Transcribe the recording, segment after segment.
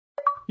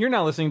You're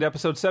now listening to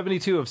episode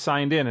 72 of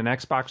Signed In, an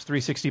Xbox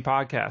 360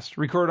 podcast,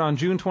 recorded on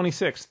June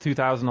 26,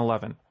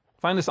 2011.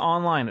 Find us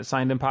online at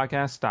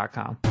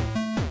signedinpodcast.com.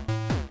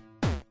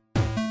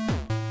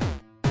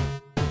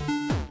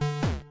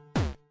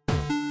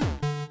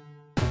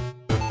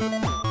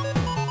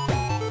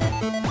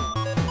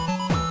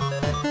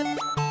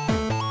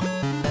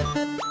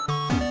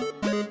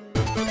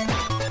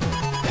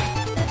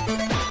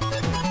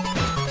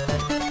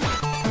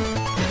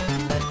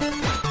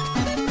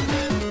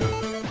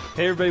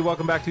 Hey everybody,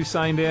 welcome back to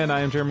Signed In.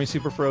 I am Jeremy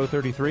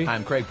Superfro33.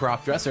 I'm Craig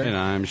Profdresser. And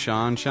I'm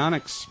Sean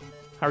Shonix.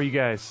 How are you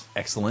guys?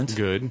 Excellent.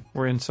 Good.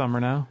 We're in summer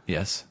now.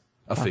 Yes,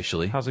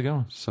 officially. How's it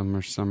going?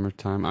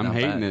 Summertime. I'm Not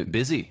hating bad. it.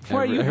 Busy. Why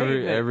are you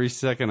hating it? Every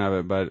second of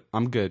it, but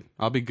I'm good.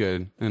 I'll be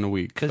good in a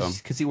week.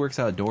 Because he works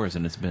outdoors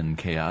and it's been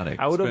chaotic.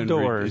 Out of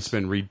doors. It's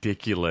been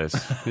ridiculous.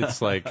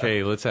 It's like,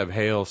 hey, let's have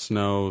hail,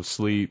 snow,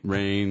 sleet,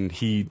 rain,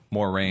 heat,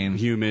 More rain.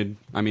 humid.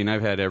 I mean,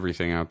 I've had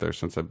everything out there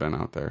since I've been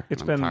out there.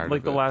 It's I'm been tired like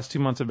of the it. last 2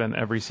 months have been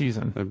every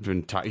season. I've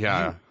been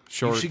yeah. You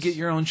Shorts. should get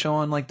your own show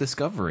on like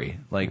Discovery,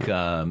 like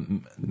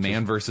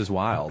Man versus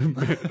Wild,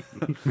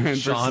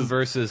 Sean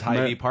versus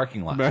Hy-Vee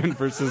parking lot. Man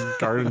versus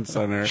Garden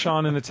Center.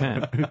 Sean in a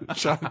tent.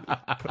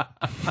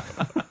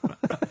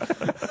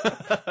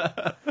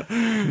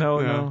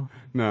 No.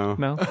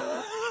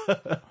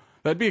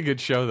 That'd be a good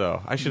show,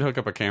 though. I should hook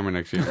up a camera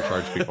next year and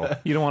charge people.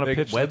 You don't want to Big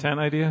pitch web- the tent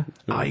idea?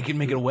 Oh, you can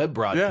make it a web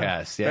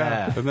broadcast.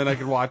 Yeah. And then I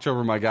can watch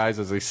over my guys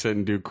as they sit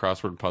and do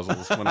crossword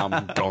puzzles when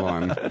I'm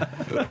gone.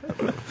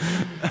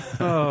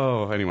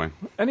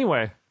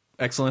 Anyway.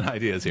 Excellent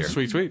ideas here.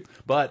 Sweet.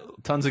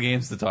 But tons of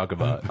games to talk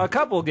about. A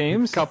couple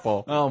games.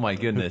 Oh my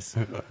goodness.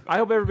 I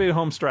hope everybody at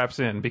home straps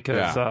in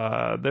because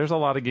there's a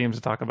lot of games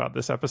to talk about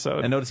this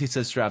episode. And notice he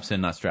says straps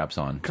in, not straps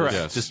on. Correct.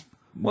 Yes. Just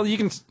Well, you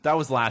can. that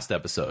was last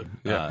episode.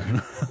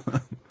 Yeah.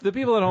 The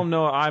people at home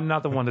know I'm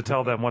not the one to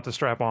tell them what to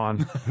strap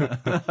on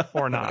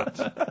or not.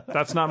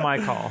 That's not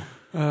my call.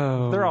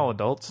 They're all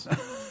adults.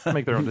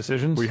 Make their own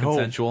decisions.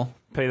 Consensual.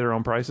 Pay their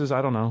own prices.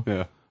 I don't know.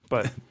 Yeah.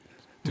 But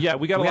yeah,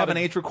 we got We a lot have of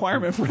an age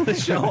requirement for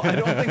this show. I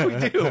don't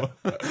think we do.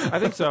 I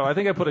think so. I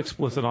think I put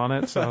explicit on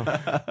it. So,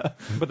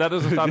 but that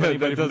doesn't stop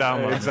anybody from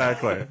downloading.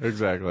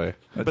 Exactly.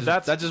 But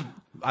that's That just.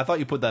 I thought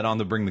you put that on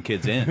to bring the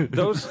kids in.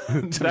 those.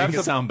 to make That's it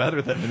a, sound better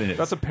than it is.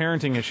 that's a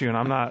parenting issue, and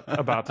I'm not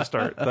about to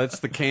start. That's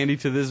the candy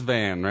to this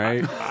van,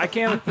 right? I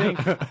can't think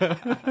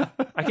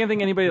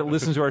anybody that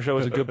listens to our show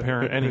is a good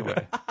parent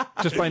anyway,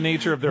 just by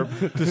nature of their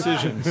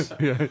decisions.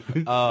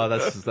 Oh,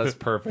 that's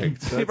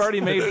perfect. They've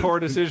already made poor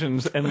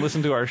decisions and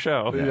listened to our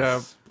show.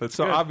 Yeah. That's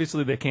So good.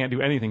 obviously they can't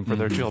do anything for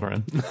their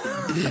children.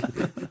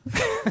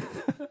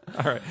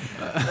 All right.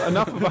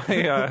 Enough of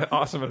my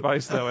awesome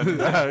advice, though,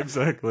 and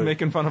exactly.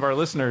 making fun of our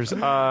listeners.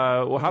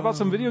 Well, how about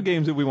some video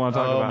games that we want to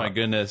talk about? Oh my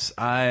goodness.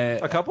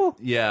 A couple?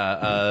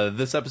 Yeah,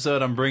 this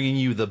episode I'm bringing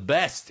you the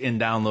best in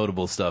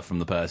downloadable stuff from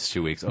the past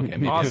 2 weeks. Okay,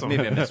 maybe, Awesome.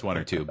 maybe I missed one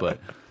or two, but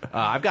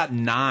I've got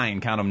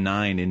 9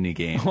 indie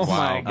games. Oh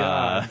my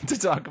God. To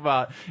talk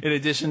about, in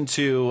addition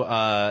to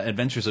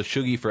Adventures of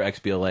Shuggy for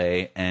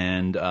XBLA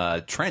and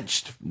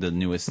Trenched, the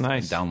newest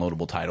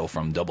downloadable title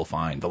from Double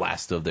Fine, the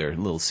last of their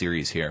little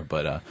series here,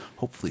 but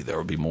hopefully there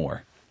will be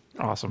more.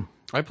 Awesome.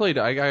 I played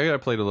a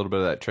little bit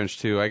of that Trench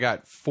too. I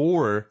got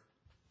 4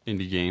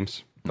 indie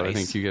games. But I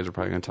think you guys are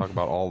probably going to talk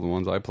about all the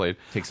ones I played.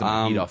 Take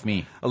some heat off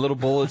me. A little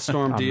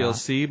Bulletstorm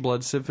DLC,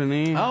 Blood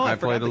Symphony. Oh, I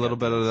played a little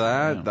bit of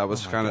that. Yeah. That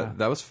was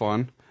that was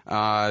fun.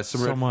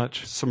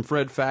 Some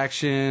Red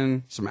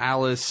Faction, some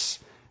Alice,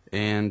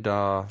 and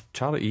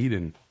Child of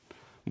Eden.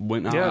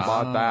 Went out and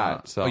bought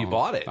that. So you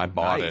bought it? I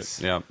bought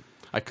Nice. it. Yeah.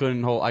 I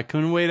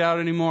couldn't wait out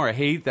anymore. I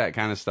hate that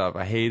kind of stuff.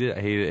 I hate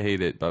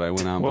it. But I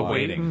went out and bought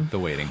it. The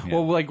waiting. Yeah.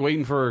 Well, like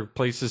waiting for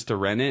places to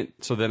rent it,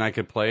 so then I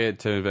could play it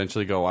to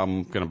eventually go,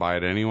 I'm going to buy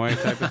it anyway,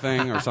 type of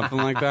thing, or something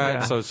like that.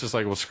 Yeah. So it's just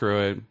like, well,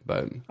 screw it.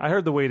 But I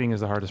heard the waiting is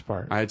the hardest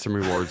part. I had some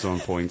reward zone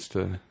points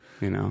to,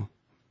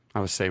 I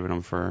was saving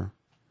them for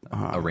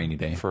a rainy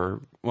day. for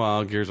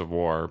Gears of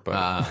War,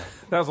 but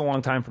That was a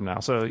long time from now,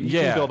 so you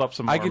can build up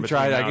some more. I can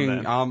try it. between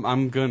now and then.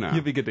 I'm gonna.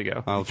 You'll be good to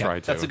go. I'll try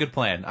to. That's a good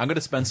plan. I'm going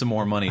to spend some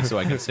more money so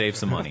I can save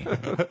some money.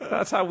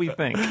 That's how we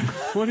think.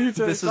 What do you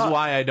say? This is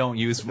why I don't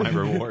use my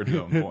reward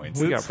zone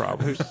points. We got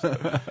problems.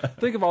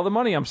 Think of all the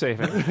money I'm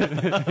saving.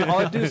 All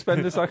I do is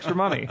spend this extra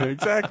money.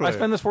 Exactly. I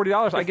spend this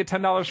 $40. I get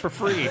 $10 for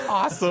free.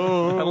 Awesome.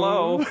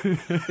 Hello.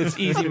 It's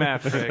easy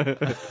math,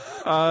 Craig.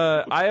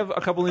 I have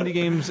a couple indie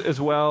games as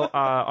well.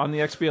 On the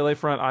XBLA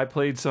front, I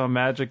played some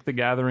Magic the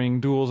Gathering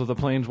Duels of the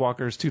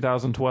Planeswalkers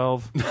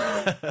 2012.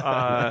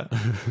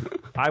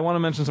 I want to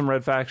mention some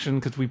Red Faction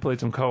because we played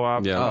some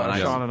co-op,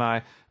 Sean and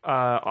I.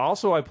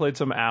 Also, I played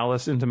some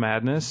Alice Into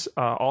Madness.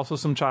 Also,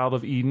 some Child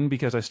of Eden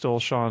because I stole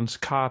Sean's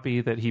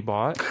copy that he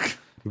bought.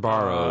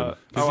 Borrowed.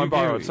 I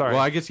borrowed, sorry.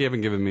 Well, I guess you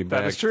haven't given me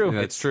back. That is true.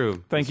 That's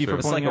true. Thank you for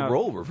It's pointing like out. a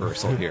role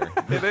reversal here.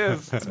 It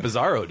is. It's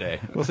Bizarro Day.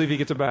 We'll see if he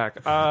gets it back.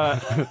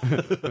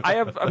 I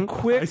have a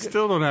quick... I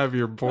still don't have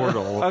your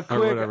portal.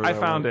 I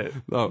found it.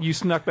 Oh. You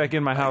snuck back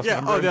in my house.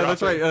 Yeah,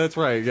 that's right. That's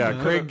right.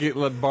 Yeah, Craig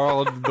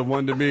borrowed the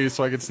one to me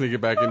so I could sneak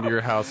it back into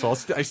your house. So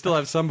I still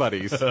have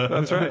somebody's.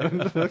 That's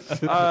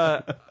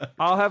right.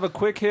 I'll have a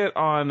quick hit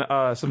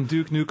on some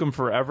Duke Nukem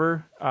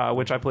Forever,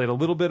 which I played a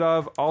little bit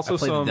of. Also, I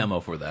played the demo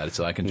for that,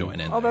 so I can join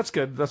in. Oh, that's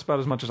good. That's about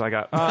as much as I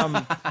got.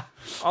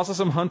 Also,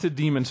 some Hunted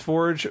Demon's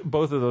Forge.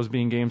 Both of those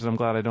being games that I'm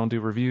glad I don't do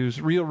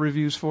real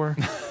reviews for.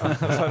 So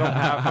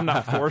I'm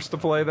not forced to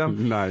play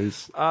them.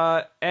 Nice.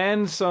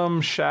 And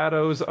some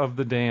Shadows of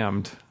the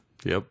Damned.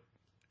 Yep.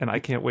 And I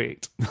can't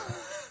wait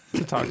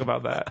to talk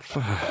about that.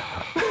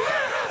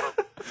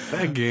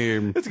 That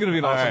game. It's going to be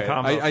an awesome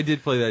combo. I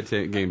did play that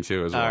game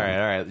too as well. All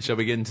right. Shall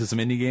we get into some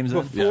indie games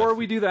then? Before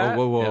we do that,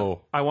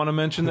 whoa. I want to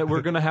mention that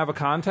we're going to have a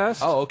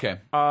contest. Oh, okay.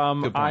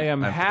 I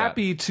am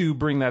happy to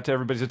bring that to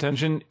everybody's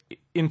attention.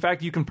 In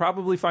fact, you can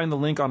probably find the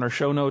link on our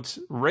show notes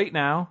right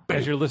now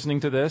as you're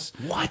listening to this.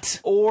 What?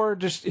 Or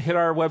just hit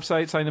our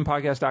website,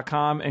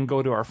 signedinpodcast.com, and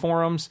go to our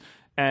forums,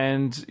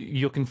 and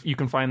you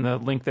can find the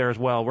link there as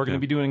well. We're going to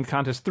be doing a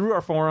contest through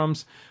our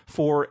forums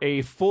for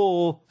a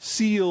full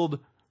sealed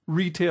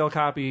retail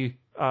copy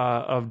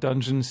of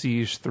Dungeon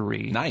Siege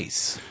 3.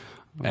 Nice.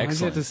 Why did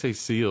you have to say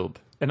sealed?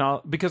 And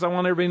because I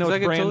want everybody to know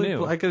it's brand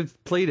new. I could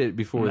have played it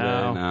before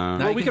then.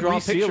 Well, we could draw a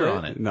reseal picture it.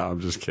 on it. No, I'm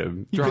just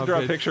kidding. You could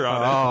draw a picture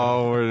on it.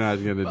 Oh, we're not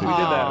going to do that. We did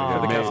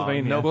that for the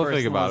Castlevania. No We'll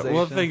think about it.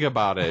 We'll think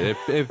about it.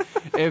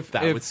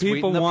 If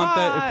people want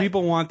that, if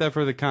people want that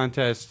for the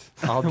contest,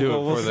 I'll do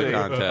it for the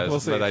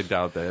contest. But I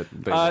doubt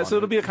that. So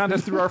it'll be a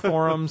contest through our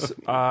forums.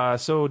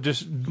 So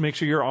just make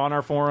sure you're on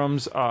our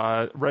forums.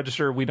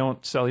 Register. We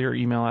don't sell your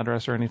email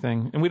address or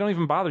anything, and we don't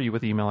even bother you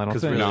with email. I don't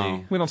think.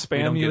 Really, we don't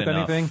spam you with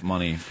anything.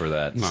 Money for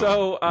that. No.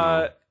 So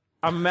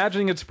I'm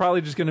imagining it's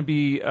probably just going to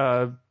be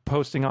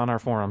posting on our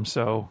forum.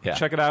 So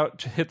check it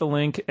out, hit the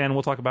link, and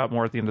we'll talk about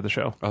more at the end of the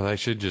show. Oh, I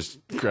should just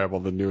grab all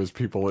the newest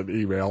people and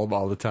email them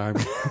all the time.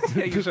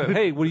 Yeah, you should.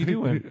 Hey, what are you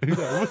doing?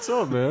 What's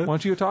up, man? Why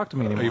don't you talk to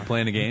me anymore? Are you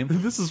playing a game?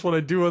 This is what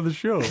I do on the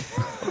show.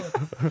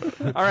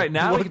 All right,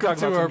 now we can talk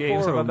about some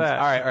games. How about that?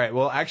 All right.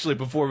 Well, actually,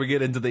 before we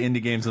get into the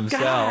indie games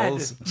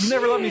themselves, you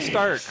never let me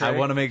start, Craig. I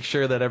want to make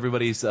sure that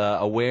everybody's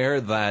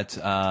aware that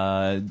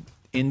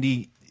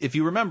if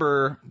you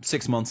remember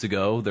 6 months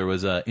ago, there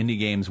was a Indie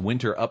Games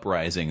Winter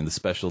Uprising, the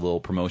special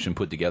little promotion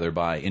put together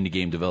by indie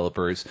game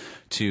developers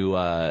to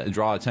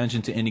draw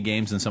attention to indie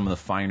games and some of the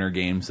finer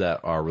games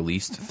that are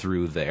released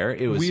through there.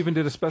 We even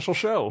did a special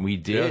show. We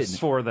did.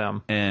 For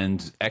them.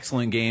 And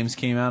excellent games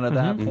came out at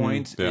that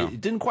point. Yeah. It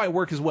didn't quite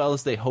work as well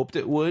as they hoped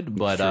it would,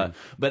 but at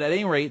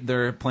any rate,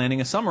 they're planning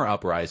a summer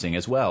uprising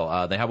as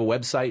well. They have a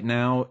website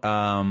now.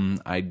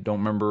 I don't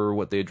remember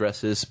what the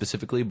address is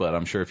specifically, but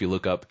I'm sure if you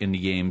look up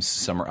Indie Games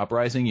Summer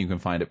Uprising, you can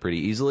find it pretty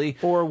easily.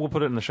 Or we'll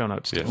put it in the show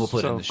notes. Yes. We'll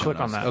put it in the show click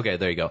notes. on that. Okay,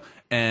 there you go.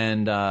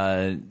 And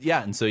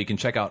and so you can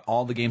check out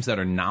all the games that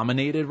are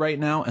nominated right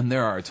now, and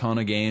there are a ton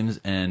of games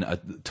and a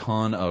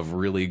ton of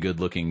really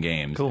good-looking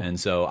games. Cool. And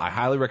so I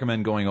highly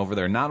recommend going over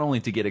there, not only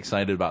to get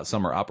excited about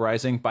Summer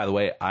Uprising. By the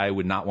way, I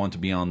would not want to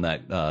be on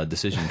that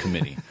decision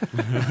committee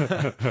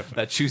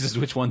that chooses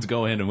which ones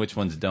go in and which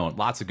ones don't.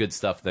 Lots of good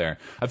stuff there.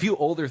 A few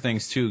older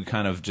things, too,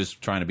 kind of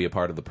just trying to be a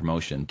part of the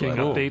promotion. Getting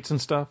updates and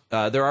stuff?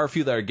 There are a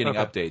few that are getting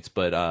updates,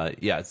 but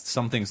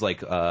some things like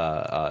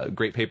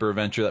Great Paper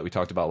Adventure that we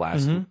talked about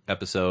last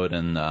episode,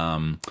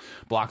 and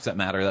Blocks That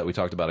Matter that we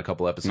talked about a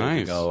couple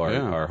episodes ago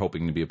are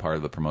hoping to be a part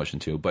of the promotion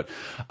too. But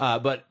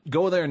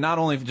go there not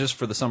only just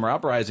for the Summer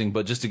Uprising,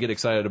 but just to get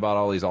excited about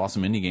all these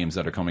awesome indie games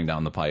that are coming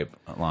down the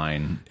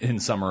pipeline in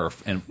summer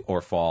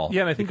or fall.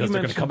 Yeah, and I think because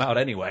they're going to come out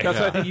anyway. That's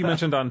what I think you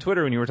mentioned on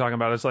Twitter when you were talking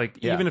about it. It's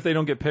like, even if they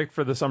don't get picked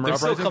for the Summer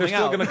Uprising, they're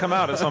still going to come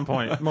out at some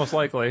point, most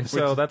likely.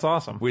 So that's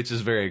awesome. Which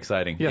is very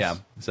exciting. Yes. Yeah.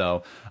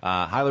 So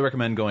highly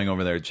recommend going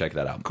over there to check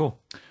that out. Cool.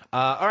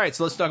 All right,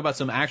 so let's talk about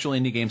some actual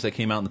indie games that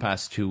came out in the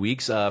past 2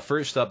 weeks.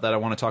 First up that I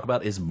want to talk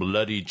about is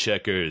Bloody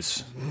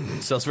Checkers.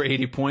 Sells for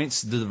 80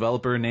 points. The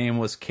developer name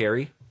was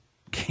Kerry.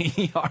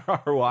 Kerry.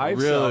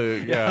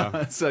 Really?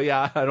 Yeah. So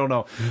yeah, I don't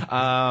know.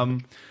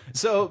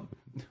 So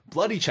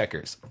Bloody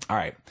Checkers. All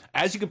right.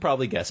 As you can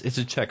probably guess, it's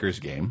a checkers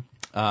game.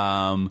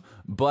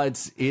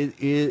 But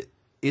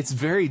it's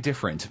very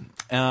different.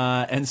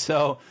 And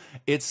so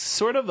it's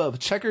sort of a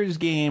checkers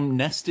game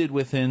nested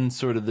within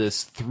sort of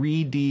this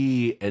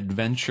 3D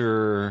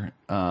adventure,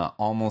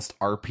 almost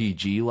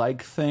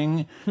RPG-like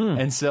thing.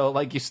 And so,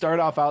 like, you start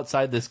off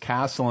outside this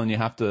castle and you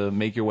have to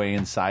make your way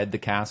inside the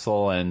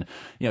castle, and,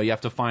 you know, you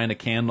have to find a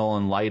candle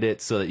and light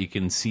it so that you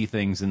can see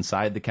things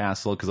inside the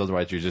castle, because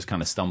otherwise you're just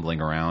kind of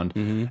stumbling around.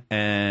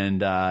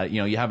 And,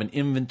 you know, you have an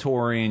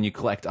inventory and you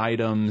collect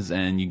items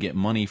and you get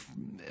money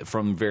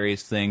from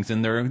various things,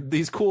 and there are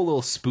these cool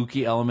little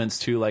spooky elements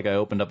too. Like I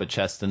opened up a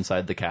chest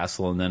inside the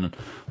castle, and then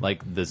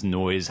like this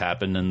noise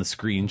happened, and the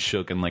screen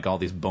shook, and like all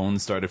these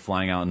bones started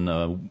flying out, and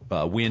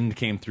the wind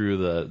came through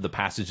the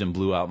passage and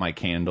blew out my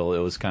candle. It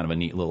was kind of a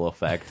neat little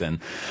effect, and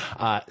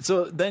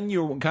so then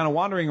you're kind of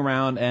wandering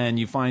around, and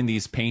you find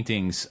these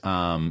paintings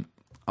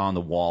on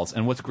the walls.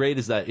 And what's great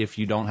is that if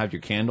you don't have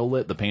your candle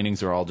lit, the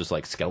paintings are all just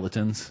like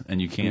skeletons,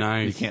 and you can't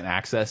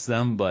access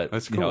them. But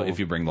that's cool. You know, if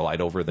you bring the light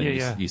over,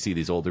 then you see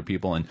these older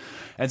people,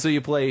 and so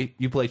you play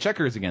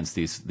checkers against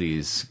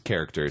these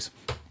characters,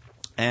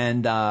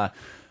 and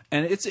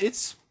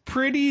it's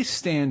pretty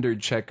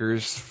standard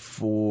checkers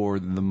for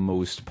the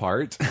most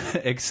part,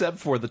 except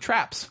for the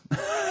traps.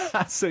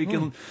 So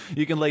you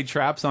can lay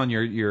traps on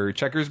your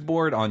checkers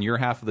board, on your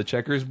half of the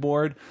checkers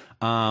board,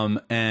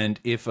 and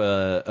if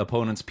a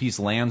opponent's piece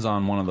lands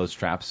on one of those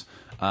traps,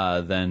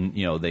 then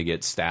they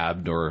get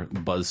stabbed or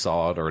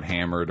buzzsawed or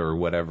hammered or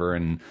whatever,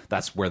 and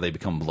that's where they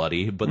become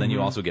bloody. But then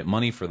you also get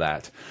money for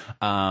that.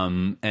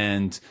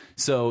 And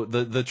so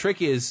the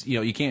trick is,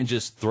 you can't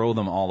just throw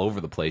them all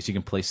over the place. You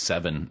can place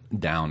 7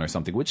 down or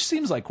something, which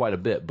seems like quite a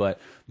bit,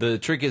 but the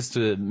trick is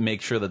to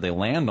make sure that they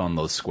land on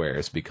those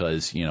squares,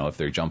 because if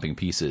they're jumping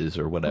pieces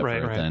or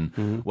whatever,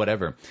 then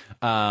whatever.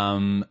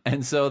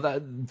 And so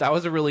that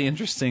was a really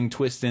interesting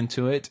twist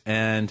into it.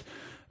 And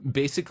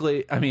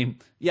basically, I mean,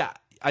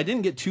 I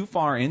didn't get too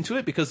far into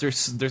it because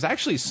there's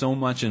actually so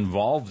much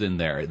involved in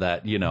there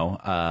that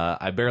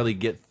I barely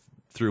get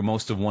through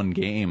most of one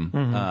game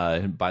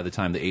by the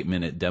time the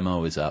 8-minute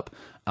demo is up.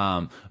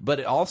 But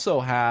it also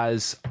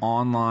has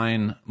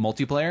online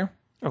multiplayer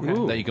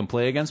that you can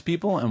play against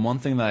people. And one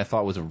thing that I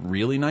thought was a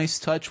really nice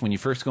touch, when you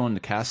first go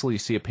into the castle, you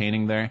see a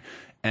painting there,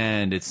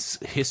 and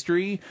it's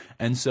history,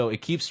 and so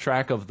it keeps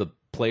track of the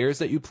players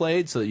that you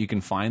played so that you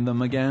can find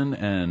them again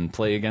and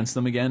play against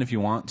them again if you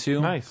want to.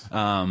 Nice.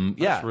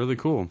 That's really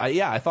cool.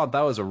 I thought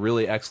that was a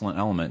really excellent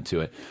element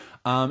to it.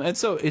 And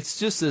so it's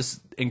just this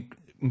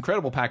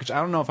incredible package. I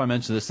don't know if I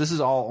mentioned this. This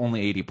is all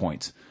only 80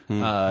 points.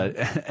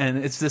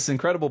 And it's this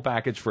incredible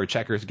package for a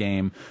checkers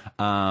game.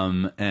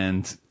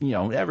 And,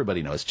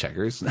 everybody knows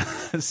checkers.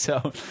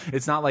 So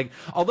it's not like,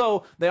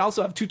 although they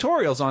also have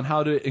tutorials on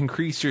how to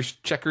increase your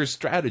checkers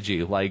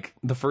strategy. Like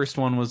the first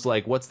one was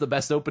like, what's the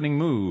best opening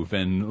move?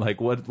 And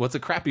like, what's a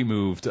crappy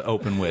move to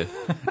open with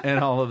and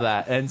all of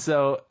that. And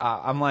so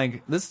I'm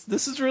like, this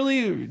is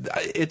really,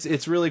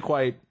 it's really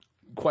quite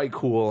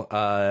cool,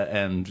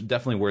 and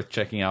definitely worth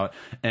checking out.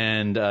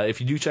 And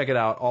if you do check it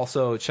out,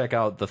 also check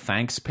out the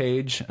thanks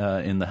page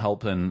in the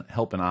help and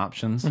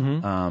options.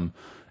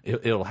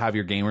 It'll have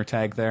your gamer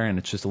tag there, and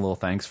it's just a little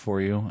thanks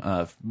for you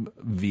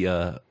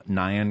via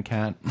Nyan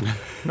Cat.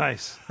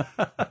 Nice.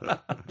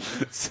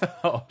 So,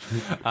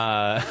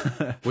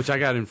 which I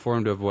got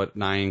informed of what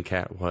Nyan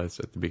Cat was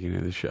at the beginning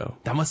of the show.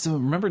 That must have,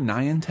 remember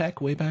Nyan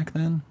Tech way back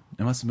then?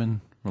 It must have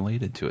been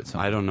related to it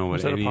somehow. I don't know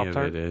what any of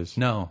it is.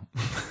 No,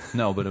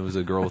 but it was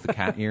a girl with the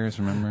cat ears,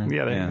 remember?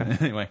 Yeah.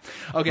 Anyway,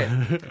 okay.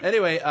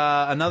 Anyway,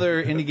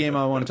 another indie game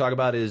I want to talk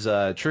about is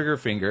Trigger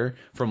Finger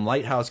from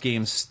Lighthouse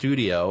Games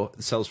Studio.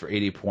 It sells for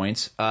 80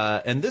 points.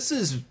 And this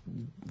is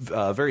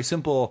a very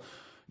simple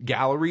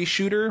gallery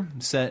shooter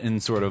set in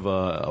sort of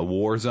a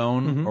war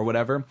zone or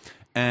whatever.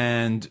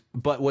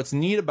 But what's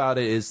neat about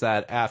it is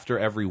that after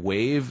every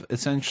wave,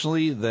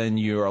 essentially, then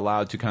you're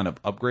allowed to kind of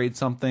upgrade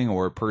something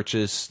or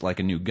purchase like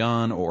a new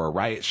gun or a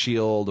riot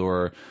shield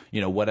or,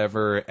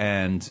 whatever.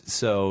 And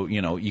so,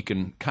 you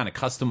can kind of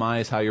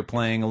customize how you're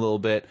playing a little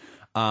bit.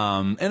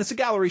 And it's a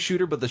gallery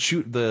shooter, but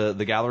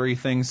the gallery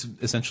things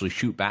essentially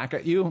shoot back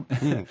at you.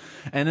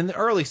 And in the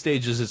early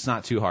stages, it's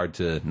not too hard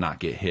to not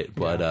get hit.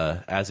 But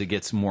as it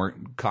gets more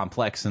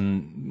complex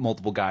and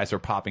multiple guys are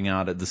popping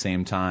out at the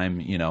same time,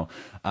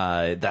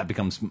 that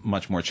becomes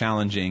much more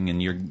challenging,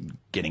 and you're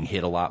getting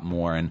hit a lot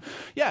more.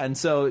 And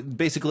so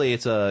basically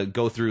it's a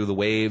go through the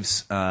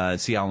waves,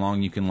 see how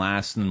long you can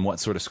last and what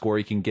sort of score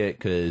you can get,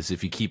 because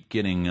if you keep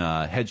getting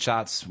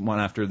headshots one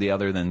after the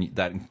other, then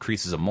that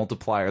increases a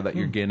multiplier that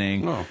you're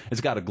getting.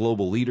 It's got a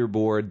global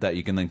leaderboard that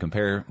you can then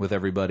compare with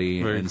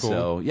everybody. Very cool.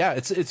 So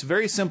it's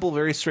very simple,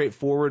 very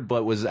straightforward,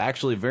 but was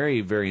actually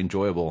very, very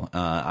enjoyable.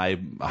 I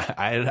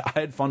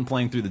had fun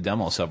playing through the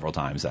demo several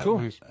times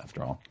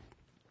after all.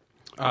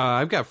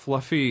 I've got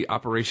Fluffy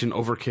Operation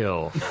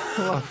Overkill.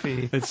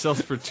 Fluffy. It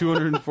sells for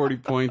 240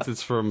 points.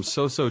 It's from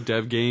So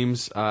Dev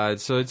Games.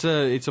 So it's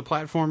a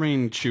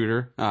platforming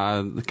shooter,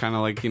 kind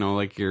of like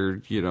like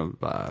your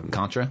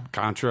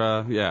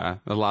Contra, yeah,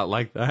 a lot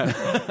like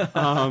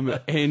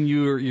that. And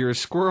you're a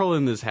squirrel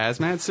in this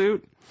hazmat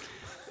suit.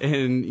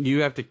 And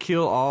you have to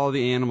kill all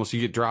the animals.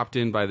 You get dropped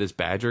in by this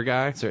badger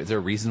guy. Is there a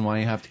reason why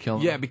you have to kill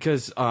them? Yeah,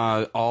 because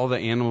all the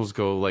animals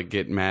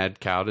get mad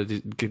cow.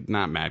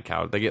 Not mad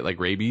cow. They get like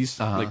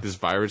rabies. Like this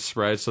virus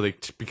spreads, so they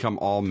become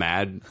all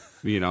mad.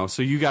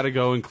 So you got to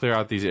go and clear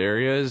out these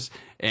areas.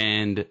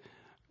 And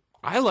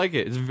I like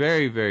it. It's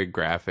very, very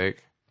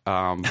graphic.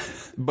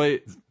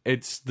 But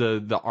it's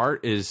the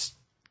art is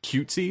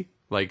cutesy.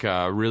 Like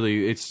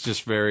really, it's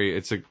just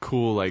it's a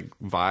cool like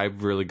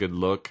vibe, really good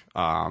look.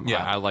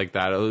 I like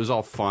that. It was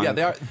all fun. Yeah,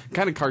 they are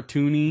kind of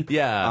cartoony.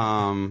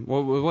 Yeah.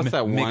 What's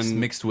that one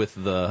mixed with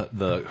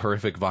the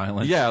horrific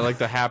violence? Yeah, like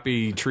the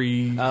Happy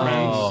Tree Friends.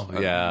 Oh,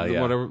 yeah.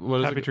 Whatever.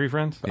 What is Happy it? Tree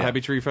Friends. Yeah.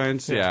 Happy Tree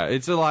Friends. Yeah,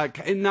 it's a lot.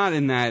 Not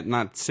in that.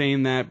 Not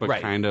saying that, but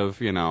Right. kind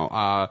of.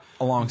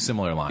 Along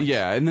similar lines.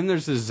 Yeah, and then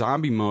there's this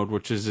zombie mode,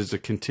 which is a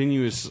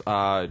continuous.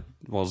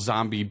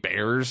 Zombie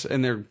bears,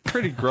 and they're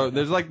pretty gross.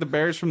 There's like the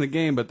bears from the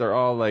game, but they're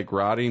all like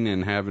rotting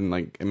and having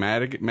like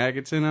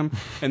maggots in them.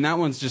 And that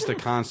one's just a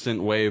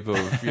constant wave of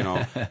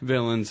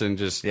villains, and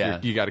just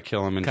you got to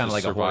kill them and kind of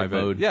like survive a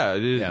horde mode. Yeah,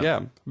 it is.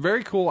 Yeah,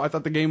 very cool. I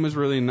thought the game was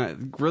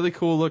really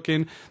cool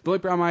looking. The only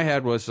problem I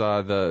had was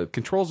the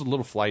controls a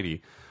little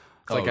flighty.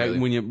 It's like really?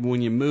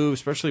 when you move,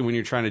 especially when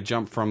you're trying to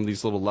jump from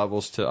these little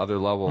levels to other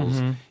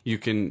levels, you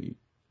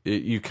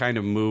kind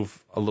of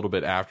move a little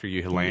bit after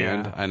you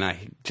land, and I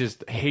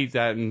just hate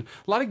that. And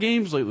a lot of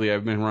games lately,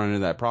 I've been running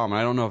into that problem.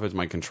 I don't know if it's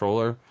my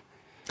controller.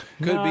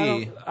 Could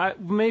be. I guess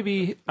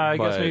maybe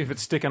if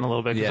it's sticking a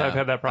little bit, because I've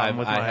had that problem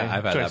with my I've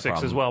had that joysticks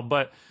problem as well.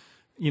 But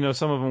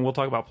some of them, we'll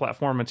talk about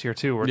platformance here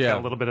too, where it's got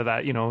a little bit of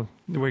that,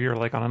 where you're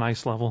like on an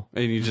ice level,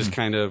 and you just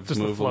kind of just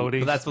move the floaty.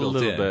 But that's a little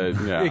bit.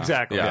 Yeah,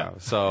 exactly. Yeah.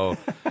 So,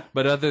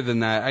 but other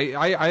than that,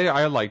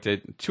 I liked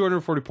it.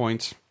 240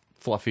 points,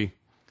 fluffy.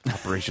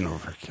 Operation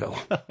Overkill.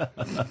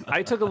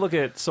 I took a look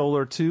at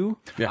Solar 2.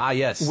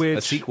 Yes, which,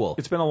 a sequel.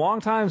 It's been a long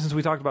time since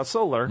we talked about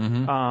Solar.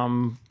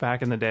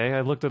 Back in the day,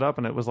 I looked it up,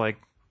 and it was like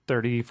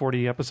 30,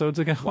 40 episodes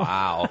ago.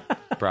 Wow.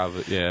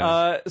 Probably,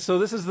 yeah. So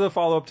this is the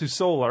follow-up to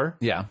Solar.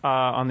 Yeah.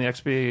 On the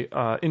XP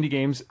indie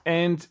games,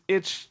 and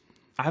it's.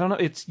 I don't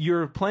know.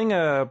 You're playing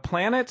a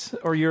planet,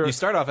 or you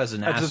start off as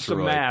an asteroid. Just a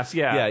mass,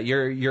 yeah.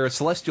 You're a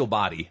celestial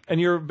body,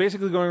 and you're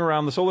basically going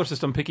around the solar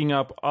system, picking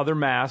up other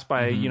mass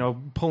by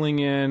pulling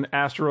in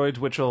asteroids,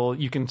 which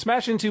you can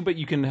smash into, but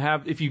you can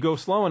have, if you go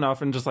slow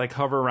enough and just like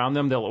hover around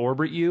them, they'll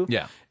orbit you.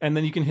 Yeah, and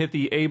then you can hit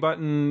the A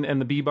button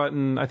and the B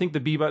button. I think the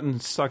B button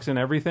sucks in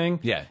everything.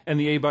 Yeah, and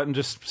the A button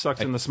just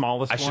sucks in the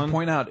smallest. I should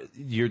point out,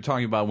 you're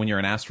talking about when you're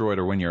an asteroid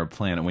or when you're a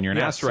planet. When you're an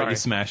asteroid, you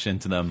smash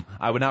into them.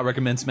 I would not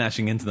recommend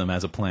smashing into them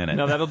as a planet.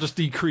 No, that'll just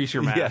decrease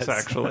your mass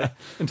actually,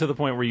 and to the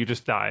point where you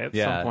just die at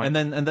some point.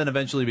 and then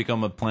eventually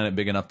become a planet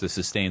big enough to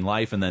sustain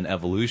life, and then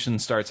evolution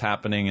starts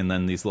happening, and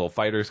then these little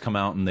fighters come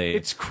out, and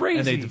it's crazy,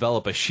 and they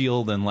develop a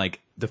shield and like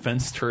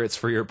defense turrets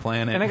for your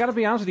planet. And I got to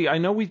be honest with you, I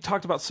know we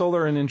talked about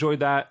Solar and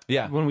enjoyed that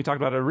when we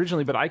talked about it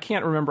originally, but I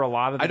can't remember a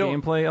lot of the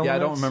gameplay elements. Yeah, I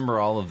don't remember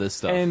all of this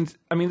stuff. And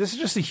I mean, this is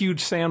just a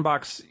huge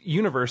sandbox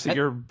universe that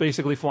you're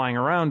basically flying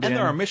around in. And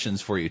there are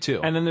missions for you too.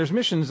 And then there's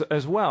missions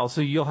as well. So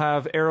you'll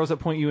have arrows that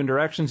point you in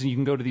directions, and you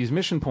can go to these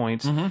mission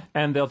points,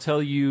 and they'll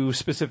tell you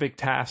specific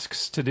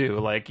tasks to do,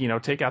 like,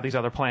 take out these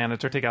other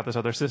planets or take out this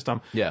other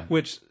system. Yeah.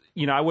 Which,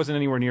 I wasn't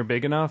anywhere near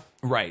big enough,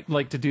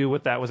 like to do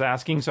what that was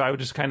asking. So I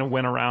just kind of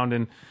went around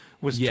and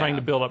was trying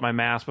to build up my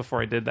mass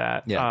before I did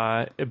that.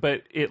 Yeah.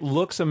 But it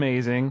looks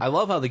amazing. I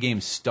love how the game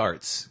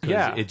starts.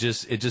 Yeah. It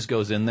just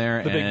goes in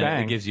there, the and big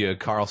bang. It gives you a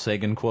Carl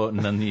Sagan quote,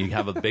 and then you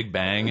have a big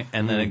bang,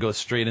 and then it goes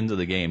straight into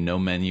the game. No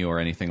menu or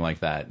anything like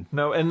that.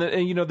 No, and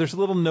there's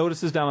little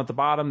notices down at the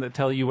bottom that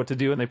tell you what to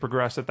do, and they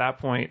progress at that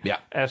point. Yeah.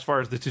 As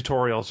far as the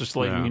tutorials, just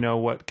letting you know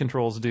what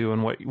controls do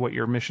and what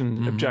your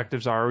mission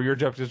objectives are, or your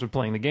objectives of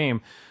playing the game,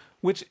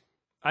 which...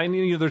 I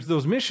mean, there's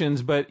those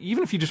missions, but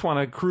even if you just want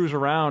to cruise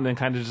around and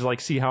kind of just like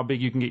see how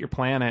big you can get your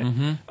planet,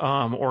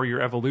 or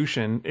your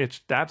evolution,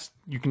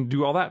 you can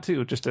do all that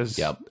too, just as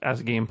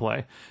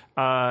gameplay.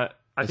 I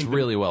think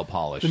really well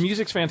polished. The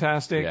music's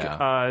fantastic.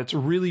 Yeah. It's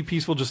really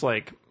peaceful, just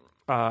like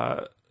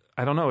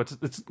I don't know.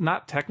 It's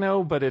not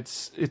techno, but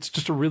it's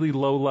just a really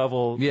low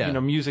level,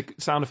 music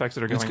sound effects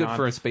that are going on. It's good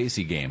for a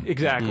spacey game.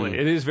 Exactly.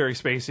 It is very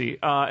spacey.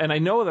 And I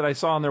know that I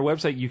saw on their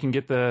website you can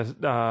get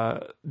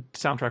the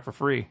soundtrack for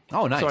free.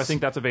 Oh, nice. So I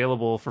think that's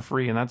available for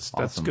free, and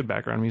that's good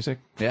background music.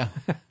 Yeah.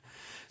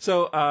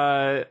 So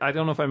I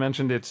don't know if I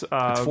mentioned it's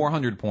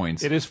 400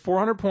 points. It is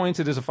 400 points.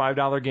 It is a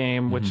 $5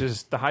 game, which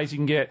is the highest you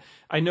can get.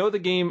 I know the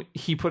game,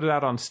 he put it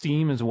out on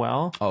Steam as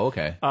well. Oh,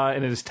 okay.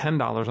 And it is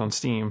 $10 on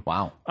Steam.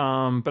 Wow.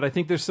 But I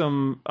think there's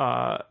some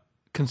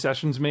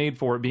concessions made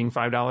for it being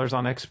 $5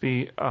 on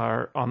XP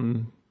or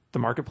on the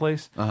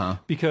marketplace,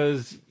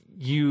 because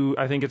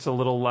I think it's a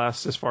little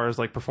less as far as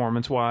like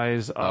performance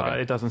wise.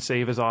 It doesn't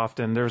save as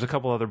often. There's a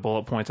couple other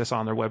bullet points I saw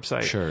on their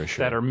website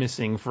that are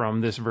missing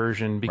from this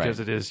version because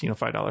it is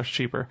 $5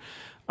 cheaper.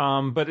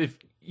 But if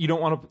you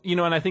don't want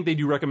to, and I think they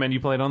do recommend you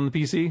play it on the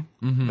PC.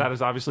 That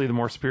is obviously the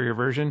more superior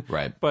version.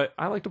 Right. But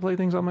I like to play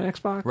things on my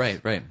Xbox.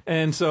 Right.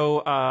 And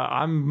so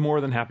I'm more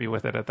than happy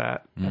with it at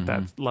that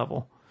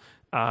level.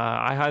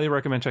 I highly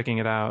recommend checking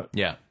it out.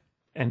 Yeah.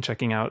 And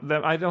checking out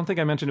that. I don't think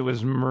I mentioned it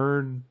was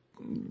Murudai?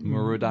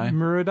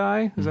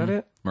 Is that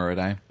it?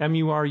 Murudai.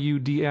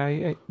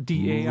 Murudai.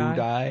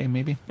 Murudai,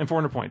 maybe. And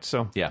 400 points.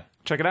 So yeah,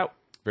 check it out.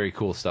 Very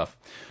cool stuff.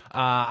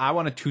 I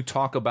wanted to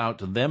talk about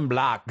them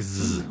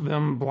Blockz.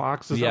 Them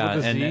Blockz. Is that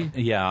with the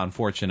Z? Yeah,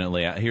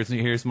 unfortunately.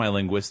 Here's my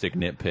linguistic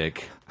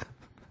nitpick.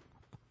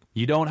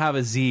 You don't have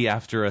a Z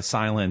after a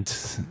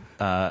silent,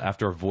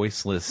 after a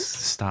voiceless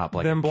stop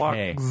like Them a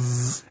K.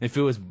 If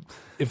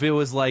it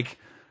was like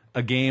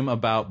a game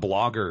about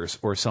bloggers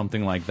or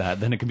something like that,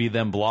 then it could be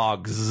them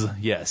blogs.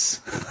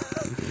 Yes,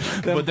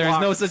 but there's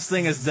no such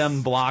thing as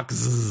them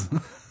blocks.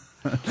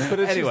 But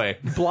it's anyway,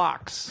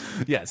 Blockz.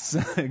 Yes,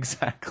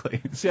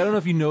 exactly. See, I don't know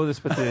if you know this,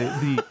 but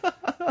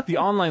the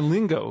online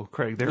lingo,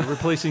 Craig, they're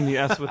replacing the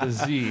S with a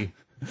Z.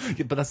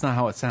 Yeah, but that's not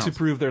how it sounds. To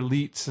prove their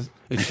leets.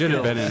 It should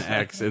have been an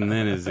X and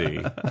then a Z.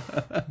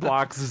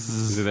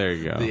 Blockz. There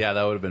you go. Yeah,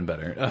 that would have been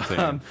better.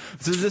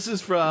 So this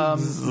is from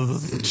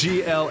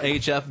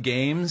GLHF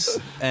Games,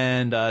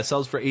 and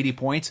sells for 80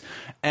 points.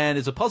 And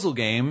it's a puzzle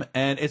game,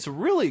 and it's a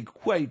really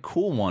quite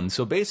cool one.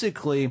 So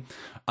basically,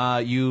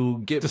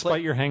 you get...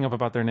 Despite your hang-up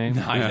about their name.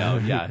 I know,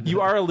 yeah.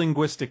 You are a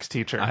linguistics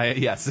teacher.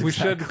 Yes, exactly. We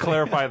should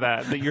clarify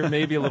that you're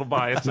maybe a little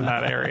biased in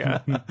that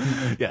area.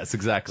 Yes,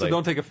 exactly. So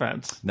don't take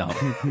offense. No,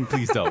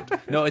 please don't.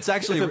 No, it's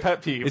actually It's a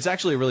pet peeve. It's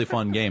actually a really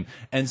fun game.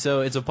 And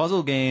so it's a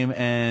puzzle game,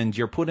 and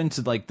you're put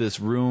into like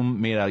this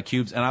room made out of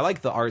cubes. And I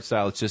like the art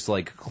style. It's just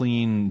like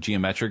clean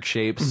geometric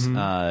shapes.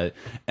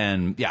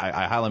 And yeah,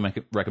 I highly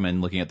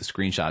recommend looking at the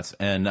screenshots.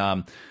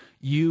 And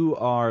you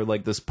are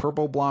like this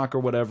purple block or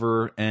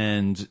whatever,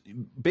 and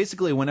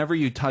basically whenever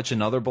you touch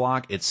another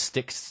block, it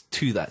sticks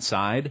to that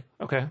side.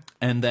 Okay.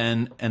 And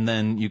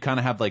then you kind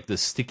of have like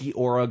this sticky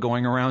aura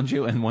going around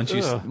you, and once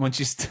you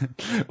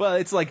well,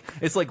 it's like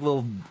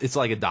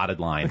a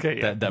dotted line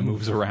that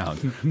moves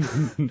around.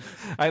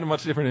 I had a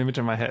much different image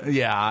in my head.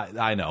 Yeah,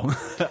 I know.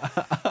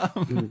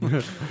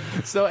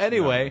 So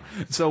anyway,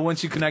 so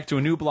once you connect to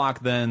a new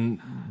block,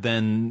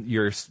 then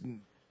you're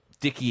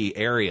sticky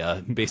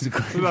area,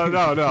 basically.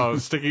 No.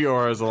 Sticky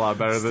aura is a lot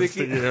better than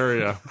sticky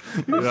area.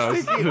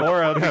 Sticky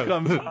aura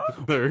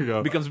There you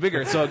go. becomes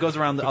bigger, so it goes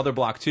around the other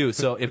block too.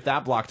 So if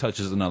that block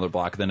touches another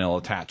block, then it'll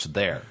attach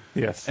there.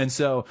 Yes. And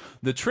so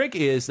the trick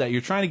is that you're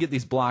trying to get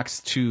these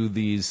blocks to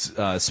these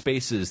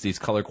spaces, these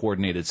color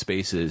coordinated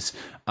spaces,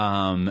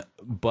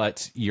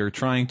 but you're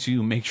trying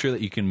to make sure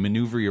that you can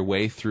maneuver your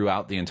way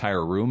throughout the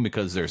entire room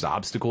because there's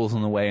obstacles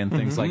in the way and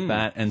things like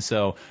that. And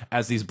so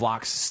as these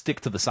blocks stick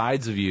to the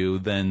sides of you,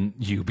 then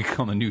you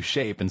become a new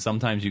shape, and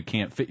sometimes you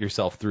can't fit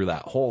yourself through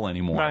that hole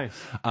anymore. Nice.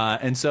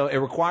 And so it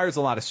requires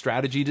a lot of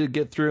strategy to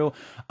get through.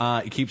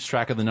 It keeps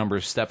track of the number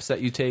of steps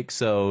that you take,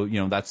 so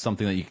that's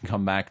something that you can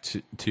come back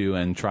to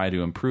and try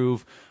to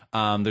improve.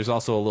 There's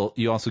also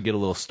you also get a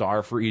little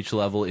star for each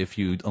level if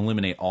you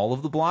eliminate all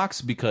of the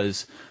blocks,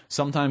 because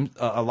sometimes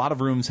a lot of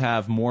rooms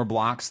have more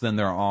blocks than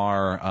there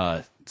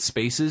are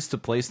spaces to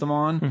place them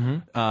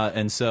on.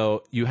 And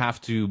so you have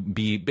to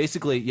be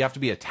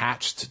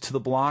attached to the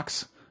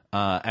blocks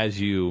as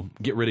you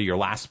get rid of your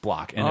last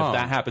block. And if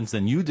that happens,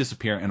 then you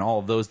disappear and all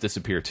of those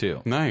disappear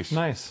too. Nice.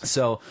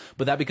 So,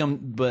 but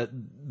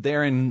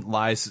therein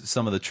lies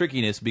some of the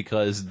trickiness,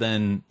 because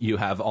then you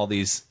have all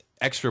these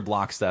extra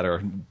blocks that are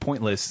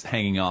pointless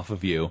hanging off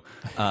of you,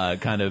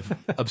 kind of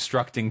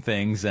obstructing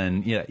things,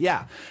 and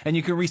and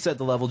you can reset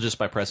the level just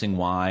by pressing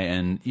Y,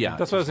 and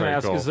that's what I was going to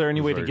ask. cool. Is there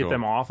any way to get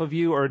them off of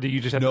you, or do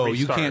you just have to restart? No,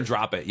 you can't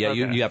drop it. Yeah,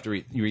 Okay. you have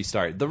to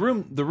restart. The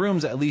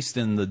rooms, at least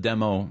in the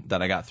demo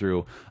that I got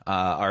through,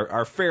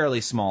 are fairly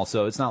small,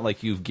 so it's not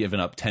like you've given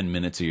up 10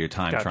 minutes of your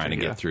time trying to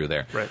get through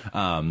there.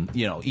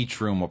 Right.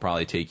 Each room will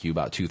probably take you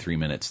about 2-3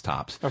 minutes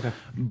tops. Okay.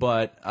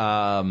 But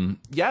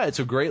it's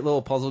a great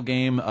little puzzle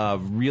game.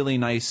 Really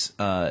nice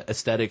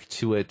aesthetic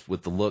to it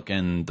with the look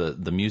and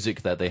the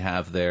music that they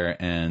have there,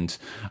 and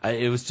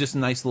it was just a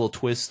nice little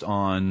twist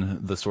on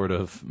the sort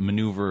of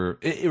maneuver.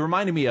 It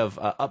reminded me of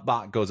Up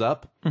Bot Goes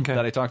Up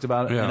that I talked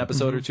about an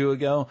episode or two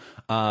ago,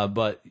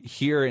 but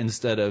here,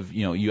 instead of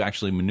you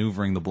actually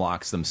maneuvering the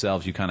blocks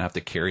themselves, you kind of have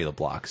to carry the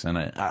blocks, and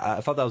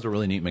I thought that was a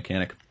really neat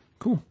mechanic.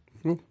 Cool.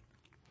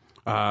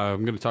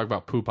 I'm going to talk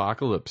about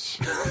Poopocalypse.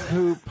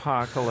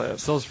 Poopocalypse.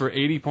 Sells for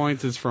 80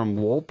 points. It's from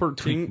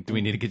Wolperting. Do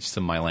we need to get you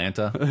some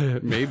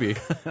Mylanta? Maybe.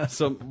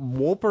 So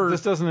Wolper.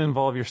 This doesn't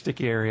involve your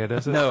sticky area,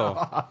 does it?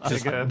 No,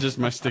 just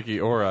my sticky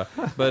aura.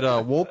 But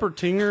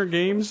Wolpertinger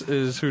Games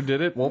is who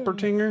did it.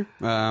 Wolpertinger.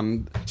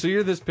 So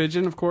you're this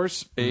pigeon, of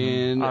course,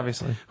 and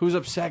obviously, who's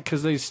upset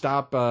because they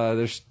stop.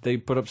 They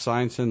put up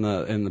signs in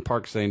the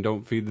park saying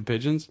 "Don't feed the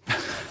pigeons."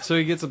 So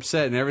he gets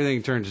upset, and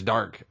everything turns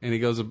dark, and he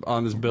goes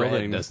on this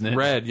building. Red, doesn't it?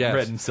 Red, yes.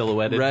 Red and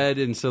silhouetted. Red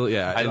and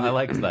silhouette. Yeah, I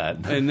liked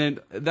that. And then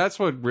that's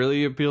what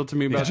really appealed to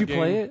me about Did the you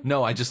play it?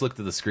 No, I just looked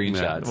at the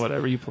screenshots.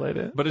 Whatever, you played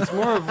it. But it's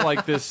more of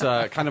like this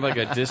kind of like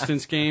a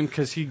distance game,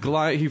 because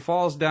he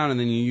falls down, and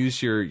then you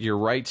use your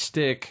right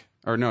stick,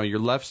 or no, your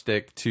left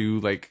stick to,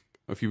 like,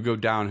 if you go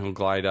down, he'll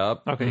glide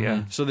up. Okay,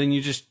 yeah. So then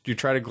you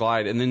try to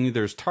glide, and then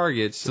there's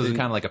targets. So it's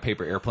kind of like a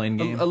paper airplane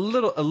game? A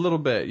little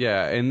bit,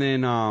 yeah. And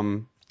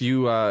then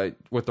you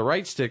with the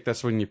right stick,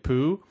 that's when you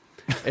poo.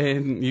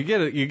 and you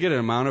get an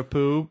amount of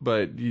poo,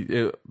 but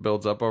it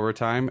builds up over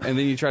time, and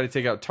then you try to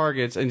take out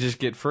targets and just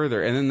get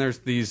further. And then there's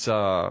these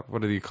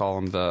what do you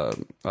call them?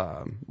 The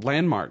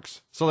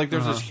landmarks. So like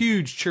there's this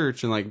huge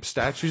church and like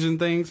statues and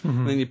things,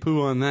 and then you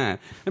poo on that.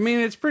 I mean,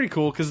 it's pretty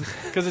cool because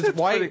it's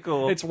white.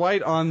 Cool. It's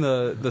white on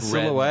the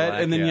silhouette,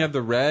 black, and then you have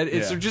the red.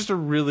 It's Yeah. just a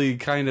really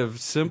kind of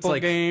simple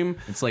game.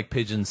 It's like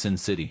Pigeon Sin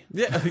City.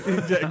 Yeah,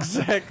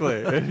 exactly.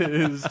 It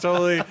is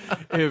totally.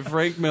 If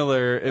Frank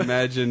Miller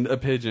imagined a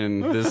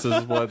pigeon, this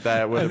is what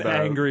that would An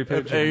about. angry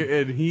pigeon.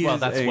 And he Well,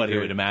 is that's what he angry.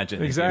 would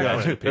imagine. Exactly. If you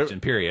imagine a pigeon,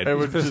 period. It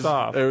would pissed just,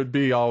 off. It would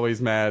be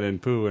always mad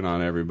and pooing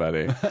on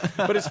everybody.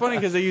 But it's funny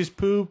because they use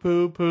poo,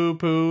 poo, poo,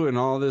 poo, and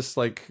all this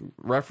like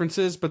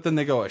references, but then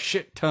they go a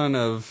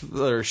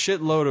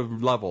shitload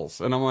of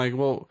levels, and I'm like,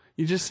 well,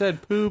 you just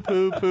said poo,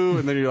 poo, poo,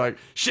 and then you're like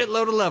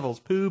shitload of levels,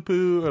 poo,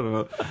 poo. I don't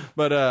know,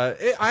 but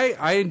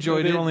I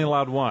enjoyed They it. only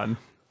allowed one.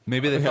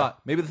 Maybe they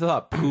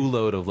thought poo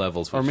load of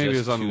levels was Or maybe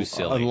just it was too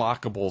silly.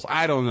 unlockables.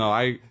 I don't know.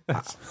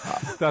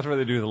 That's where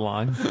they do the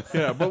line.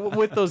 Yeah, but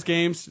with those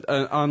games,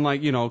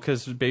 unlike,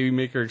 because Baby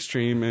Maker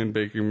Extreme and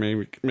Baby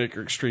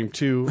Maker Extreme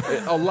 2,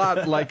 a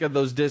lot like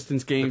those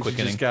distance games, you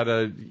just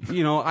gotta,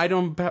 I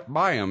don't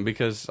buy them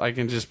because I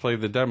can just play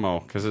the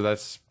demo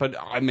but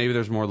maybe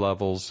there's more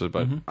levels,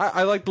 but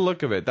I like the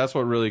look of it. That's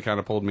what really kind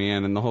of pulled me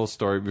in, and the whole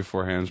story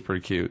beforehand is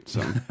pretty cute.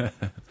 So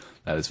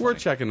That is we're funny.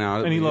 checking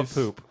out. And you love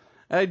poop.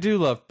 I do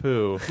love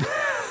poo.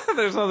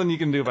 There's nothing you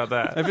can do about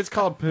that. If it's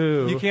called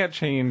poo, You can't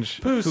change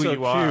poo's who so you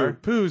cute. are.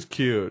 Poo's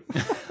cute.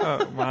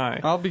 Oh, my.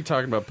 I'll be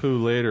talking about poo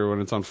later when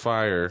it's on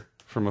fire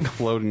from a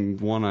floating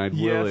one-eyed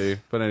Yes. willy.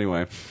 But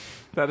anyway,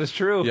 That is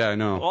true. Yeah, I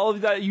know. All of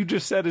that you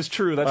just said is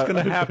true. That's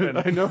going to happen.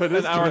 I know it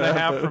is an hour and gonna a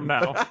half happen. from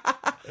now.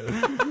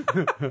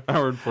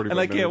 hour and 45 And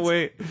I can't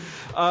wait.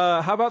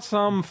 How about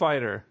some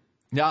fighter?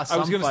 Yeah, I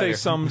was going to say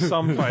some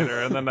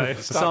fighter, and then I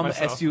stopped some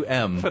myself.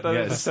 SUM. But I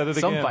just said it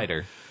Some again.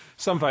 fighter.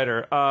 Some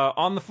fighter.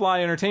 On the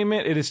fly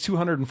entertainment, it is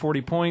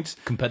 240 points.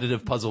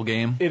 Competitive puzzle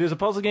game. It is a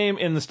puzzle game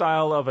in the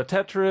style of a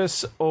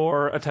Tetris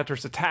or a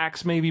Tetris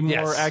Attacks, maybe more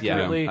Yes, yeah,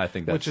 accurately. I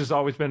think that's- which has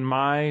always been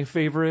my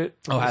favorite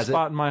has it?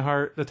 spot in my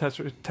heart. The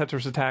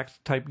Tetris Attacks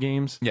type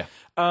games. Yeah.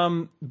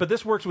 But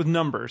this works with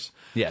numbers.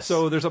 Yes.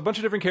 So there's a bunch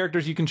of different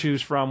characters you can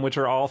choose from, which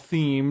are all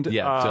themed.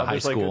 Yeah, to high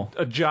there's school.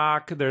 Like a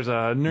jock. There's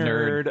a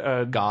nerd,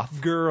 a goth.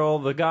 girl,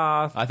 the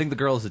goth. I think the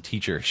girl is a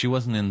teacher. She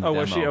wasn't in the Oh,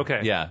 demo. was she? Okay.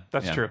 Yeah.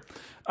 That's yeah. true.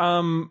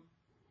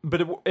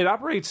 But it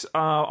operates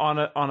on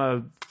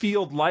a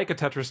field like a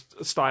Tetris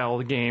style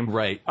game,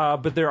 Right.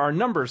 But there are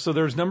numbers, so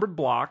there's numbered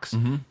blocks,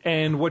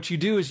 and what you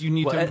do is you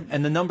need to.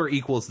 And the number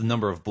equals the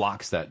number of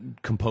blocks that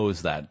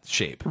compose that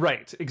shape.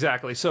 Right,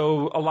 exactly.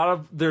 So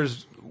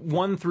there's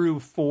 1 through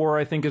 4,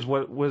 I think, is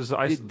what was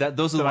Those are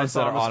the I ones that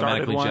saw are on the started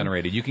automatically one.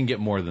 generated. You can get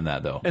more than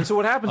that, though. And so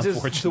what happens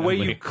is the way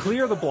you Unfortunately.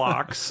 clear the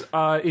blocks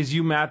is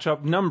you match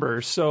up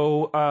numbers.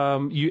 So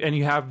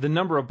you have the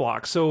number of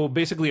blocks. So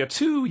basically a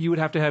 2, you would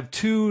have to have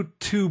two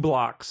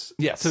blocks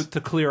Yes.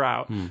 to clear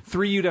out.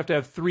 3, you'd have to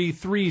have 3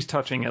 threes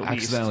touching at I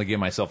least. accidentally gave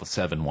myself a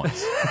 7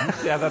 once.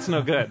 Yeah, that's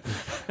no good.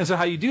 And so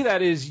how you do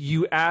that is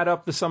you add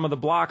up the sum of the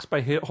blocks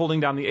by holding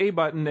down the A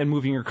button and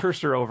moving your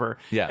cursor over.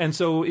 Yeah. And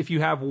so if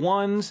you have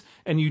 1s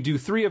and you do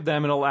 3 of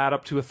them, it'll add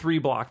up to a 3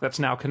 block that's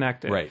now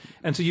connected. Right.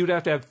 And so you'd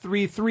have to have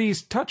 3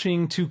 threes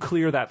touching to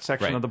clear that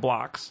section Right. of the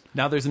blocks.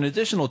 Now, there's an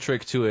additional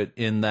trick to it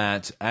in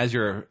that as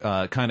you're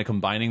kind of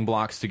combining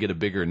blocks to get a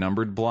bigger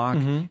numbered block,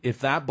 if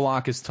that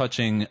block is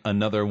touching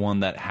another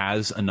one that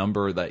has a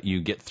number that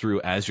you get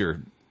through as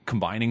you're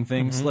combining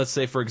things, let's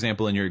say, for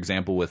example, in your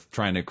example with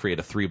trying to create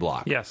a 3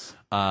 block. Yes.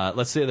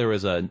 Let's say there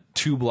was a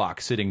 2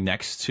 block sitting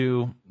next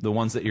to the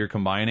ones that you're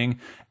combining.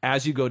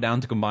 As you go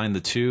down to combine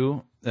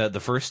the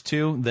first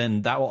 2,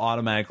 then that will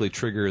automatically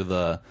trigger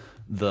the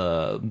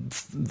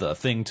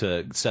thing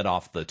to set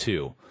off the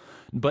 2.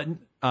 But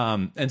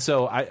and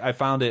so I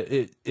found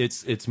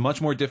it's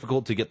much more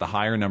difficult to get the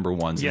higher number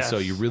ones, Yes. and so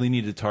you really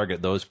need to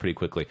target those pretty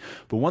quickly.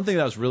 But one thing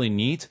that was really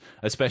neat,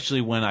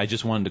 especially when I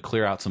just wanted to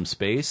clear out some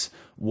space,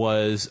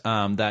 was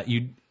that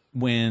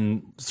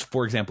when,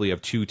 for example, you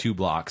have two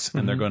blocks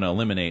and they're going to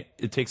eliminate,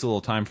 it takes a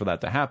little time for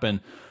that to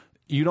happen.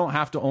 You don't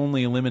have to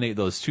only eliminate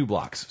those 2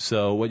 blocks.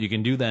 So what you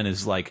can do then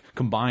is like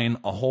combine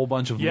a whole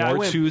bunch of Yeah,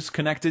 more 2s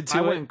connected to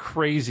I it. went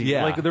crazy.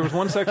 Yeah. Like there was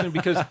one section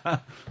because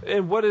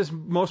what is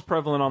most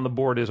prevalent on the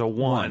board is a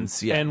 1.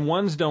 Ones, yeah. And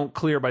 1s don't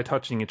clear by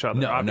touching each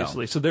other, No,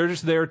 obviously. So they're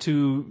just there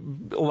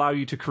to allow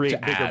you to create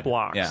bigger add,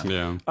 blocks.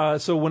 yeah. Yeah.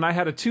 So when I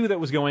had a 2 that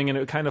was going and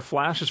it kind of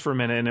flashes for a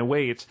minute and it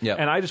waits, Yep.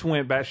 and I just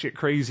went batshit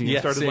crazy and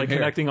Yeah, started same like here.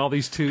 connecting all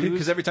these 2s.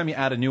 Because every time you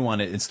add a new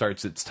one, it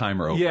starts its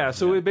timer over. Yeah,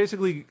 so it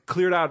basically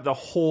cleared out the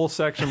whole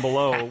section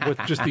below with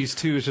just these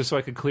 2s just so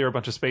I could clear a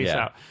bunch of space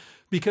Yeah. out.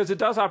 Because it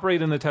does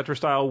operate in the Tetris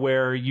style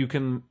where you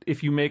can,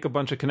 if you make a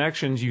bunch of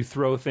connections, you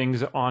throw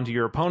things onto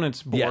your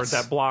opponent's board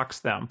that blocks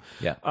them.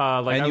 Yeah.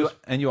 Like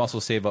and you also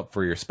save up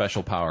for your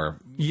special power.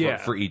 Yeah.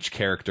 For each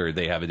character,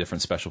 they have a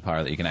different special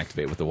power that you can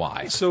activate with the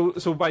Y. So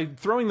by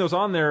throwing those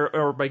on there,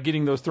 or by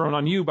getting those thrown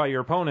on you by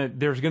your opponent,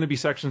 there's going to be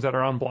sections that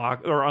are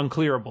unblocked or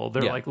unclearable.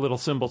 They're like little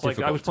symbols. Like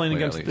I was playing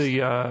against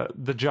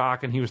the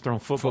jock, and he was throwing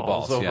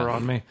footballs over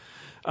on me.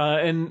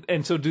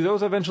 And so do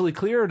those eventually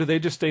clear, or do they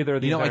just stay there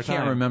the entire time? I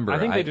can't remember. I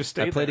think they just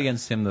stay there. I played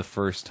against him the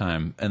first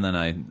time, and then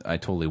I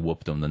totally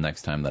whooped him the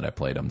next time that I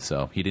played him,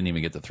 so he didn't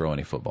even get to throw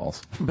any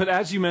footballs. But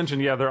as you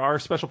mentioned, there are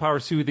special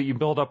powers too that you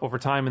build up over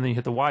time, and then you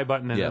hit the Y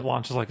button, and it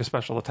launches like a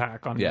special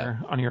attack on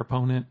your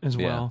opponent as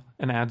well,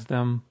 and adds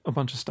them a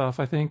bunch of stuff,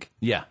 I think.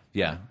 Yeah.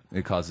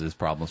 It causes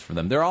problems for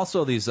them. There are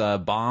also these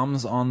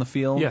bombs on the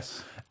field.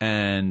 Yes.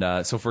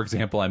 And so, for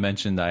example, I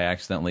mentioned I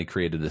accidentally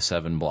created a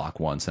 7-block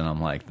once, and I'm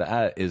like,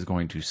 that is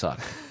going to suck.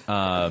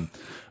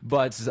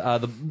 But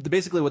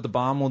basically what the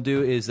bomb will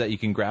do is that you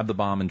can grab the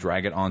bomb and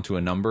drag it onto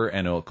a number,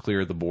 and it'll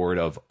clear the board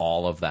of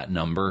all of that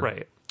number.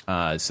 Right.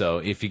 So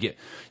if you get,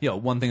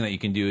 one thing that you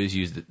can do is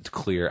use it to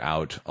clear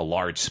out a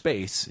large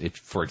space. If,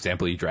 for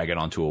example, you drag it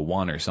onto a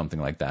 1 or something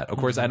like that. Of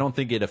course, I don't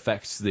think it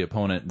affects the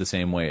opponent the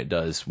same way it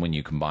does when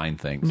you combine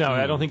things. No,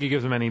 I don't think it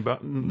gives them any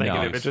negative.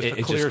 No, it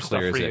just clears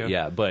stuff for you.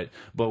 Yeah, but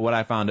what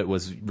I found it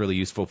was really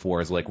useful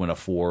for is like when a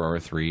 4 or a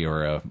 3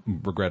 or a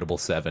regrettable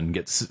 7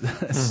 gets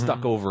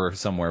stuck over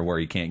somewhere where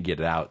you can't get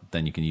it out,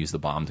 then you can use the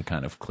bomb to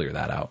kind of clear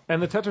that out.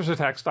 And the Tetris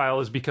attack style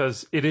is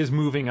because it is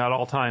moving at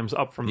all times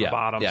up from the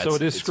bottom. So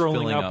it is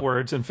scrolling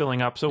upwards and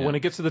filling up. So when it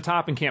gets to the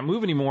top and can't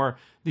move anymore,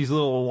 these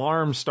little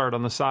alarms start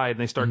on the side, and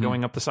they start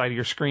going up the side of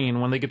your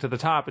screen. When they get to the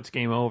top, it's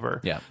game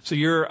over. Yeah. So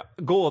your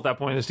goal at that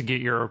point is to get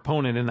your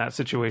opponent in that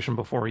situation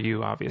before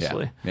you,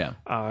 obviously. Yeah.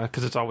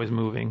 Because it's always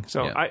moving.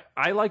 So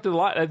I liked it a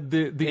lot.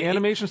 The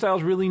animation style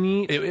is really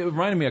neat. It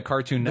reminded me of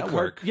Cartoon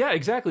Network. Yeah,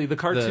 exactly. The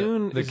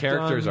cartoon. The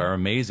characters are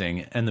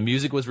amazing, and the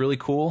music was really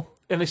cool.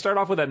 And they start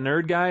off with that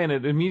nerd guy, and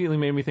it immediately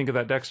made me think of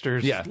that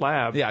Dexter's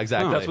Lab. Yeah,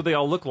 exactly. That's what they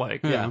all all look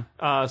like. Yeah.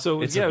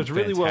 So it was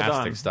really well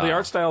done. Style. The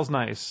art style's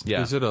nice.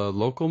 Yeah. Is it a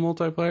local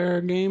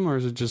multiplayer game, or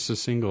is it just a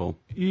single?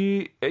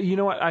 You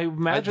know what? I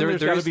imagine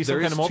there's got to be some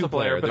kind of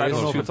multiplayer, but I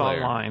don't know if it's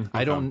online.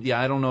 I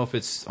don't know if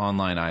it's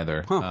online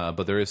either.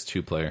 But there is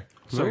 2-player.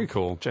 Very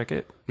cool. Check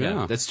it.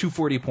 Yeah. That's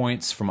 240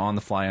 points from On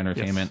the Fly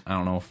Entertainment. Yes. I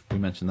don't know if we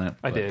mentioned that.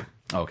 I did.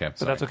 Okay,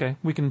 but that's okay.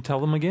 We can tell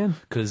them again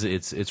because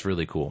it's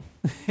really cool.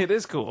 It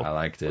is cool. I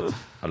liked it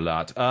a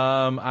lot.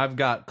 I've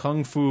got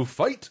Kung Fu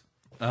Fight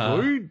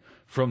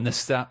from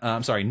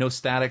No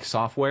Static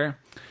Software.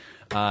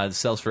 It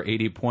sells for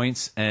 80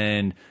 points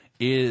and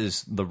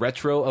is the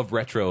retro of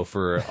retro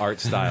for art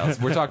styles.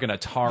 We're talking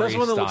Atari. That's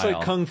one that looks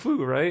like Kung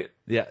Fu, right?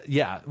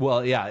 Yeah.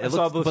 Well, yeah. It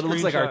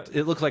looks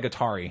like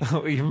Atari.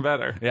 Oh, even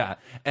better. Yeah,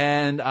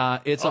 and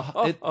it's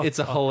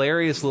a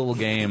hilarious little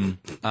game.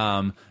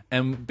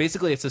 And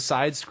basically, it's a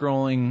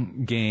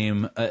side-scrolling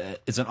game.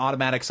 It's an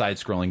automatic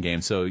side-scrolling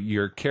game. So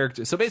your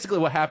character. So basically,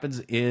 what happens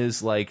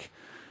is like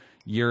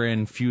you're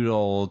in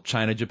feudal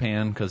China,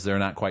 Japan, because they're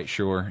not quite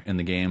sure in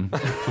the game.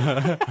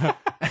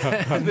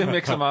 They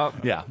mix them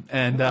up. Yeah,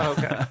 and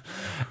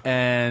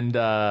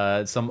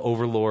and some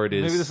overlord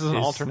is maybe this is an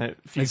alternate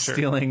future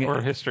stealing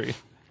or history.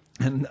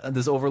 And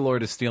this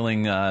overlord is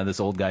stealing this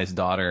old guy's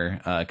daughter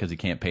because he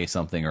can't pay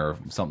something or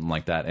something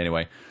like that.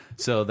 Anyway,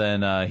 so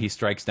then he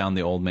strikes down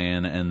the old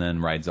man and then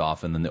rides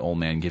off. And then the old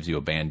man gives you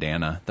a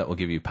bandana that will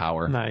give you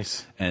power.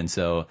 Nice. And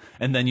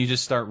then you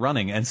just start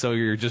running. And so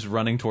you're just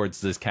running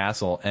towards this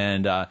castle.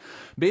 And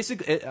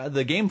basically,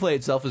 the gameplay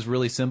itself is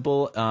really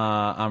simple.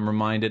 I'm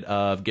reminded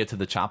of Get to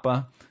the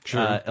Choppa.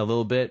 Sure. A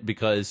little bit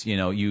because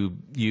you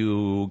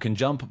can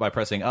jump by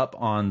pressing up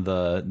on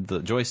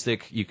the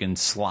joystick. You can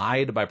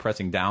slide by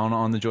pressing down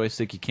on the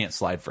joystick. You can't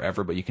slide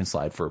forever, but you can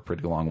slide for a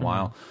pretty long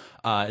while.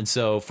 And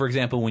so, for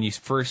example, when you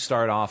first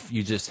start off,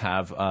 you just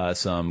have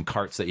some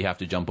carts that you have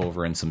to jump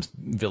over and some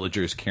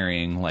villagers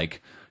carrying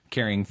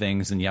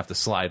things, and you have to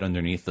slide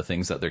underneath the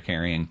things that they're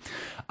carrying.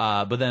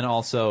 But then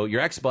also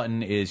your X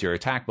button is your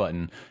attack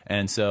button.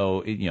 And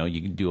so,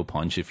 you can do a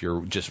punch if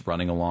you're just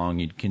running along.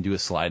 You can do a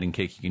sliding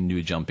kick. You can do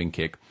a jumping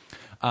kick.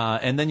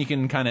 And then you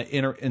can kind of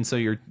and so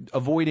you're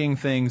avoiding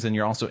things and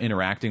you're also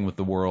interacting with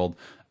the world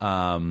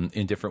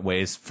in different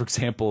ways. For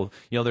example,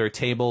 there are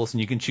tables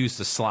and you can choose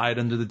to slide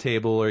under the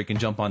table, or you can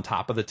jump on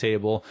top of the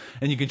table,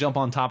 and you can jump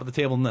on top of the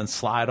table and then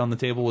slide on the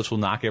table, which will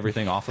knock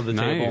everything off of the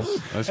table.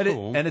 That's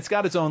cool. And it's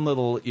got its own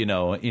little,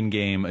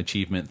 in-game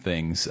achievement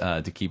things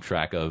to keep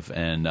track of,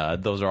 and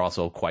those are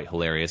also quite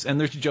hilarious. And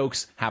there's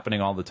jokes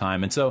happening all the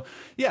time. And so,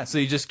 so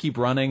you just keep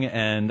running,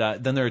 and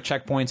then there are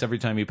checkpoints every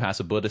time you pass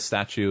a Buddha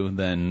statue.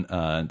 Then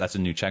that's a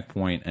new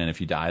checkpoint, and if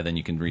you die, then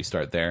you can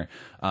restart there.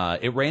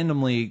 It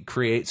randomly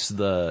creates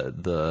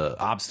the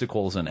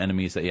obstacles and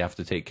enemies that you have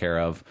to take care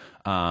of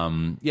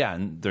Yeah,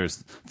 and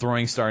there's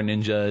throwing star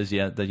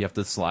ninjas that you have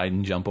to slide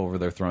and jump over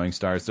their throwing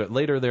stars.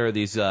 Later, there are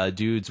these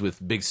dudes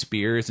with big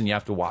spears, and you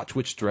have to watch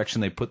which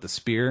direction they put the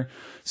spear.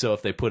 So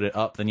if they put it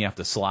up, then you have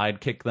to slide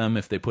kick them.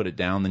 If they put it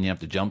down, then you have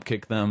to jump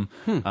kick them.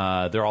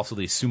 There are also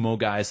these sumo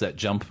guys that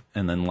jump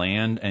and then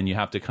land, and you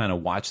have to kind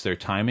of watch their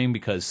timing,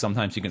 because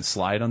sometimes you can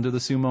slide under the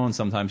sumo, and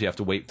sometimes you have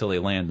to wait till they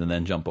land and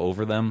then jump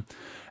over them.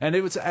 And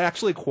it was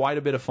actually quite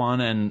a bit of fun,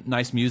 and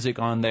nice music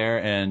on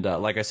there, and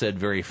like I said,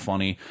 very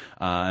funny,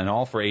 and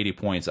all for 80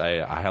 points. I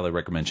highly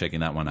recommend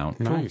checking that one out.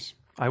 Nice.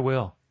 I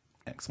will.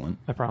 Excellent.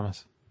 I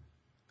promise.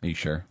 Are you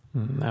sure?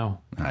 No.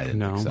 I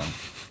didn't think so.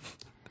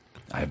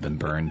 I've been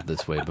burned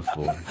this way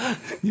before.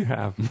 You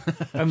have.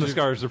 And the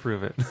scars to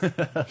prove it.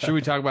 Should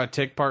we talk about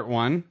Tick Part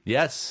 1?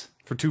 Yes.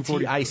 For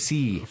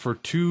 240. TIC. For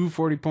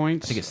 240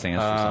 points. I think it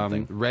stands for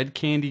something. Red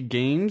Candy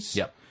Games.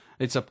 Yep.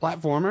 It's a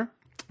platformer,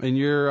 and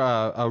you're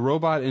a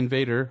robot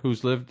invader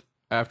who's lived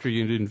after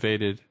you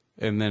invaded,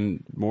 and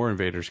then more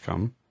invaders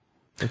come.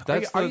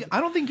 I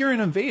don't think you're an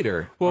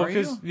invader. Well,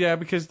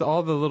 because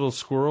all the little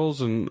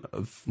squirrels and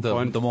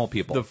the mole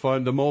people,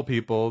 the mole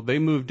people, they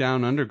moved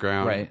down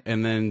underground, right?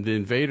 And then the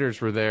invaders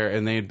were there,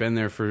 and they had been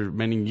there for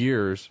many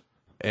years.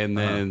 And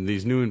then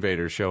these new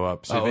invaders show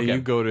up. So then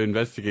you go to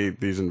investigate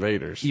these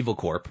invaders. Evil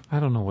Corp. I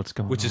don't know what's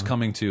going on. Which is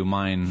coming to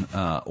mine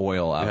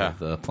oil out of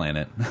the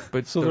planet.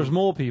 But so there's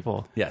mole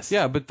people. Yes.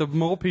 Yeah, but the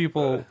mole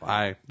people,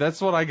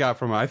 that's what I got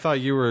from it. I thought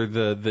you were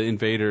the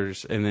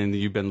invaders, and then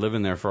you've been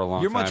living there for a long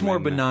time. You're much more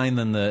benign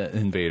than the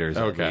invaders,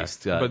 at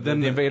least. But then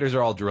the invaders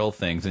are all drill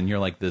things, and you're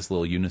like this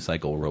little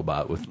unicycle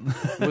robot with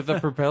with a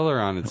propeller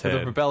on its head.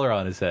 With a propeller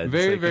on its head.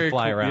 Very, so very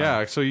fly cool. around.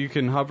 Yeah, so you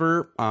can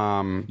hover.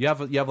 You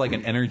have like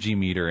an energy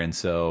meter, and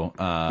so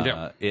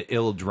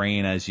it'll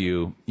drain as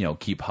you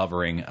keep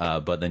hovering,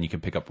 but then you can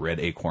pick up red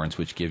acorns,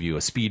 which give you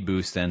a speed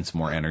boost and some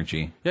more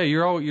energy. Yeah,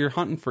 you're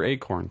hunting for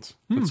acorns.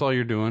 That's all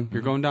you're doing.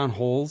 You're going down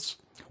holes.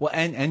 Well,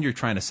 and you're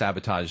trying to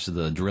sabotage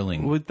the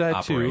drilling with that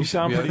operation. too. You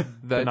sound pretty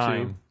that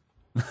benign. Too.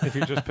 If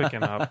you're just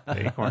picking up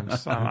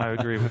acorns, I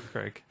agree with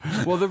Craig.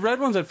 Well, the red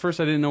ones at first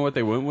I didn't know what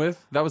they went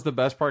with. That was the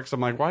best part, because I'm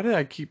like, why did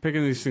I keep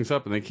picking these things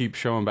up and they keep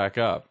showing back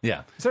up?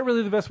 Yeah. Is that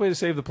really the best way to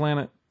save the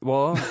planet?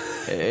 Well,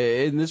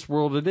 in this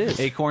world it is.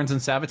 Acorns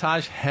and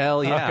sabotage?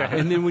 Hell yeah. Okay.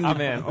 And then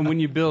when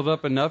you build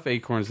up enough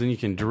acorns, then you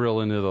can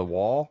drill into the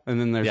wall, and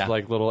then there's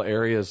like little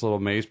areas, little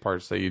maze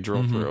parts that you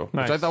drill through,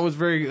 nice. which I thought was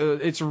very.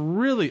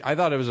 I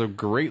thought it was a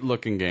great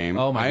looking game.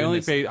 Oh my goodness.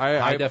 Only paid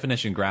high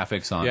definition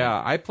graphics on it.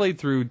 Yeah, I played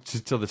through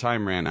till the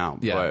time ran out.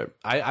 Yeah, but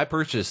I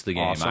purchased the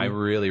game. Awesome. I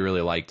really, really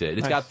liked it.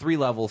 It's got 3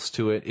 levels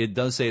to it. It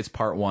does say it's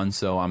part 1,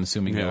 so I'm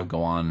assuming it'll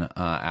go on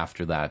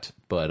after that.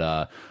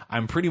 But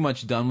I'm pretty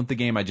much done with the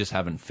game. I just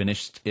haven't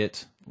finished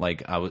it.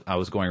 Like I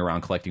was going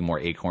around collecting more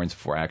acorns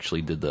before I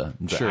actually did the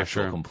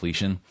actual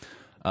completion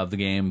of the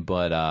game.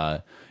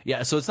 But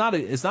yeah, so it's not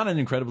an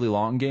incredibly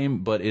long game,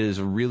 but it is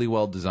a really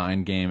well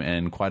designed game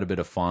and quite a bit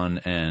of fun.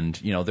 And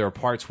there are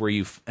parts where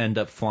you end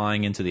up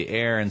flying into the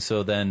air, and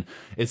so then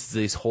it's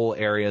these whole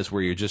areas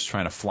where you're just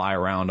trying to fly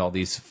around all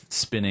these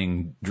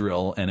spinning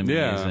drill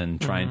enemies and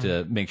trying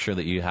to make sure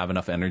that you have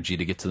enough energy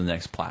to get to the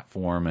next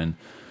platform. And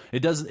it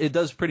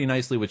does pretty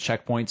nicely with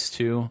checkpoints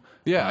too.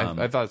 Yeah,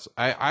 I thought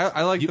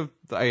I like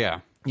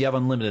You have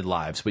unlimited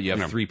lives, but you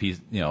have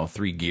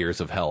 3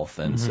 gears of health,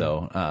 and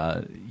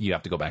so you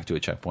have to go back to a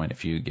checkpoint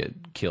if you get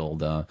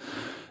killed.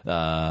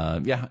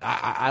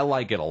 I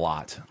like it a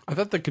lot. I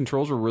thought the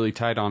controls were really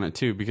tight on it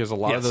too, because a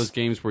lot of those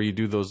games where you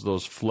do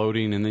those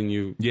floating and then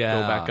you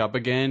go back up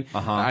again,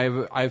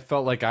 I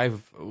felt like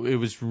it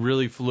was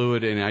really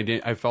fluid,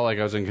 and I felt like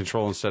I was in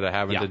control instead of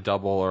having to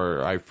double,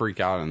 or I freak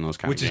out in those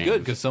kind of games. Which is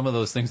good, because some of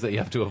those things that you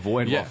have to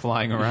avoid while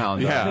flying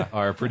around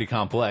are pretty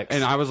complex.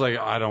 And I was like,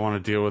 I don't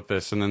want to deal with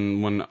this. And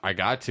then when I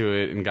got to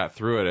it and got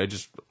through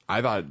it,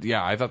 I thought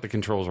the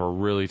controls were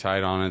really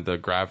tight on it. The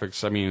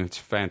graphics, I mean, it's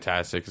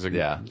fantastic.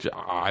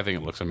 I think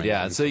it looks amazing.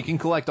 Yeah, so you can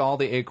collect all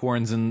the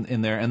acorns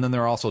in there, and then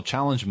there are also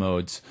challenge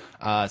modes.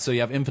 So you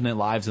have infinite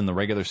lives in the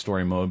regular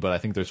story mode, but I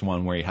think there's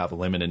one where you have a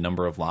limited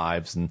number of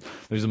lives, and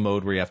there's a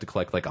mode where you have to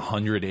collect like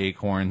 100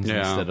 acorns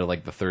instead of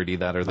like the 30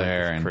 that are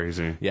there. That's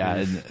crazy.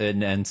 Yeah,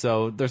 and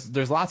so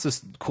there's lots of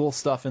cool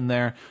stuff in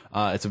there.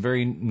 It's a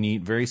very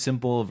neat, very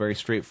simple, very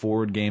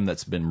straightforward game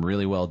that's been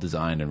really well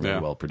designed and really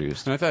well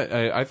produced. And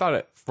I thought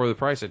it, for the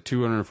price at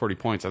 240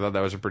 points, I thought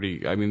that was a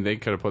pretty. I mean, they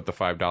could have put the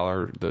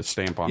 $5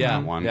 stamp on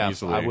that one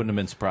easily. I wouldn't have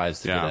been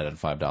surprised to get that at a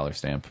 $5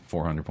 stamp.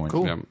 400 points.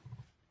 Cool. Yeah.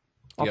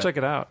 I'll check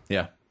it out.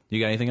 Yeah. You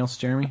got anything else,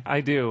 Jeremy?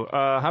 I do.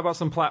 How about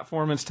some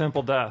Platformance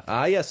Temple Death?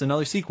 Yes,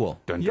 another sequel.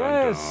 Dun,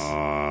 yes.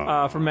 dun,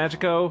 dun. From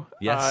Magico.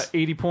 Yes.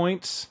 80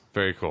 points.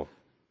 Very cool.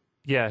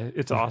 Yeah,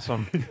 it's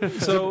awesome.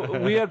 So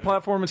we had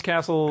Platformance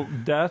Castle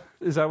Death.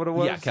 Is that what it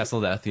was? Yeah,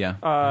 Castle Death,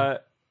 yeah.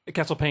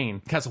 Castle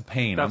Pain. Castle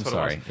Pain, That's I'm what it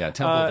sorry. was. Yeah,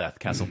 Temple Death,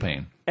 Castle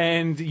Pain.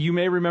 And you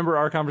may remember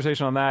our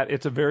conversation on that.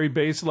 It's a very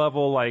base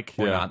level, like...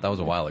 Or not, that was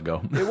a while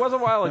ago. It was a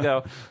while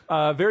ago.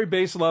 Very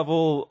base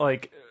level,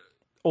 like...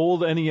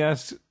 old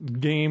NES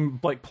game,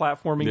 like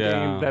platforming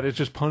game that is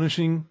just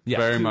punishing.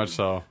 Very much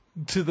so.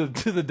 to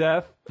the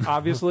death,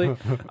 obviously.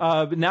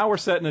 But now we're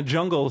set in a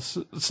jungle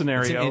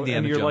scenario,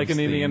 and you're like an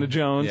Indiana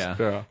Jones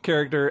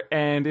character,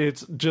 and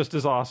it's just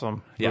as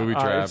awesome.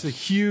 Yeah, it's a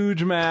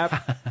huge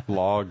map.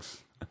 Logs.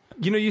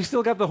 You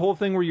still got the whole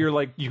thing where you're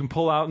like, you can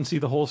pull out and see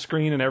the whole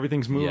screen and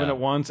everything's moving at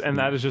once, and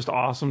that is just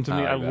awesome to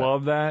me. I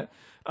love that.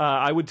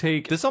 I would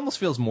take... This almost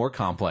feels more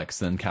complex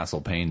than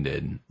Castle Pain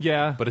did.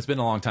 Yeah. But it's been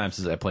a long time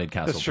since I played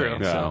Castle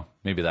Pain, so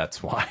maybe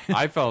that's why.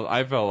 I felt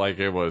like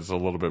it was a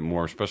little bit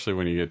more, especially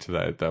when you get to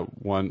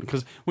that one...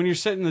 Because when you're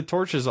setting the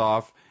torches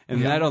off,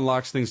 and that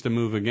unlocks things to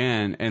move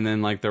again, and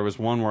then like there was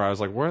one where I was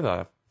like, where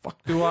the fuck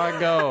do I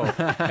go?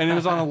 And it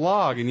was on a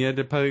log, and you had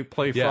to play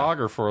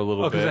Frogger for a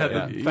little bit. It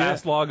had the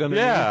fast log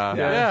underneath.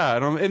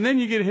 And then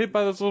you get hit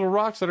by those little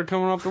rocks that are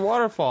coming off the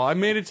waterfall. I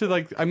make it to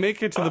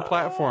the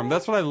platform.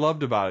 That's what I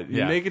loved about it.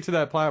 You make it to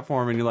that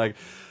platform, and you're like,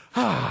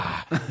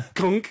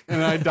 gunk,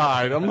 and I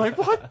died. I'm like,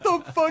 what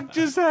the fuck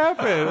just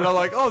happened? And I'm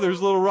like, oh,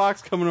 there's little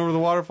rocks coming over the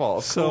waterfall.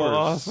 Of so course.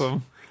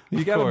 Awesome.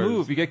 You gotta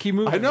move. You gotta keep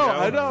moving. I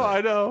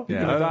know. You're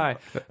gonna die.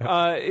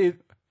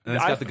 And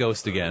it's got the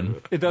ghost again.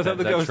 It does have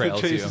the ghost that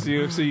chases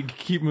you, so you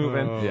keep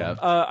moving.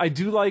 I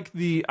do like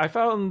I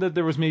found that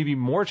there was maybe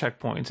more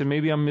checkpoints, and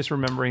maybe I'm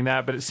misremembering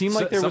that, but it seemed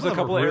like there was a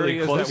couple really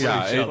areas close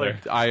that to each were other.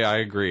 I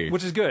agree.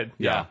 Which is good.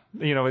 Yeah.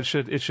 It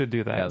should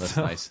do that. Yeah, that's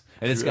nice.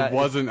 And it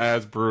wasn't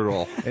as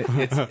brutal.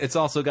 It's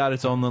also got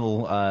its own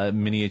little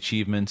mini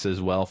achievements as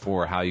well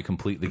for how you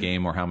complete the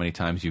game or how many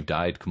times you've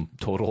died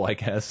total, I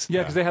guess.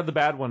 Yeah, because they had the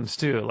bad ones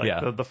too,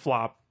 like the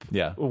flop,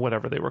 or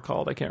whatever they were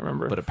called. I can't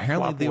remember. But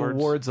apparently the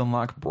awards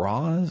unlock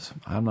bras.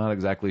 I'm not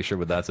exactly sure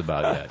what that's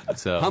about yet.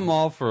 So I'm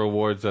all for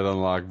awards that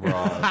unlock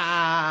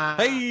bras.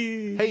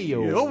 Hey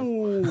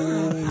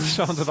yo!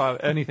 Sean's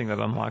about anything that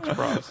unlocks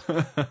bras.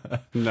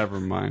 Never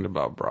mind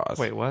about bras.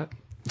 Wait, what?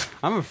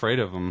 I'm afraid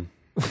of them.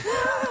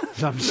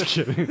 No, I'm just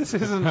kidding. This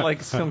isn't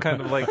like some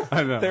kind of like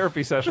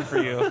therapy session for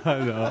you.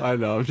 I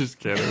know. I'm just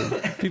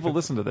kidding. People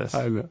listen to this.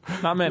 I know.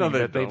 Not many, they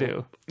but they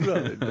do.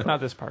 No, they don't.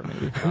 Not this part,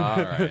 maybe. All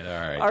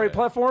right.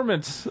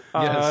 Platformance.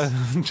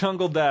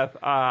 Jungle Death.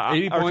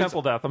 80 or points.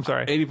 Temple Death. I'm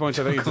sorry. 80 points.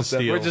 I think it's a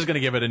steal. We're just gonna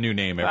give it a new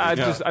name.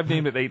 I've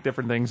named it 8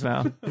 different things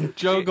now.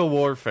 Jungle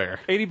Warfare.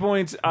 80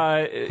 points.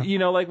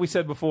 Like we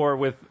said before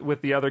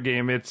with the other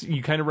game, it's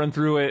you kind of run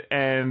through it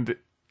and.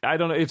 I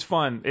don't know. It's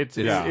fun. It's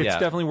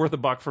definitely worth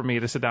 $1 for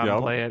me to sit down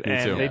and play it,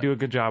 and they do a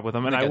good job with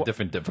them. And they got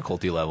different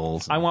difficulty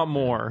levels. I want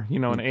more.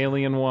 An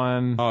alien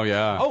one. Oh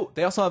yeah. Oh,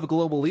 they also have a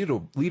global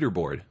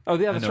leaderboard. Oh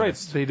yeah, that's right.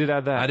 They did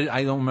add that.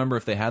 I don't remember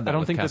if they had that. I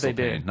don't think Castle that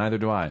they Pain. did. Neither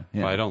do I.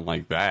 Yeah. Well, I don't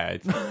like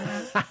that.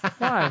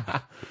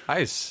 Why?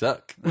 I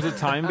suck. Was it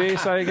time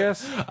based? I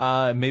guess.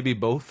 Maybe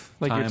both.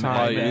 Like your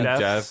time and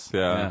death.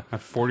 Yeah.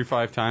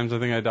 45 times I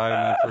think I died in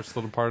that first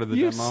little part of the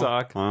demo. You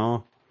suck.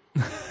 Oh.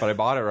 But I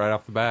bought it right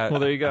off the bat. Well,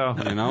 there you go.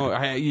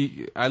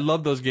 I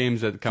love those games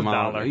that come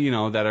out,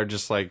 that are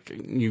just like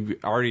you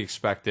already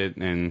expect it,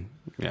 and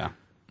I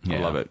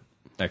love it.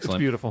 Excellent.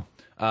 It's beautiful.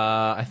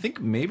 I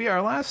think maybe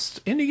our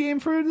last indie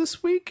game for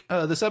this week,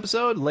 this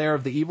episode, Lair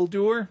of the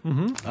Evildoer,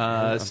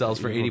 sells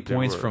for 80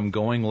 points from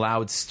Going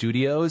Loud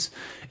Studios.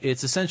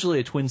 It's essentially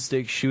a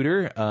twin-stick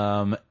shooter,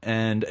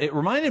 and it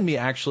reminded me,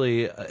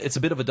 actually, it's a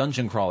bit of a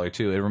dungeon crawler,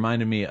 too. It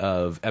reminded me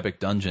of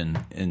Epic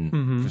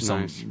Dungeon for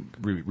some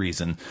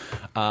reason.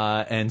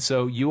 And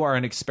so you are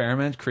an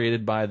experiment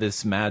created by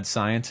this mad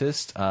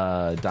scientist,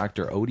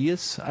 Dr.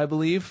 Odious, I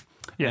believe.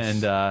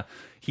 Yes. And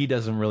he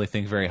doesn't really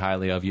think very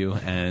highly of you,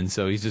 and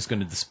so he's just going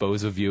to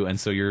dispose of you, and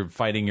so you're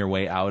fighting your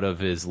way out of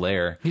his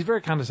lair. He's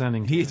very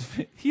condescending.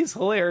 He's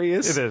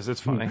hilarious. It is.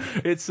 It's funny.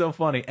 It's so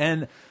funny.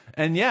 And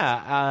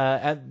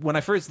when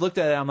I first looked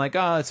at it, I'm like,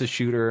 it's a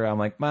shooter. I'm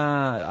like,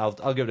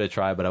 I'll give it a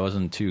try, but I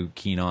wasn't too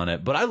keen on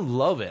it. But I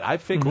love it.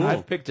 I've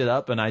picked it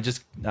up, and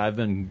I've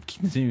been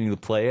continuing to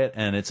play it,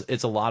 and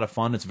it's a lot of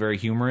fun. It's very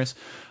humorous.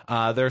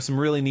 There are some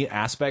really neat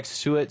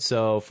aspects to it.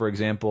 So, for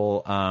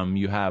example,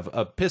 you have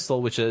a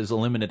pistol, which is a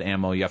limited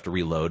ammo. You have to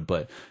reload,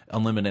 but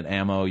unlimited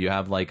ammo. You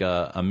have like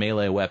a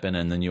melee weapon,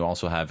 and then you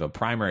also have a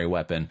primary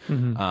weapon,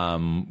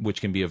 which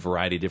can be a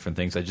variety of different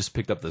things. I just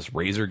picked up this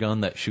razor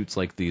gun that shoots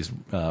like these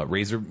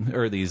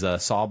these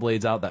saw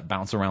blades out that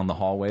bounce around the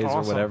hallways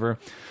or whatever.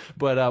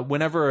 But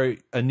whenever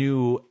a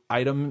new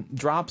item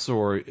drops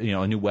or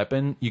a new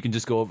weapon, you can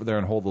just go over there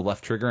and hold the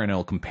left trigger, and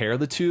it'll compare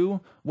the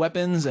two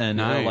weapons, and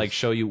it'll like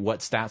show you what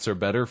stats are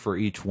better for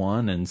each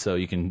one, and so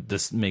you can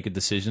just make a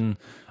decision,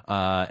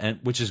 and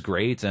which is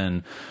great.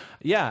 And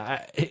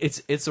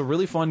it's a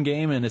really fun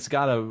game, and it's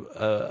got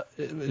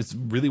it's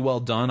really well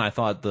done. I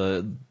thought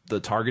the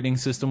targeting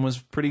system was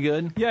pretty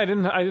good. Yeah, I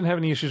didn't have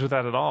any issues with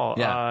that at all.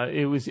 Yeah.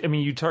 It was. I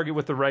mean, you target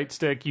with the right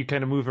stick, you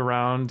kind of move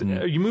around.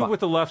 You move with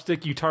the left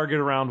stick, you target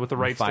around with the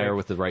right stick, fire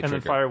with the right and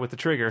trigger, then fire with the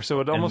trigger.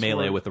 So it almost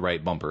melee with the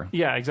right bumper.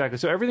 Yeah, exactly.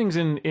 So everything's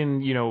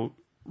in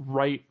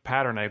right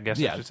pattern, I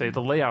guess I should say.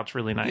 The layout's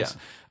really nice.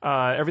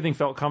 Everything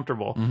felt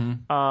comfortable.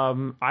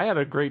 I had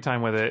a great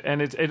time with it,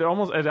 and it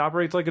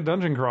operates like a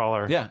dungeon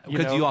crawler. Yeah,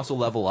 because you also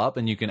level up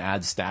and you can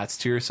add stats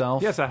to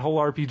yourself. Yes, that whole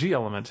RPG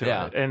element to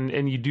it.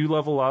 And you do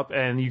level up,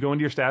 and you go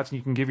into your stats, and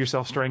you can give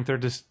yourself strength or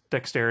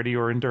dexterity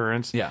or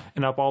endurance,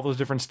 and up all those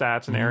different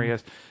stats and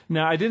areas.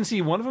 Now, I didn't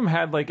see, one of them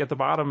had, like, at the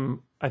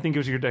bottom, I think it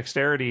was your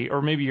dexterity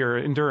or maybe your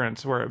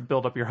endurance, where it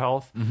built up your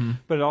health,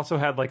 but it also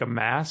had, like, a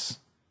mass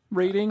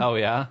rating. Oh,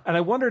 yeah? And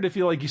I wondered if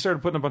you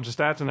started putting a bunch of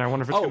stats in there. I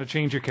wonder if it's going to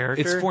change your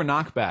character. It's for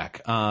knockback.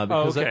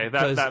 Because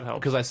that helps.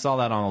 Because I saw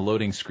that on a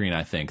loading screen,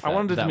 I think. I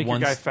wanted to make your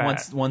guy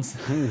fat. One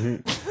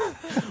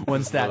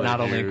stat not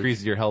only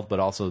increases your health, but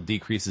also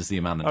decreases the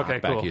amount of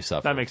knockback you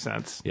suffer. That makes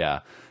sense. Yeah.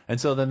 And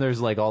so then there's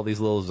like all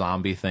these little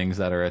zombie things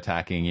that are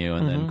attacking you,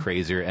 and then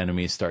crazier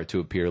enemies start to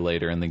appear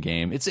later in the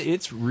game.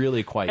 It's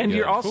really quite good. And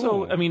you're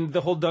also, I mean, the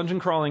whole dungeon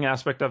crawling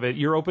aspect of it,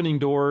 you're opening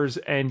doors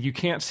and you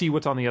can't see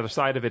what's on the other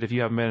side of it if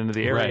you haven't been into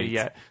the area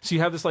yet. So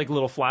you have this like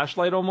little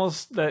flashlight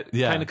almost that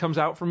kind of comes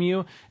out from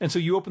you. And so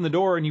you open the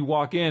door and you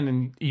walk in,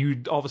 and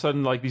you all of a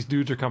sudden, like, these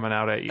dudes are coming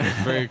out at you.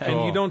 Very cool.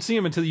 And you don't see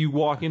them until you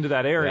walk into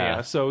that area.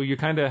 Yeah. So you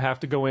kind of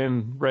have to go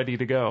in ready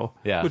to go.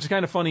 Yeah. Which is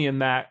kind of funny in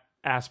that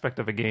aspect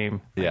of a game,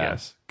 I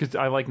guess, because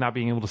I like not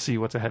being able to see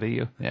what's ahead of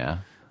you. Yeah,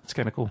 it's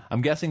kind of cool.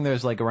 I'm guessing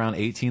there's like around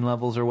 18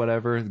 levels or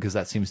whatever, because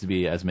that seems to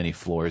be as many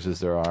floors as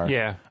there are.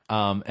 Yeah.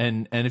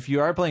 And if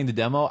you are playing the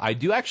demo, I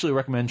do actually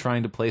recommend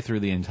trying to play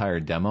through the entire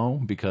demo,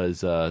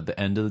 because the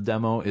end of the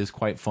demo is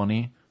quite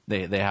funny.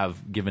 They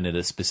have given it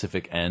a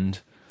specific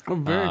end. Oh,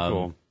 very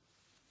cool.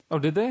 Oh,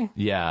 did they?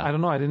 Yeah. I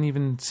don't know. I didn't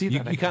even see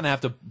that. You kind of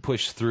have to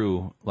push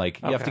through.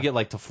 Like, you have to get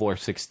like to floor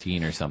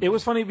 16 or something. It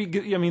was funny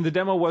because, I mean, the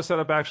demo was set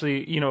up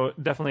actually,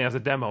 definitely as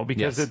a demo,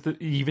 because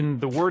even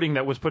the wording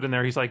that was put in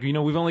there, he's like,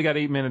 we've only got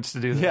 8 minutes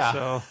to do this,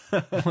 so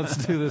let's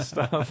do this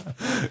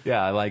stuff.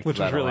 Yeah, I liked Which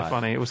that was really a lot.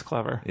 funny. It was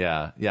clever.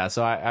 Yeah, yeah.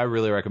 So I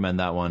really recommend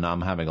that one. I'm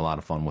having a lot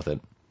of fun with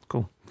it.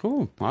 Cool.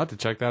 I'll have to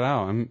check that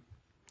out.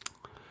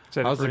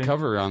 How's the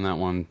cover on that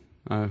one?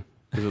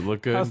 Does it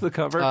look good? How's the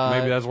cover?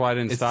 Maybe that's why I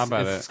didn't stop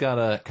at it. It's got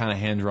a kind of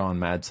hand-drawn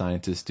mad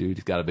scientist dude.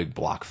 He's got a big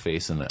block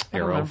face and an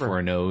arrow for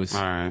a nose.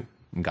 All right.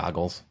 And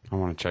goggles. I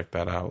want to check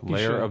that out.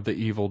 Lair of the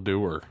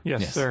Evildoer.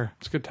 Yes, sir.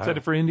 It's a good title. Is that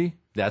it for indie?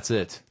 That's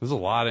it. There's a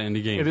lot of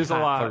indie games. It is a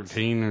lot.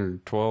 13 or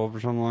 12 or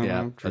something like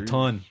that. Yeah, a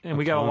ton. And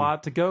we got a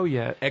lot to go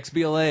yet.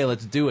 XBLA,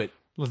 let's do it.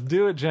 Let's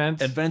do it,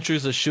 gents.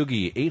 Adventures of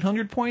Shuggy,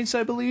 800 points,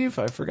 I believe.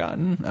 I've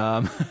forgotten.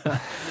 I'm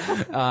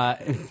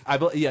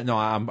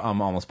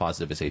almost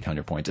positive it's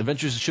 800 points.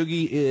 Adventures of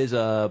Shuggy is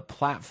a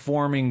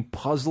platforming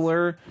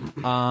puzzler,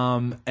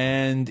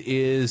 and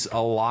is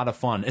a lot of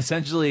fun.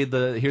 Essentially,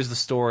 here's the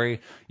story.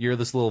 You're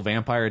this little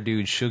vampire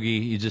dude,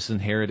 Shuggy. You just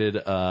inherited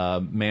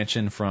a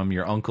mansion from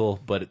your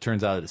uncle, but it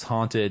turns out it's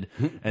haunted.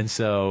 And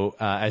so,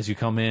 as you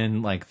come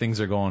in, like,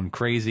 things are going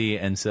crazy,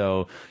 and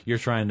so you're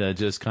trying to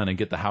just kind of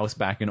get the house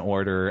back in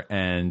order.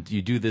 And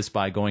you do this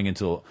by going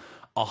into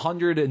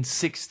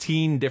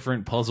 116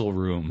 different puzzle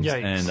rooms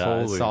and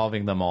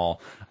solving them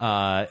all.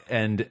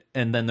 And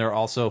then there are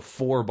also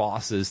 4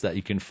 bosses that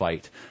you can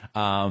fight.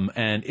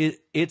 And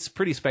it's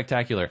pretty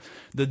spectacular.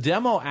 The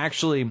demo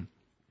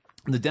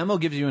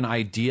gives you an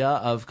idea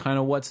of kind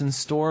of what's in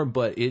store,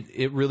 but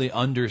it really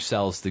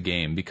undersells the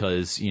game,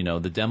 because,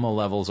 the demo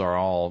levels are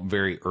all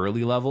very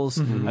early levels.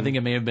 I think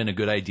it may have been a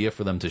good idea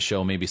for them to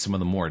show maybe some of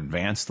the more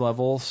advanced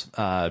levels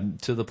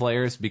to the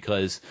players,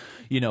 because,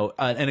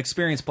 an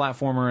experienced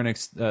platformer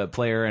and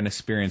player, an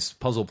experienced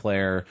puzzle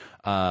player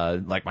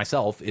like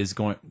myself is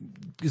going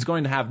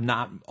to have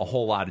not a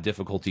whole lot of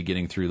difficulty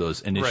getting through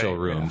those initial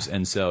rooms.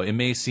 And so it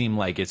may seem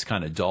like it's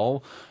kind of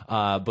dull,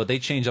 but they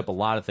change up a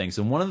lot of things.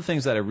 And one of the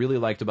things that I really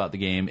liked about the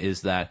game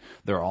is that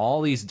there are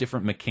all these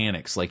different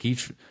mechanics, like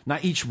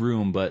not each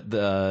room, but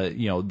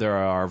there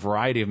are a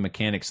variety of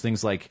mechanics.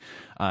 Things like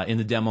in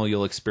the demo,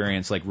 you'll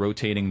experience like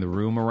rotating the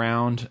room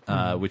around,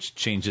 which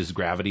changes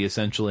gravity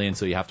essentially. And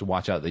so you have to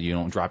watch out that you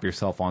don't drop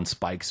yourself on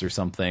spikes or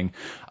something.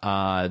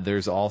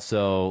 There's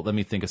also, let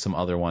me think of some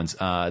other ones.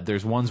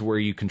 There's ones where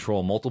you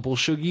control multiple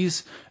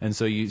Shuggies, and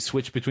so you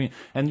switch between,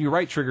 and your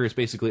right trigger is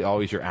basically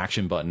always your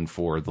action button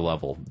for the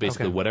level.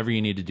 Basically, whatever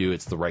you need to do,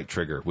 it's the right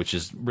trigger, which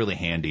is really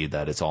handy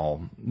that it's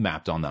all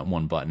mapped on that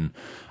one button.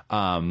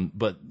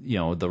 But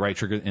the right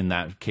trigger in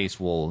that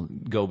case will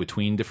go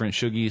between different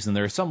Shuggies, and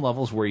there are some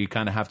levels where you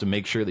kind of have to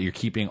make sure that you're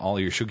keeping all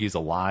your Shuggies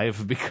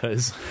alive,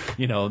 because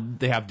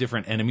they have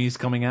different enemies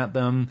coming at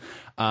them.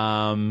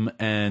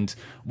 And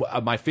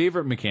my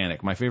favorite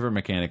mechanic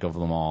of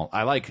them all,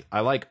 I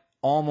like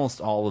almost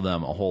all of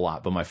them a whole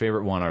lot, but my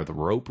favorite one are the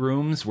rope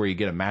rooms, where you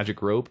get a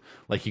magic rope.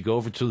 Like, you go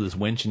over to this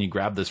winch and you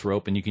grab this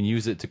rope, and you can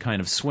use it to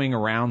kind of swing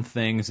around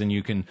things, and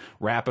you can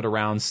wrap it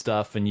around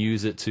stuff and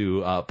use it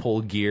to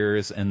pull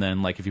gears. And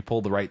then, like, if you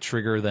pull the right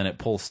trigger, then it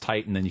pulls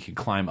tight, and then you can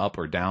climb up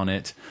or down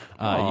it.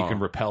 You can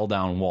rappel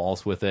down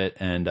walls with it,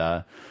 and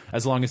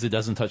as long as it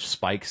doesn't touch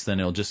spikes, then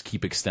it'll just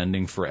keep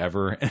extending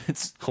forever. And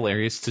it's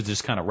hilarious to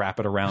just kind of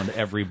wrap it around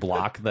every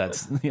block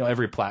that's,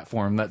 every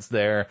platform that's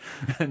there.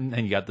 And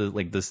you got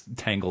this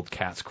tangled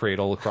cat's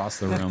cradle across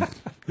the room.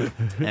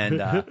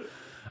 And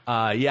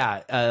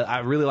I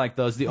really like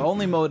those. The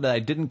only mode that I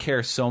didn't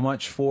care so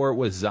much for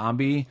was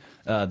zombie,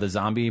 the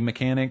zombie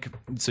mechanic.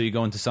 So you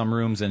go into some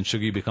rooms and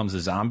Shuggy becomes a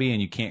zombie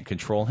and you can't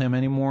control him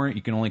anymore.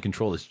 You can only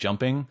control his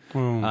jumping.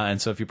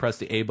 And so if you press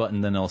the A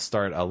button, then it'll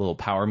start a little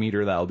power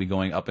meter that will be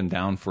going up and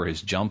down for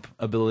his jump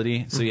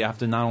ability. So you have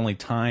to not only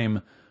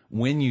time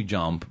when you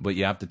jump, but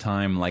you have to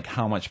time like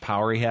how much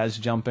power he has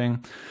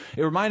jumping.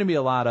 It reminded me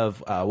a lot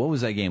of what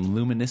was that game,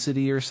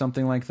 Luminicity or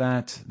something like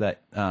that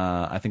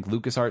I think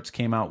LucasArts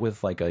came out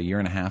with like a year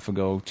and a half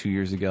ago, 2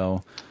 years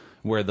ago,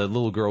 where the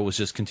little girl was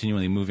just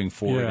continually moving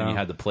forward and you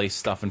had to place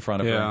stuff in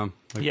front of her.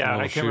 Like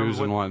I can't shoes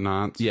and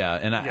whatnot. Yeah,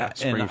 and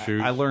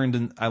I learned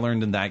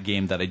in that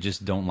game that I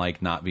just don't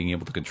like not being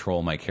able to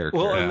control my character.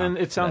 Well, and then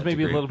it sounds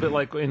maybe a little bit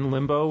like in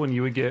Limbo when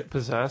you would get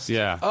possessed.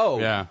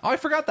 Oh, I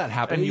forgot that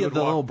happened. And you would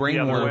the little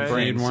brain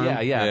worm.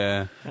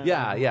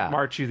 Yeah.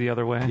 March you the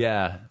other way.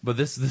 Yeah, but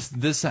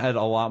this had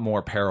a lot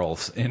more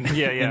perils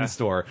in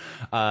store,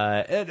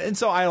 and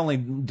so I only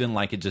didn't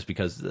like it just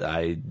because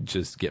I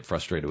just get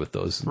frustrated with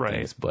those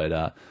things.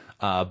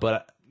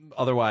 But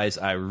otherwise,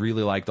 I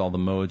really liked all the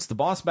modes. The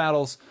boss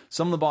battles,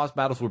 some of the boss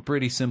battles were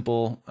pretty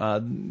simple.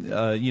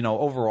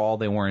 Overall,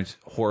 they weren't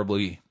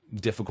horribly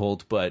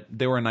difficult, but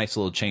they were a nice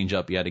little change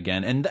up yet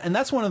again. And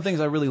that's one of the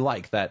things I really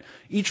like, that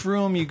each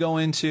room you go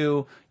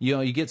into,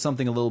 you get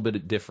something a little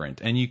bit different,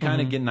 and you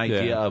kind of get an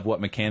idea of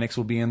what mechanics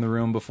will be in the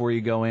room before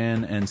you go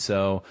in. And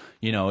so,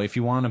 if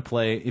you want to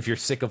play, if you're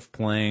sick of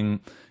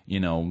playing,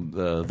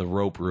 the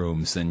rope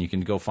rooms, then you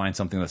can go find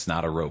something that's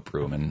not a rope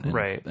room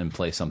and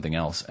play something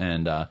else.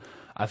 And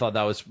I thought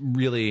that was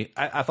really,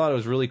 I thought it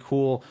was really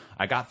cool.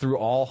 I got through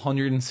all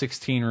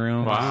 116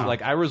 rooms. Wow.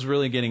 Like, I was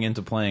really getting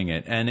into playing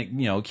it, and it,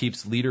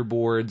 keeps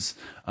leaderboards.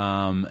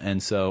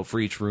 And so for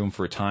each room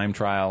for time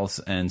trials.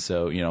 And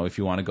so, if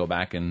you want to go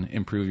back and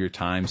improve your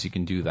times, you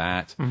can do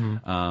that.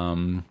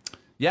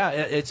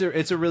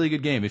 It's a really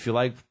good game. If you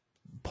like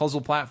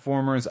puzzle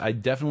platformers, I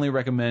definitely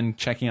recommend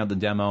checking out the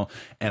demo,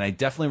 and I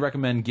definitely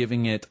recommend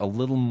giving it a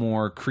little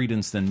more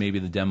credence than maybe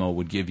the demo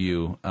would give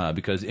you,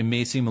 because it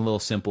may seem a little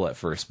simple at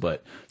first,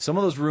 but some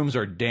of those rooms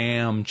are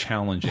damn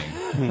challenging.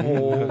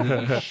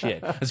 Holy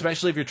shit.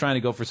 Especially if you're trying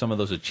to go for some of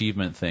those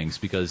achievement things,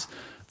 because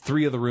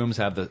 3 of the rooms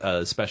have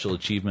the special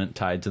achievement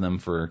tied to them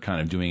for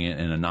kind of doing it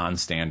in a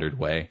non-standard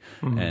way,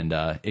 and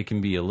it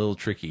can be a little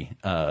tricky,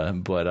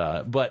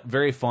 but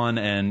very fun,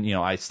 and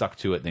I stuck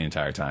to it the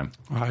entire time.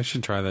 Well, I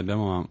should try that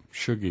demo out.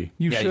 Shuggy.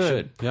 You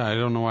should. Yeah, I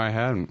don't know why I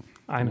hadn't.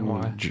 I know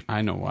why.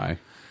 I know why.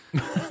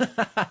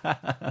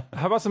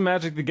 How about some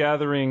Magic the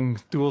Gathering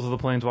Duels of the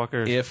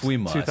Planeswalkers? If we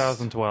must.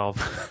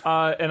 2012.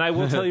 And I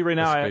will tell you right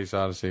now, Space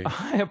Odyssey.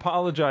 I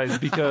apologize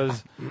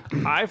because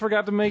I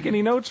forgot to make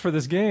any notes for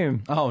this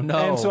game. Oh, no.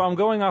 And so I'm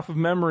going off of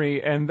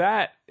memory, and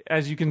that,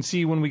 as you can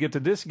see when we get to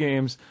disc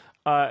games,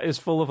 is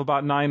full of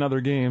about 9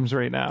 other games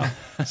right now.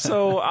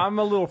 So I'm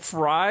a little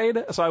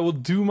fried, so I will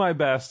do my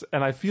best,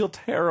 and I feel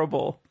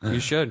terrible.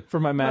 You should. For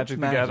my Magic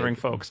the Gathering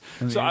folks.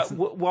 So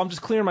I'm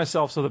just clearing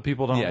myself so that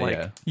people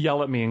don't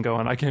yell at me and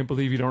going, I can't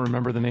believe you don't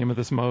remember the name of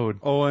this mode.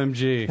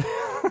 OMG.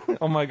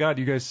 Oh my god,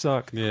 you guys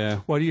suck. Yeah.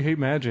 Why do you hate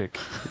Magic?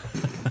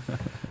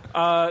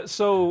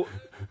 So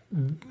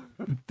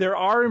there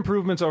are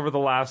improvements over the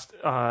last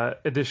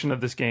edition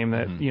of this game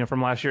that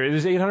from last year. It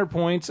is 800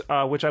 points,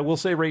 which I will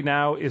say right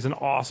now is an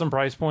awesome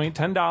price point.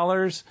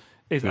 $10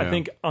 is I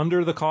think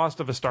under the cost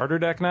of a starter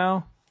deck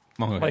now.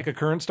 Like a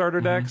current starter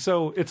deck.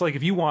 So it's like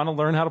if you want to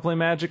learn how to play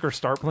Magic or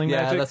start playing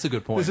Magic, that's a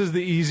good point. This is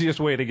the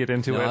easiest way to get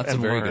into it. That's a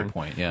very good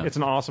point. Yeah, it's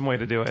an awesome way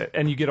to do it,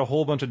 and you get a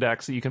whole bunch of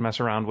decks that you can mess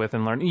around with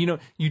and learn.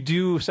 You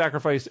do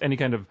sacrifice any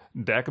kind of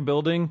deck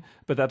building,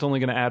 but that's only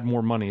going to add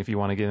more money if you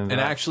want to get into. And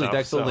that actually,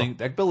 stuff,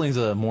 deck building is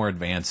a more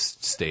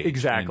advanced stage.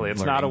 Exactly,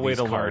 it's not a way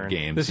to learn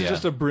games. This is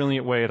just a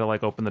brilliant way to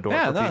open the door.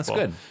 Yeah, for people. That's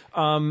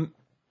good.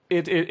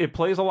 It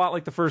plays a lot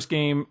like the first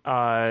game.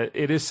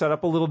 It is set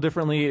up a little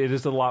differently. It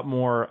is a lot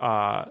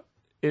more.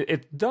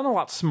 It's done a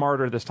lot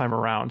smarter this time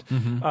around.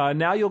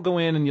 Now you'll go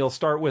in and you'll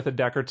start with a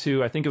deck or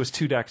two. I think it was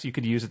 2 decks you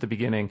could use at the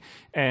beginning,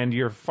 and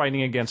you're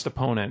fighting against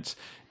opponents.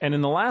 And in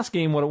the last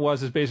game, what it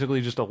was is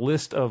basically just a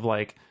list of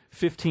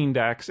 15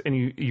 decks,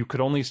 and you could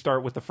only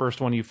start with the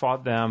first one. You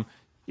fought them.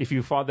 If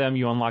you fought them,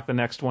 you unlock the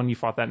next one. You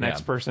fought that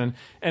next person.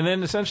 And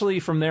then essentially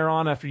from there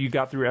on, after you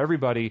got through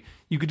everybody,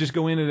 you could just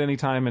go in at any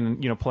time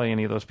and play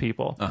any of those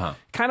people.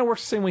 Kind of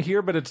works the same way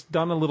here, but it's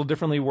done a little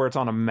differently where it's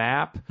on a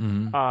map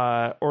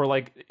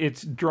or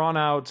it's drawn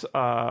out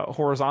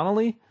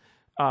horizontally.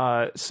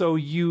 So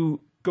you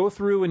go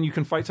through and you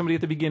can fight somebody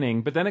at the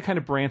beginning, but then it kind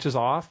of branches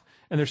off.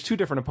 And there's 2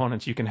 different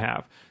opponents you can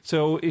have.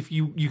 So if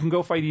you can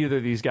go fight either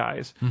of these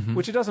guys,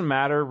 which it doesn't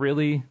matter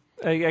really.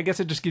 I guess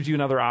it just gives you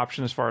another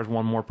option as far as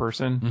one more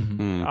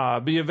person.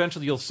 But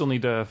eventually you'll still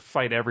need to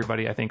fight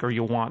everybody, I think, or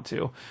you'll want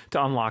to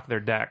unlock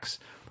their decks.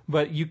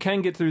 But you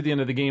can get through the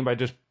end of the game by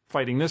just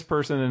fighting this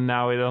person, and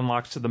now it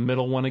unlocks to the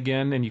middle one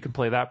again, and you can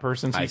play that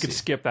person. So you could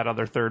skip that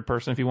other third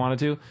person if you wanted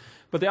to.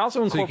 But they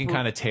also incorporate... So you can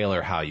kind of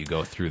tailor how you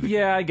go through the game.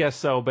 Yeah, I guess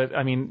so. But,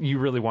 I mean, you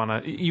really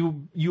want to...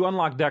 You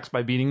unlock decks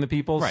by beating the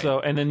people, right.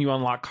 And then you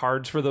unlock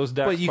cards for those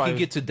decks. But you could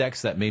get to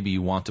decks that maybe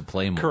you want to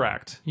play more.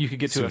 Correct. You could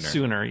get to it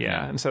sooner,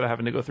 instead of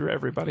having to go through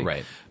everybody.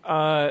 Right.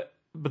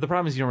 But the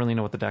problem is you don't really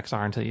know what the decks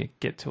are until you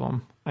get to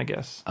them, I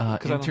guess.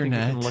 Because I don't think you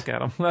can look at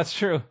them. That's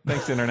true.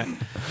 Thanks, Internet.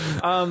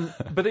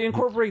 But they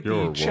incorporate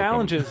the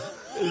challenges...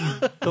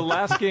 The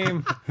last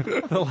game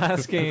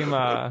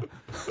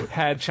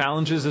had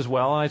challenges as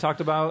well, and I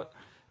talked about...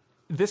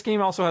 This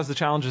game also has the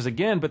challenges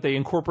again, but they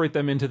incorporate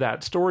them into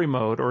that story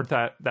mode or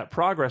that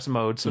progress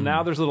mode. So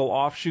now there's little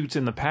offshoots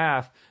in the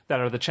path that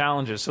are the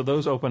challenges. So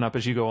those open up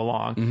as you go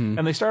along.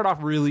 And they start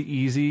off really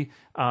easy,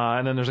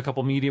 and then there's a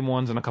couple medium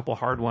ones and a couple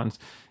hard ones.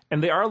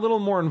 And they are a little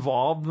more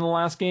involved than the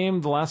last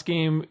game. The last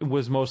game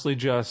was mostly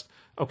just,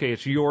 okay,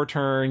 it's your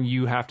turn,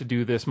 you have to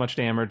do this much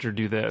damage or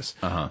do this.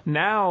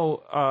 Now,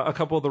 a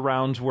couple of the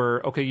rounds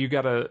were, okay, you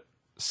got to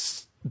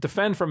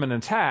defend from an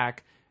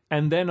attack,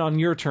 and then on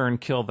your turn,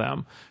 kill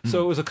them.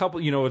 So it was a couple,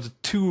 it was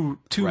two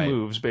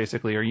moves,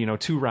 basically, or,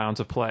 2 rounds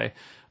of play.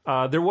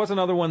 There was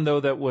another one, though,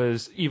 that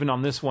was, even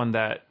on this one,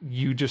 that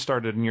you just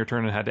started in your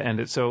turn and had to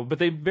end it. But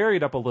they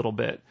varied up a little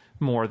bit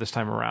more this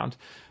time around.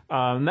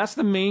 And that's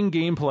the main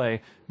gameplay.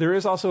 There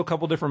is also a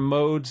couple different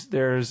modes.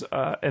 There's,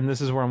 and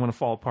this is where I'm going to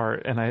fall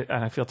apart, and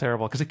I feel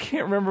terrible, because I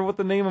can't remember what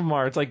the name of them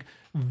are. It's like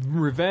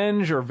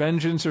Revenge or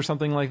Vengeance or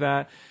something like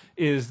that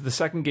is the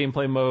second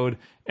gameplay mode,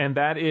 and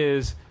that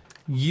is...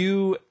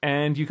 You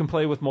can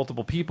play with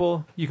multiple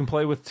people. You can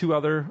play with 2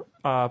 other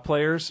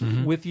players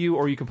with you,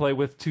 or you can play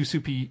with 2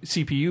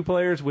 CPU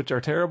players, which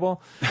are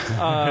terrible.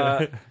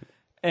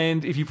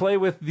 And if you play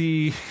with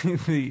the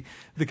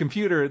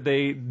computer,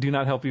 they do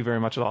not help you very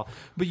much at all.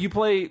 But you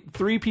play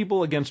 3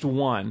 people against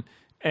 1.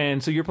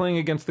 And so you're playing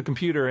against the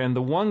computer, and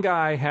the one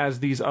guy has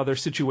these other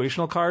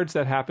situational cards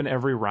that happen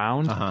every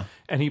round,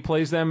 and he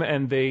plays them,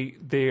 and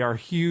they are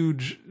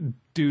huge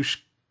douche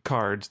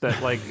cards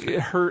that like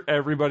hurt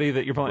everybody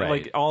that you're playing,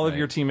 like all of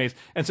your teammates,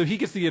 and so he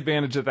gets the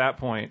advantage at that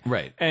point,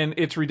 and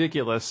it's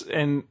ridiculous.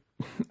 And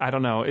I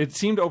don't know, it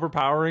seemed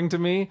overpowering to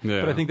me,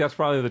 but I think that's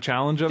probably the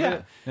challenge of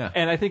it.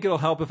 And I think it'll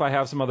help if I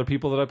have some other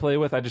people that I play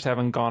with. I just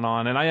haven't gone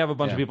on, and I have a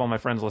bunch of people on my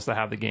friends list that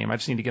have the game. I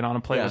just need to get on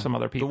and play with some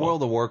other people. The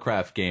World of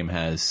Warcraft game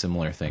has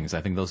similar things.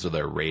 I think those are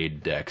their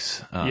raid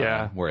decks,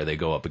 where they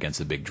go up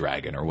against a big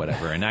dragon or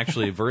whatever. And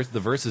actually, the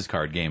Versus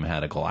card game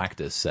had a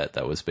Galactus set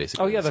that was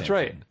basically that's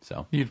right. thing.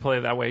 So you'd play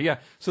it that way,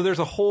 So there's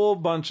a whole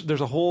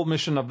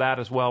mission of that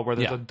as well, where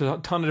there's a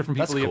ton of different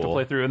people you have to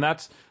play through, and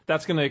that's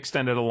going to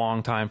extend it a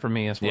long time for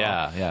me as well.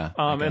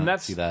 And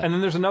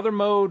then there's another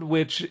mode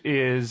which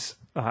is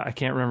I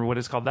can't remember what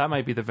it's called. That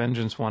might be the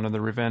Vengeance one or the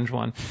Revenge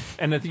one.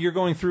 And if you're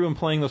going through and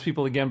playing those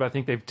people again, but I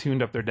think they've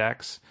tuned up their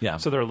decks,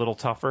 so they're a little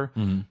tougher.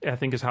 I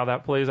think is how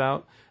that plays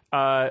out.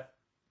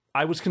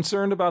 I was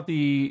concerned about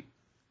the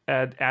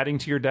adding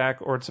to your deck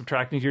or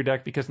subtracting to your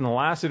deck, because in the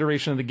last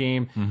iteration of the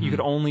game, you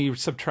could only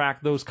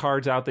subtract those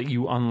cards out that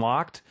you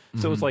unlocked.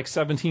 So it was like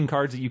 17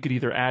 cards that you could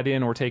either add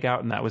in or take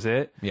out, and that was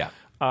it.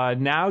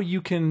 Now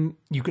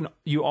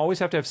you always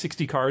have to have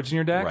 60 cards in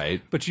your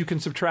deck, but you can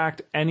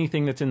subtract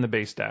anything that's in the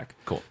base deck.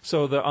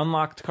 So the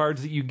unlocked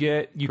cards that you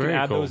get, you can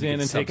add those in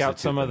and take out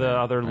some of the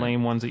other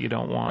lame ones that you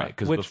don't want.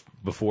 Because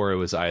before it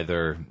was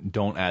either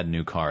don't add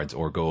new cards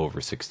or go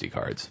over 60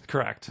 cards.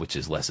 Correct. Which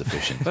is less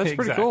efficient. That's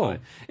pretty cool.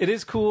 It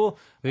is cool.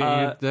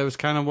 That was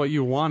kind of what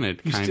you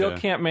wanted. You still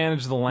can't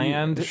manage the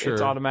land. It's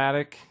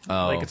automatic.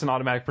 Like it's an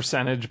automatic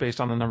percentage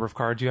based on the number of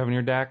cards you have in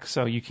your deck.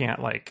 So you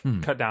can't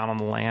cut down on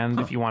the land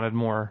if you wanted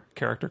more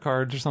character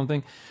cards or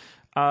something.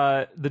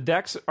 The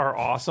decks are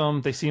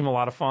awesome. They seem a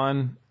lot of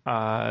fun.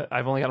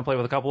 I've only got to play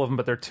with a couple of them,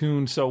 but they're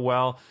tuned so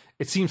well.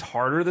 It seems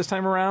harder this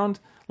time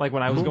around, like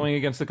when I was going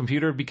against the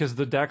computer, because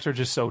the decks are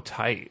just so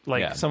tight.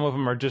 Some of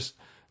them are just...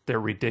 They're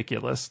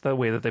ridiculous, the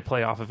way that they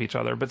play off of each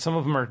other. But some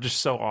of them are just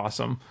so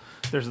awesome.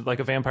 There's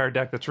like a vampire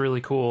deck that's really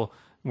cool,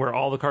 where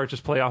all the cards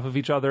just play off of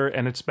each other,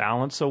 and it's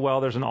balanced so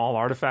well. There's an all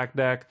artifact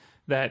deck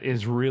that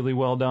is really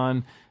well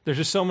done. There's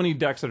just so many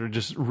decks that are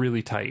just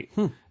really tight.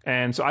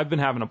 And so I've been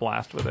having a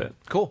blast with it.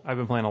 Cool. I've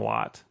been playing a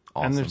lot.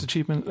 And there's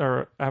achievement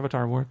or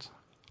avatar awards.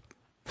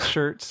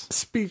 Shirts.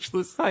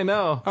 Speechless. I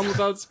know. I'm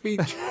without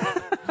speech.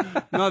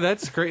 No,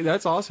 that's great.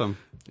 That's awesome.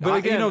 But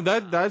again,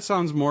 that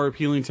sounds more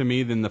appealing to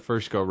me than the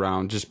first go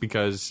round, just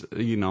because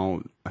I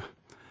don't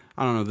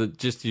know,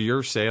 just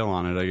your sale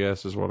on it, I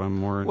guess, is what I'm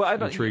more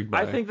intrigued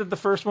by. I think that the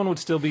first one would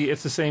still be,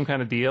 it's the same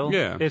kind of deal.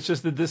 Yeah. It's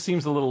just that this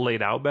seems a little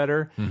laid out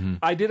better.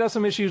 I did have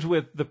some issues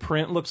with the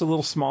print looks a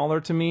little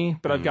smaller to me,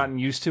 but I've gotten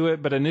used to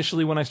it. But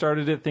initially when I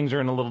started it, things are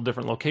in a little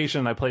different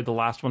location. I played the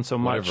last one so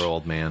much. Whatever,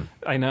 old man.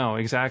 I know,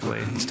 exactly.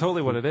 It's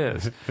totally what it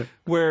is.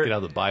 Where get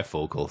out the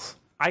bifocals.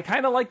 I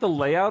kind of like the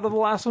layout of the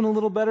last one a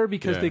little better,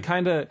 because they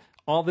kind of,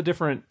 all the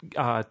different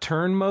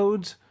turn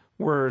modes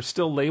were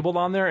still labeled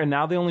on there, and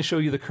now they only show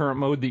you the current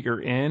mode that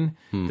you're in.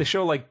 They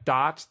show like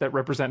dots that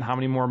represent how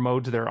many more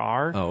modes there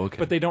are,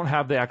 but they don't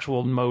have the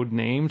actual mode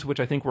names, which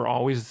I think were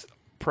always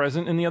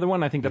present in the other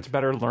one. I think that's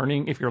better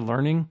learning if you're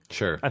learning.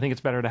 Sure. I think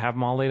it's better to have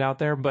them all laid out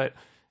there, but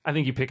I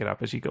think you pick it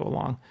up as you go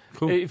along.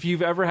 Cool. If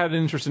you've ever had an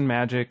interest in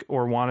Magic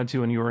or wanted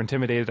to and you were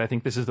intimidated, I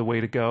think this is the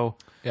way to go.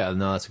 Yeah,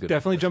 no, that's a good.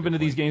 Definitely jump into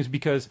these games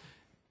because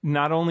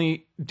not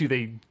only do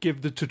they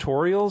give the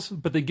tutorials,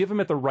 but they give them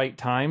at the right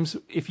times.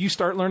 If you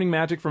start learning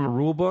Magic from a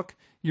rule book,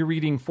 you're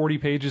reading 40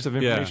 pages of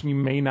information you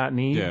may not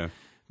need. Yeah.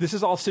 This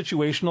is all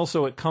situational,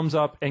 so it comes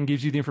up and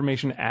gives you the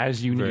information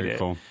as you need Very it.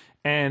 cool.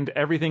 And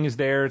everything is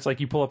there. It's like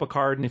you pull up a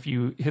card, and if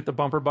you hit the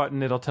bumper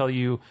button, it'll tell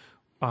you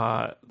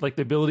like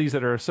the abilities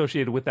that are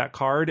associated with that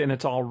card, and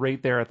it's all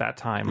right there at that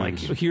time. Like,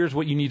 here's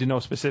what you need to know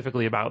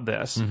specifically about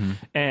this.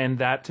 And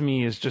that, to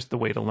me, is just the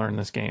way to learn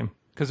this game.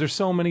 Because there's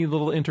so many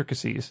little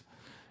intricacies,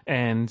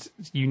 and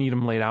you need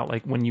them laid out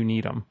like when you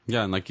need them.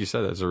 Yeah, and like you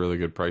said, that's a really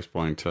good price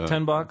point to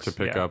 $10 to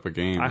pick yeah. up a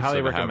game. I highly instead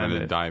of recommend having it.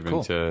 to dive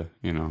into,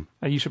 you know.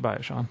 You should buy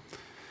it, Sean.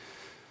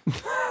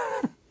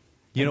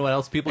 You know what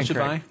else people should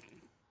Craig. buy?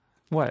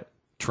 What?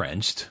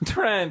 Trenched.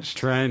 Trenched.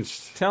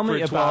 Tell Tell me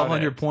For about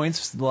 1,200 it.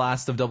 points, the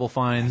last of Double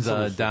Fine's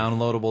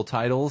downloadable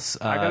titles.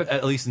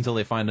 At least until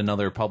they find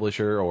another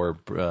publisher or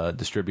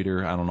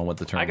distributor. I don't know what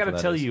the term. I got for to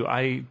that tell is. you,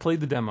 I played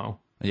the demo.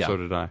 Yeah. So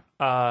did I.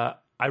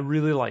 I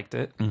really liked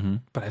it,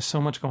 but I have so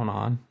much going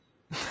on.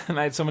 And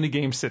I had so many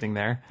games sitting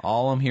there.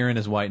 All I'm hearing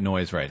is white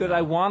noise right now. That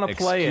I wanna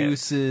play it.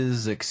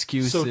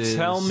 Excuses. So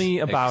tell me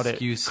about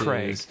it,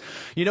 Craig.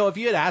 You know, if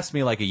you had asked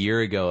me like a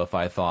year ago if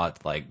I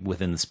thought like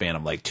within the span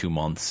of like 2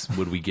 months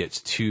would we get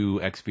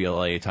 2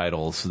 XBLA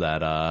titles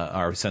that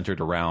are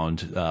centered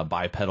around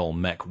bipedal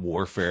mech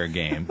warfare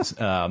games,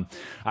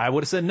 I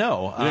would have said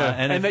no.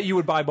 And that you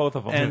would buy both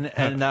of them.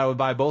 And I would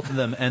buy both of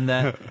them. And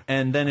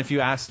then if you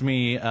asked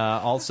me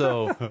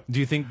also, do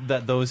you think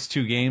that those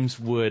 2 games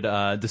would,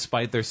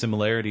 despite their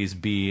similarities,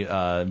 be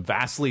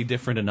vastly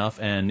different enough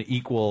and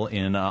equal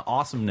in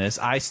awesomeness?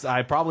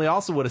 I probably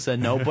also would have said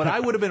no, but I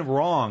would have been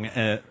wrong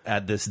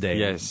at this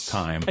day and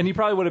time. And you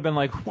probably would have been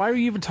like, why are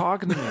you even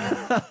talking to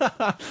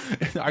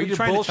me? Are you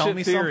trying to tell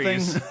me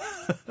theories.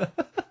 something?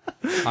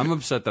 I'm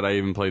upset that I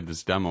even played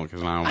this demo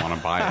because I don't want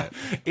to buy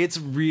it. It's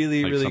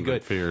really, Like really something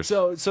good. fierce.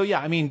 So yeah,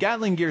 I mean,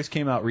 Gatling Gears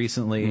came out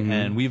recently,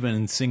 and we've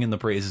been singing the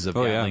praises of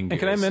Gatling Gears. And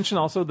can I mention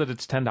also that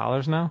it's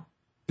 $10 now?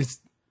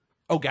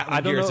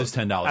 Gatling Gears is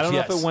 $10. I don't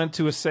know if it went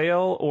to a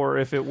sale or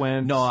if it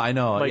went. No, I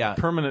know. Like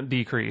permanent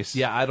decrease.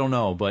 Yeah, I don't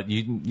know, but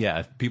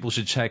people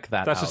should check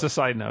that That's out. just a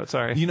side note.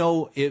 Sorry. You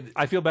know,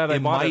 I feel bad I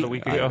bought it a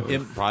week ago.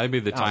 It'd probably be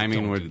the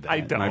timing with I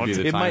don't. might be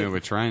the It timing might-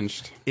 with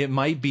Trenched.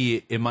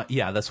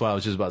 Yeah, that's what I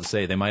was just about to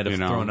say. They might have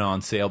thrown it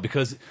on sale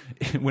because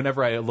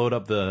whenever I load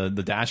up the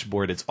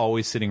dashboard, it's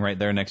always sitting right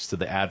there next to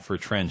the ad for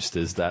Trenched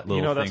is that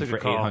little that's thing a for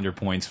good call. 800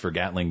 points for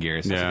Gatling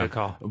Gears. That's a good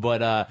call.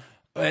 But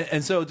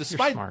and so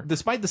despite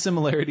the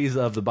similarities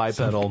of the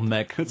bipedal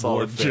mech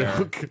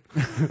warfare,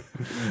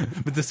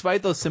 but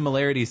despite those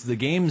similarities, the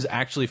games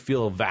actually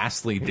feel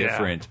vastly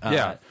different.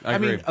 I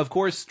agree. mean, of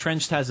course,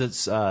 Trenched has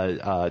its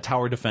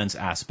tower defense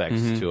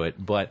aspects to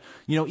it, but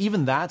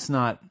even that's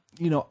not.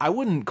 I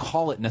wouldn't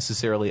call it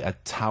necessarily a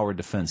tower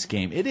defense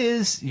game. It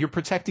is. You're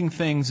protecting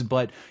things,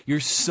 but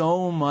you're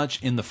so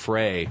much in the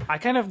fray. I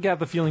kind of got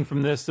the feeling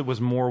from this that was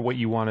more what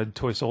you wanted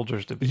Toy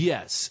Soldiers to be.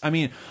 Yes. I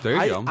mean,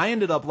 There you go. I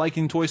ended up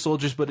liking Toy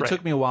Soldiers, but it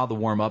took me a while to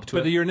warm up to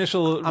it. But your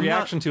initial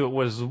reaction to it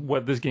was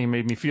what this game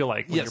made me feel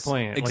like when you're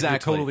playing it. Exactly.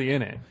 Like you're totally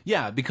in it.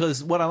 Yeah,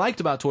 because what I liked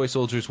about Toy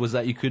Soldiers was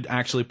that you could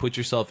actually put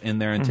yourself in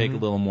there and take a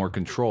little more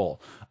control.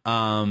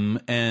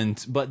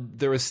 But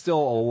there is still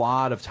a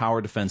lot of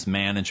tower defense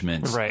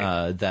management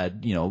that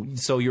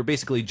so you're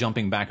basically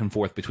jumping back and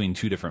forth between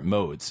 2 different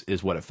modes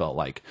is what it felt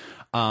like.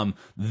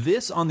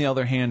 This on the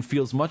other hand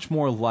feels much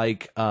more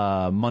like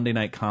Monday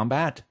Night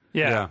Combat.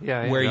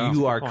 Where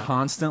you are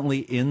constantly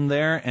in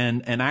there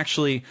and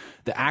actually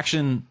the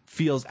action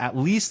feels at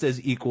least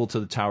as equal to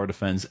the tower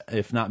defense,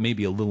 if not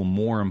maybe a little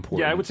more important.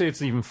 Yeah, I would say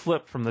it's even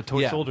flipped from the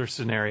Toy Soldiers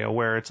scenario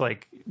where it's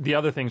like the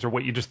other things are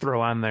what you just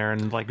throw on there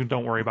and like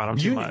don't worry about them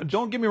too much.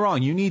 Don't get me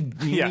wrong. You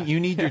need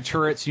your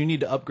turrets. You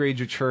need to upgrade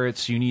your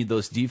turrets. You need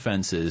those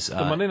defenses.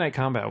 The Monday Night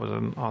Combat was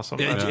an awesome.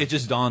 It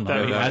just dawned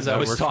on me as I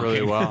was talking.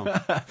 Really well.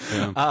 God,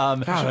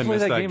 I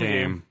missed that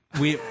game.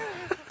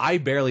 I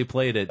barely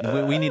played it.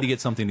 We need to get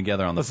something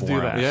together on the forum.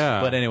 do that.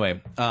 Yeah. But anyway,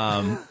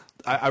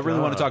 I really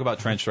want to talk about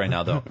Trenched right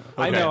now, though.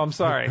 I know. I'm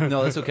sorry.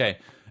 No, that's okay.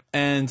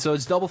 And so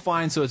it's Double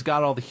Fine, so it's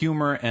got all the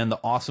humor and the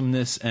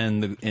awesomeness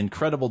and the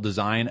incredible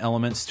design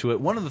elements to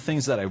it. One of the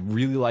things that I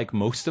really like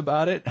most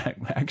about it,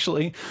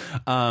 actually,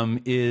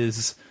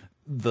 is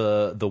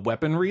the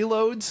weapon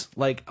reloads.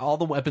 Like all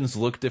the weapons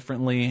look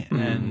differently,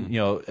 and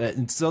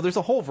and so there's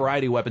a whole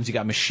variety of weapons. You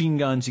got machine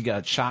guns, you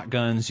got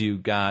shotguns, you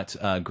got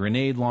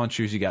grenade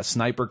launchers, you got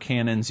sniper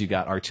cannons, you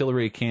got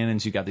artillery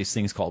cannons, you got these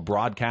things called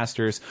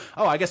broadcasters.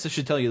 Oh, I guess I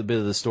should tell you a bit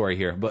of the story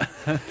here, but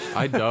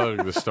I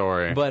dug the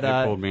story. But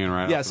it pulled me in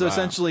right. Yeah, so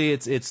essentially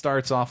it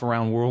starts off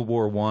around World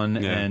War I,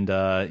 and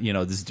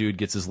this dude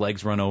gets his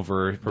legs run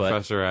over,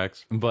 Professor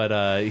X.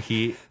 but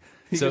he.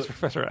 He gets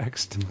Professor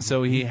X.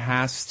 So he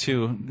has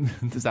to.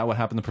 Is that what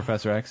happened to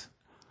Professor X?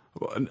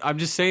 I'm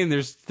just saying,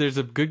 there's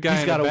a good guy.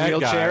 He's got a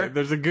wheelchair.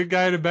 There's a good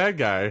guy and a bad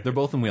guy. They're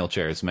both in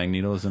wheelchairs.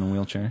 Magneto's in a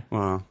wheelchair.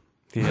 Well,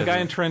 the guy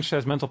entrenched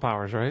has mental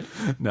powers, right?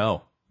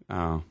 No.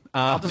 Oh,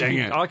 Dang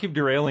it! I'll keep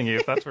derailing you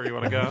if that's where you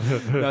want to go.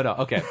 No.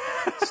 Okay.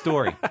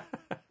 Story.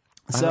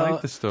 I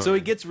like the story. So he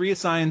gets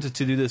reassigned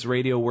to do this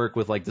radio work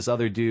with like this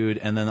other dude,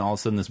 and then all of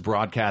a sudden this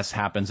broadcast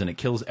happens and it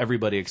kills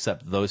everybody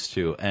except those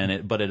two,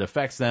 but it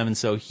affects them, and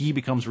so he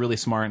becomes really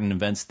smart and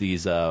invents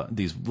these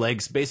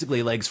legs,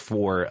 basically legs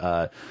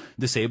for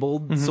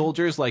disabled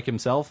soldiers like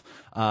himself.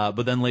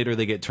 But then later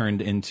they get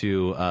turned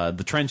into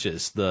the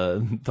trenches,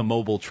 the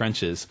mobile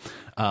trenches,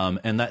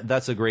 and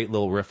that's a great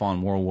little riff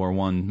on World War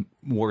I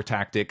war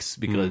tactics,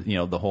 because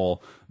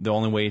the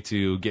only way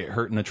to get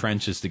hurt in a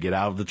trench is to get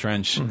out of the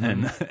trench,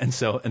 and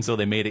so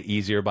they made it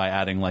easier by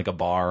adding like a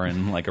bar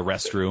and like a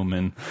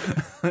restroom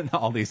and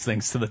all these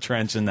things to the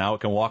trench, and now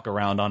it can walk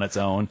around on its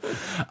own.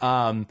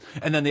 And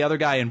then the other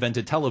guy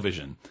invented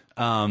television.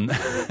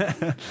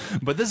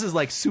 But this is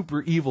like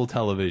super evil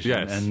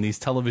television, and these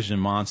television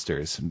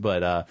monsters.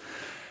 But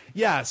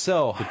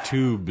so the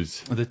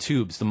tubes,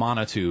 the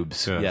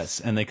monotubes, yes,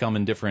 and they come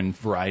in different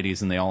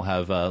varieties, and they all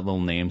have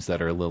little names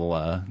that are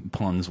little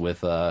puns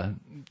with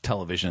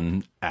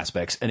television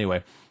aspects.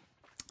 Anyway,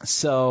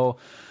 so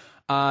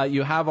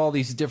you have all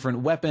these different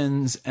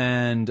weapons,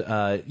 and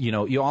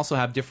you also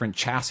have different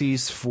chassis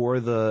for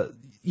the.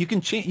 You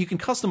can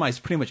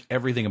customize pretty much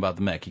everything about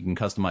the mech. You can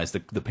customize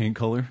the paint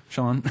color,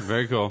 Sean.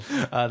 Very cool.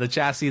 The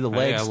chassis, the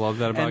legs. I love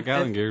that about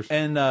Gatling gears.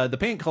 And the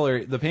paint color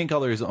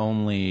is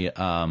only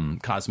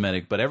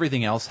cosmetic, but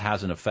everything else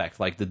has an effect.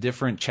 Like the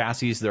different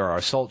chassis, there are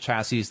assault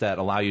chassis that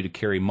allow you to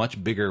carry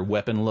much bigger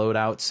weapon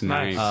loadouts.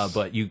 Nice.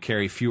 But you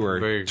carry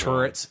fewer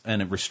turrets,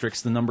 and it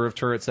restricts the number of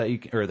turrets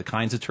or the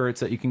kinds of turrets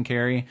that you can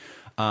carry.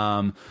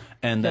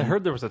 And then, I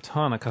heard there was a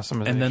ton of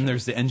customization. And then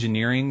there's the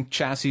engineering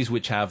chassis,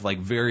 which have like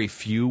very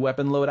few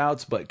weapon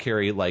loadouts, but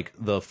carry like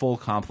the full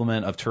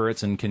complement of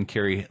turrets, and can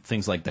carry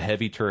things like the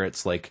heavy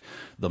turrets, like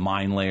the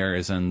mine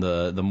layers and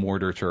the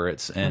mortar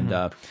turrets, and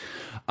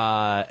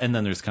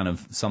then there's kind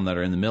of some that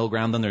are in the middle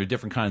ground. Then there are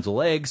different kinds of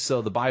legs,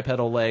 so the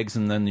bipedal legs,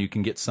 and then you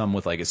can get some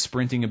with like a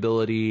sprinting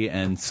ability,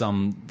 and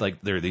some like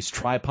there are these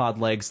tripod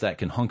legs that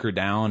can hunker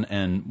down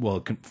and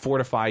can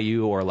fortify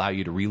you or allow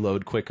you to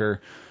reload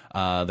quicker.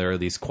 There are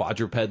these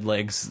quadruped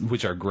legs,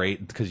 which are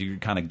great because you're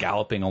kind of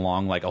galloping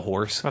along like a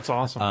horse. That's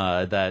awesome.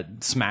 That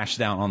smash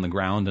down on the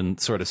ground and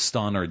sort of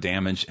stun or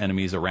damage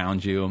enemies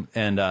around you.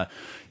 And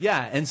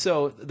and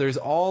so there's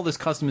all this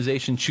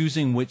customization,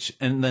 choosing which,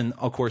 and then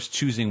of course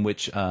choosing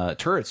which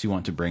turrets you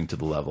want to bring to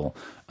the level.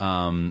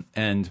 And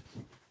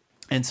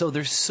so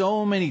there's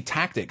so many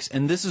tactics,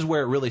 and this is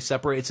where it really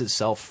separates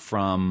itself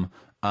from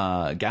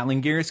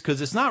Gatling gears, because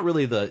it's not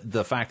really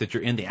the fact that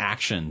you're in the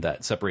action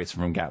that separates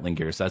from Gatling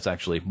gears. That's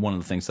actually one of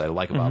the things that I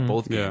like about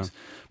both games.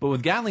 But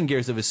with Gatling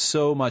gears, it was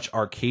so much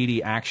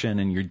arcadey action,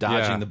 and you're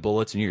dodging the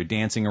bullets, and you're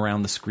dancing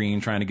around the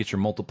screen trying to get your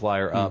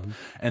multiplier up.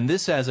 And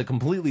this has a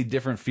completely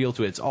different feel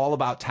to it. It's all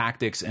about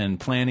tactics and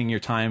planning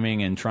your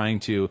timing and trying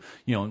to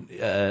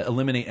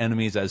eliminate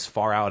enemies as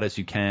far out as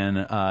you can,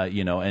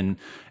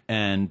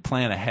 and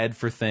plan ahead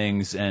for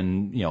things,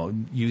 and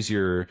use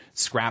your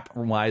scrap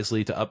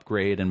wisely to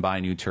upgrade and buy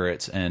new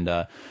turrets,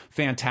 and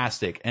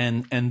fantastic.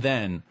 And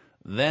then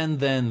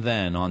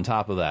on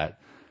top of that,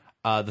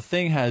 the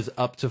thing has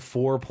up to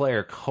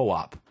 4-player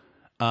co-op.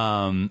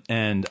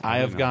 And I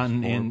have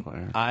gotten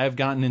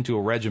into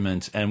a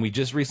regiment, and we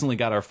just recently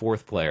got our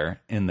 4th player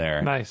in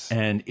there. Nice.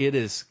 And it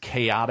is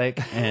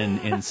chaotic and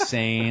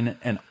insane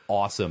and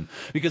awesome,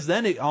 because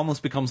then it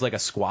almost becomes like a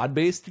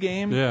squad-based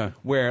game. Yeah.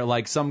 Where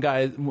like some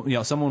guy,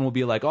 someone will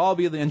be like, "Oh, I'll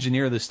be the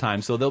engineer this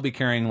time," so they'll be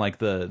carrying like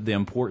the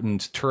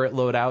important turret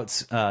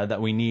loadouts that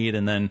we need,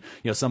 and then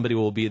somebody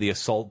will be the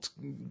assault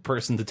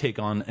person to take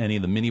on any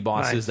of the mini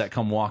bosses that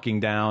come walking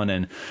down,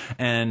 and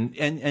then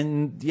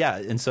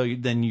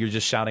you're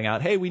just shouting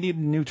out, "Hey, we need a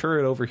new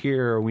turret over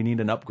here," or "We need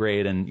an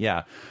upgrade," and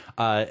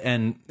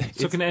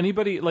so can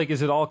anybody, like,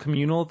 is it all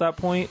communal at that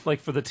point,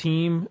 like for the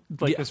team,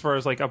 like as far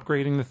as like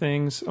upgrading the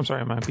things? I'm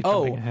sorry, I might be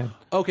jumping ahead.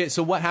 Okay,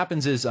 so what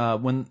happens is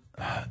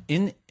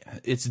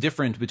it's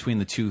different between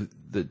the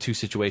two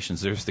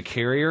situations. There's the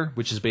carrier,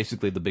 which is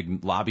basically the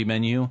big lobby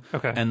menu,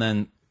 and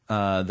then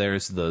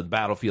there's the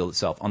battlefield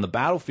itself. On the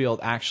battlefield,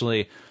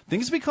 actually,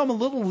 things become a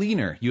little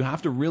leaner. You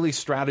have to really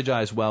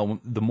strategize well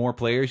the more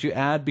players you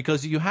add,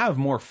 because you have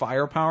more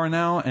firepower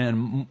now,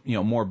 and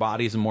more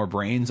bodies and more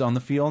brains on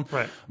the field.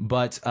 Right.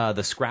 But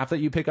the scrap that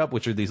you pick up,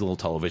 which are these little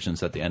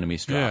televisions that the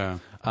enemies drop,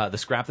 the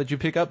scrap that you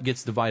pick up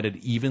gets divided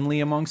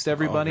evenly amongst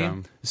everybody.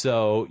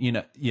 So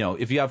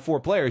if you have 4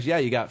 players,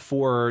 you got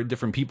 4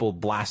 different people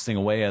blasting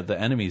away at the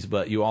enemies,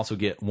 but you also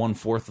get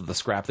 1/4 of the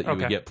scrap that you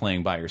would get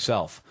playing by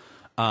yourself.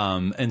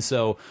 And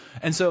so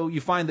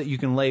you find that you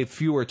can lay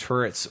fewer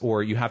turrets,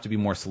 or you have to be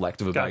more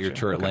selective about your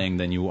turret laying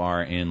than you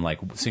are in like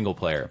single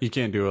player. You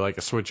can't do like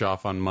a switch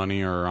off on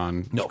money or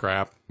on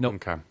scrap. Nope.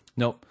 Okay.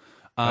 Nope.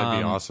 That'd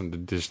be awesome to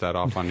dish that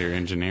off on your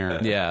engineer.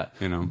 Yeah.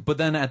 You know. But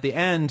then at the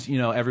end,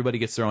 everybody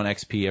gets their own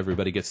XP,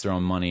 everybody gets their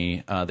own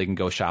money. They can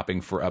go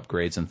shopping for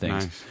upgrades and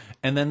things. Nice.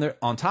 And then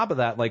on top of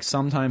that, like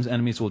sometimes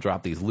enemies will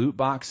drop these loot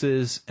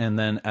boxes, and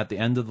then at the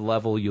end of the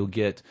level, you'll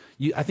get.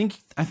 I think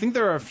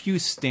there are a few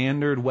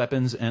standard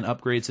weapons and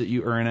upgrades that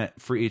you earn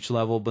for each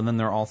level, but then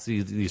there are also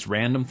these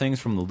random things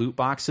from the loot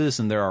boxes,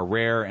 and there are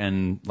rare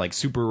and like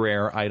super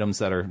rare items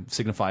that are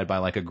signified by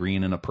like a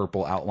green and a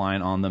purple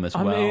outline on them as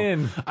well.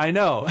 in. I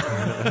know,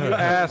 You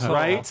asshole.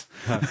 right?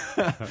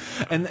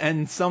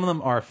 and some of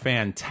them are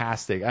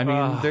fantastic. I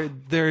mean,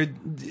 they're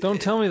Don't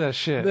tell me that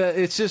shit.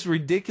 it's just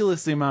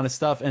ridiculous the amount of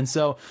stuff, and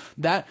so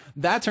that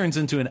turns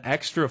into an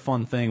extra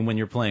fun thing when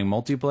you're playing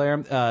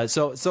multiplayer.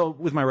 So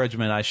with my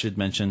regiment, I should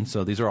mention.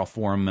 So these are all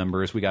forum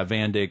members. We got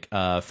Van Dyck,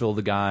 Phil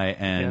the guy,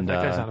 and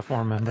that guy's not a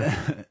forum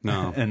member.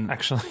 no, and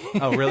Actually.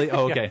 oh really?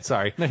 Oh okay,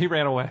 sorry. No, he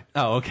ran away.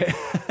 Oh okay,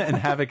 and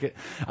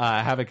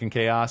Havoc and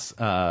Chaos.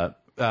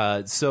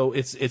 So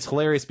it's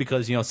hilarious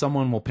because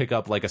someone will pick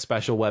up like a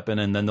special weapon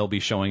and then they'll be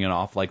showing it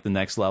off like the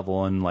next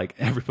level, and like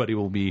everybody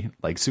will be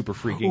like super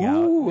freaking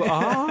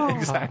out.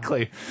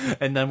 Exactly.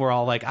 And then we're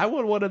all like, I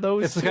want one of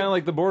those. It's kind of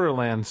like the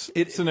Borderlands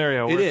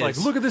scenario where it's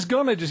like, look at this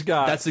gun I just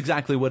got. That's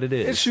exactly what it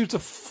is. It shoots a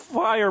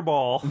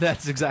fireball.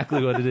 That's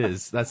exactly what it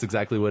is. That's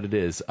exactly what it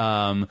is.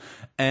 And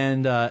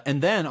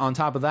then on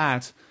top of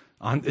that,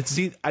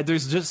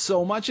 there's just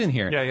so much in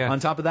here. Yeah. On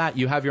top of that,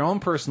 you have your own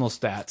personal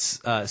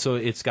stats. So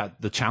it's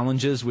got the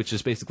challenges, which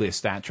is basically a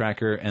stat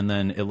tracker, and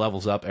then it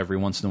levels up every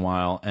once in a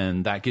while,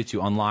 and that gets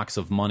you unlocks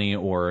of money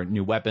or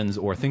new weapons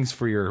or things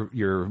for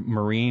your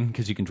Marine,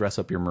 because you can dress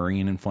up your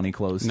Marine in funny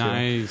clothes.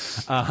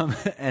 Nice. Too.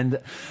 This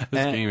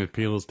game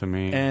appeals to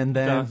me. And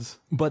then,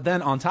 but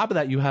then on top of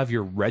that, you have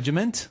your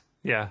regiment.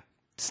 Yeah.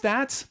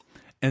 Stats.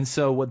 And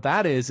so what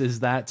that is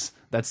that's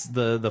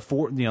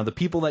the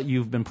people that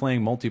you've been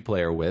playing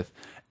multiplayer with,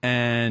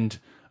 and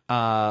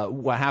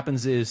what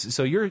happens is,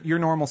 so your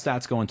normal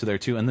stats go into there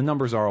too, and the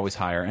numbers are always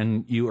higher,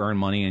 and you earn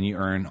money and you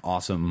earn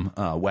awesome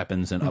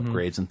weapons and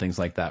upgrades and things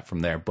like that from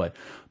there. But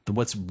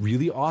what's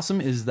really awesome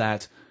is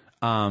that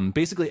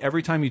basically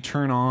every time you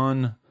turn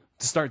on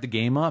to start the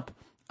game up,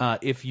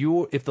 if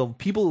the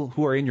people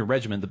who are in your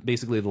regiment,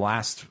 basically the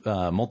last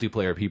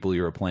multiplayer people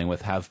you were playing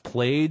with, have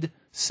played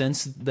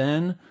since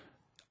then,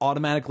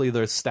 automatically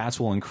their stats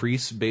will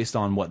increase based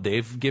on what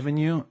they've given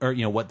you, or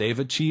what they've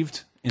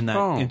achieved in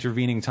that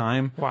intervening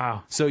time.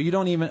 Wow. So you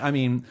don't even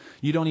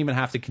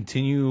have to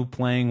continue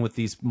playing with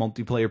these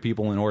multiplayer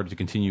people in order to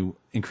continue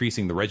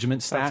increasing the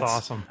regiment stats. That's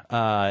awesome.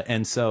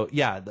 And so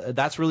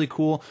that's really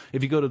cool.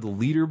 If you go to the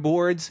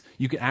leaderboards,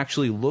 you can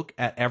actually look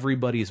at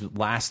everybody's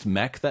last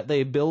mech that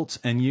they built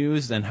and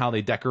used and how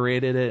they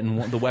decorated it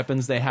and the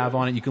weapons they have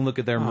on it. You can look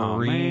at their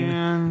Marine.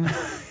 Man.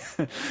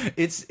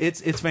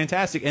 It's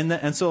fantastic.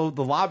 And so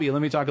the lobby,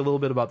 let me talk a little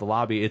bit about the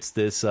lobby. It's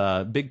this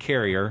big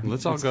carrier.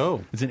 Let's all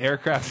go. It's an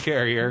aircraft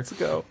carrier. Let's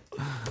go.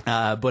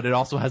 But it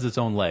also has its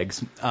own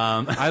legs.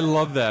 I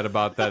love that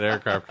about that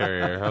aircraft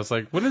carrier. I was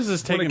like, when is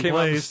this taking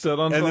place?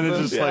 And then it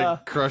just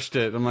like crushed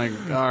it. I'm like,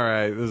 all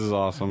right, this is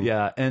awesome.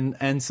 Yeah,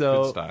 and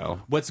so good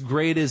style. What's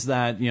great is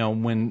that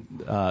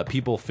when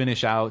people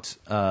finish out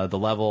the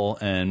level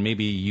and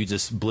maybe you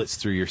just blitz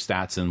through your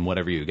stats and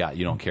whatever you got,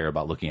 you don't care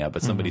about looking at,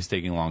 but somebody's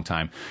taking a long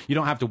time. You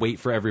don't have to wait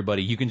for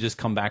everybody. You can just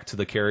come back to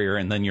the carrier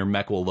and then your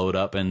mech will load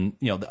up and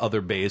the other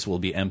bays will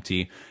be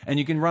empty, and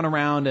you can run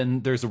around,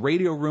 and there's a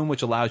radio room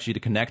which allows you to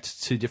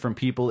connect to different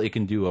people. It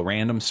can do a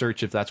random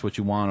search if that's what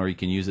you want, or you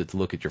can use it to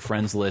look at your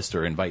friends list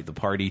or invite the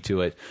party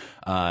to it.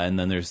 And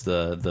then there's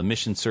the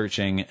mission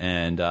searching,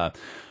 and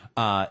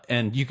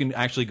you can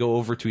actually go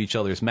over to each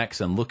other's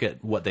mechs and look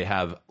at what they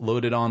have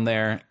loaded on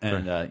there,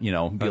 and be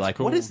That's like,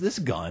 cool. what is this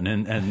gun,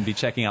 and be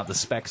checking out the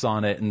specs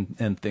on it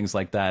and things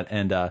like that.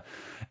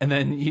 And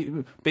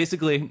then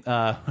basically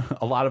a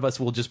lot of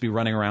us will just be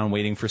running around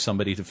waiting for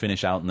somebody to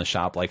finish out in the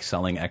shop, like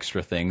selling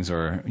extra things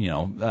or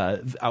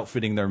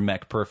outfitting their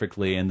mech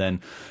perfectly. And then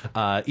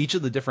each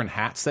of the different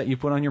hats that you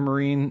put on your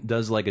Marine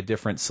does like a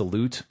different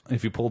salute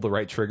if you pull the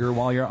right trigger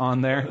while you're on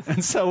there.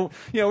 And so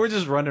we're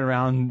just running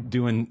around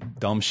doing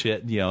dumb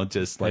shit,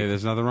 just like, Hey,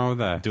 there's nothing wrong with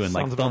that. doing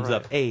like Sounds about thumbs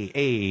right. up,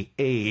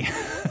 A.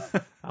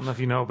 I don't know if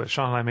you know, but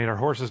Sean and I made our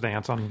horses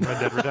dance on Red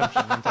Dead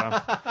Redemption one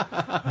time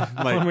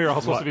when we were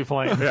all supposed to be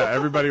playing. Yeah,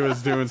 everybody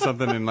was doing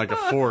something in like a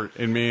fort,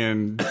 and me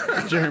and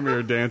Jeremy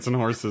were dancing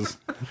horses.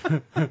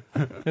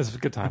 It's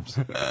good times.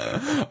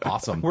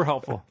 Awesome. We're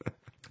helpful.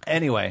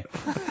 Anyway,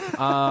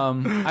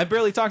 I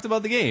barely talked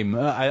about the game.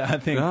 I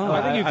think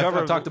I think you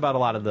covered- I've talked about a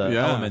lot of the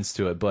elements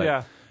to it, but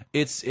Yeah.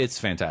 it's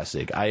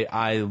fantastic.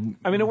 I mean,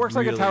 it works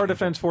like a really tower enjoy-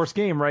 defense force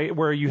game, right?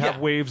 Where you have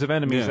Yeah. waves of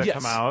enemies that Yes.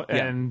 come out,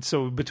 Yeah. and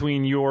so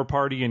between your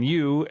party and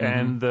you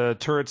and the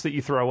turrets that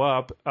you throw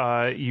up,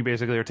 you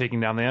basically are taking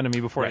down the enemy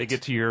before they Right.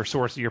 get to your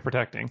source that you're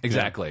protecting.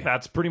 Exactly.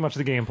 That's pretty much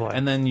the gameplay.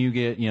 And then you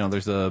get,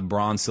 there's a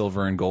bronze,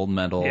 silver, and gold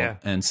medal. Yeah.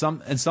 And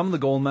some of the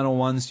gold medal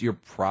ones, you're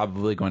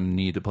probably going to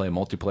need to play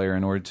multiplayer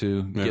in order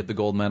to get the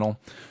gold medal.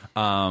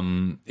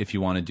 If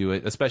you want to do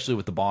it, especially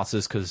with the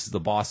bosses, because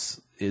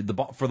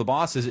for the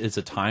bosses, it's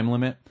a time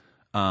limit.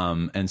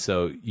 And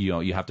so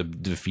you have to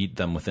defeat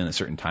them within a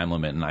certain time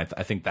limit, and I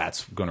think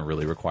that's going to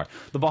really require.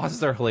 The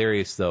bosses are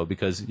hilarious though,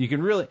 because you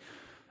can really.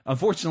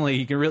 Unfortunately,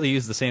 you can really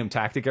use the same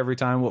tactic every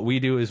time. What we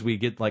do is we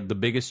get like the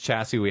biggest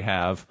chassis we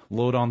have,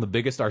 load on the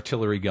biggest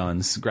artillery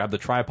guns, grab the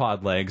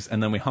tripod legs,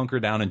 and then we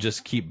hunker down and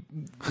just keep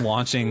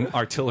launching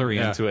artillery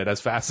into it as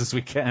fast as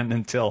we can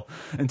until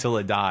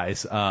it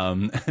dies.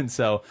 And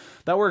so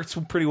that works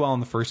pretty well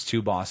on the first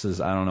 2 bosses.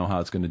 I don't know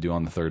how it's going to do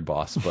on the 3rd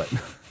boss, but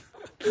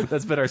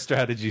that's been our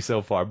strategy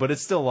so far. But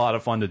it's still a lot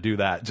of fun to do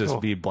that, just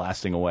be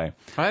blasting away.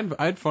 I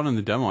had fun in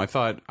the demo. I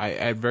thought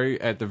at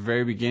the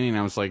very beginning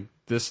I was like,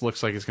 this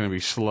looks like it's going to be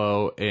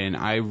slow, and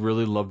I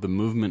really love the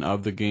movement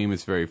of the game.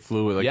 It's very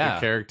fluid. Like your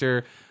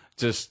character,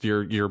 just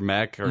your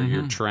mech or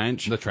your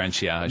trench. The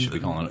trench, I should be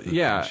calling it.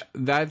 Trench.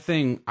 That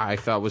thing I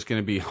thought was going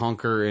to be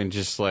hunker and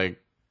just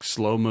like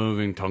slow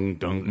moving, tongue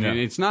dunk. And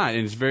it's not,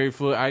 and it's very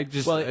fluid. It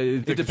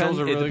depends.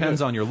 It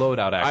depends on your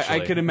loadout.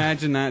 Actually, I could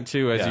imagine that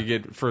too as you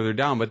get further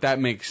down, but that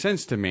makes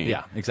sense to me.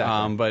 Yeah,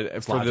 exactly. But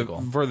it's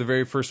for the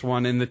very first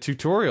one in the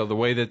tutorial, the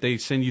way that they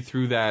send you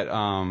through that.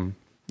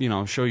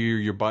 Show you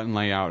your button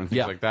layout and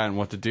things like that and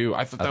what to do.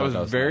 I thought that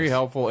was very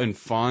helpful and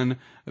fun.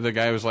 The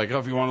guy was like, "Oh,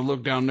 if you want to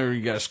look down there,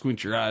 you got to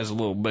squint your eyes a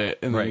little bit,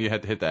 and then you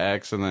had to hit the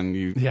X, and then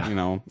you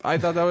know." I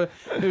thought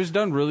it was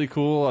done really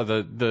cool.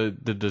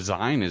 The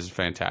design is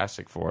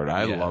fantastic for it.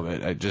 I love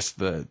it.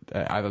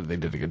 I thought they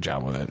did a good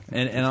job with it.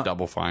 And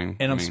Double Fine.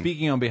 And I'm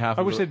speaking on behalf.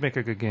 I wish they'd make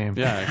a good game.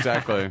 Yeah,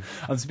 exactly.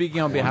 I'm speaking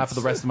on behalf of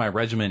the rest of my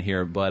regiment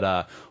here,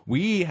 but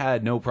we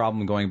had no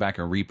problem going back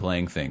and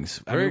replaying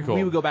things. Very cool.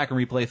 We would go back and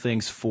replay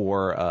things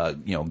for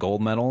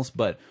gold medals,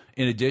 but.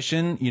 In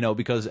addition,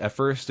 because at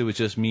first it was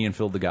just me and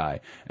Phil the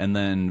guy, and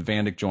then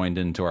Vandik joined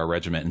into our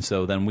regiment, and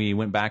so then we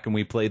went back and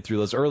we played through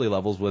those early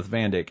levels with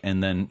Vandik,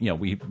 and then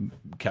we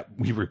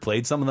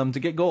replayed some of them to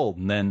get gold,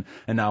 and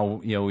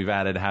now we've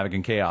added Havoc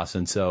and Chaos,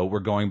 and so we're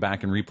going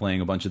back and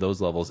replaying a bunch of those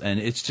levels, and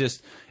it's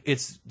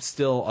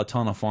still a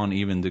ton of fun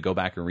even to go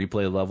back and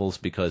replay levels,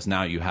 because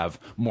now you have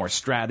more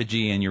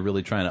strategy and you're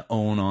really trying to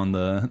own on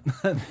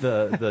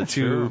the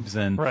tubes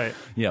and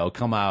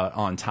come out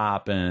on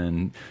top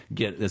and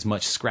get as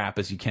much scrap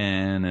as you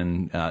can,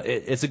 and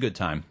it's a good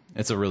time.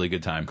 It's a really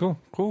good time.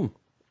 Cool.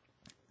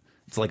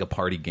 It's like a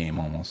party game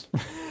almost.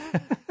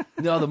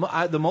 No,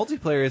 the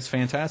multiplayer is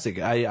fantastic.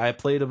 I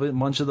played a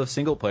bunch of the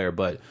single player,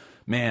 but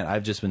man,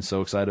 I've just been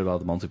so excited about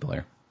the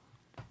multiplayer.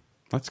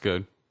 That's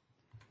good.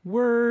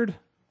 Word.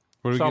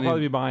 So I'll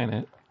probably be buying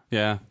it.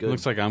 Yeah, good.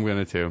 Looks like I'm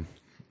gonna too.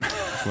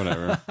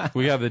 Whatever.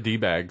 We have the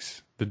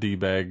D-bags. The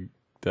D-bag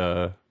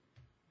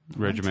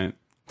regiment.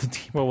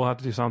 Well, we'll have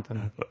to do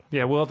something.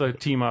 Yeah, we'll have to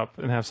team up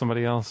and have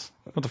somebody else.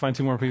 We'll have to find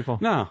 2 more people.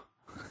 No.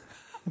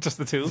 Just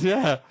the 2?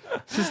 Yeah.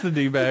 Just the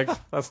D-bags.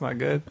 That's not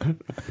good.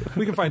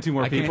 We can find 2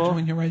 more people. Can't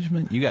join your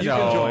regiment? You guys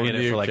can join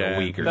it for like a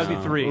week or That'd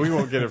be 3. We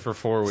won't get it for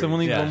 4 weeks. So we'll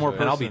need one more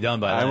person. And I'll be done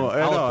by then.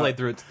 I'll have played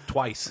through it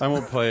twice. I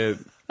won't play it.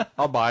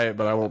 I'll buy it,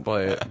 but I won't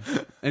play it.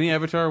 Any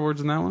Avatar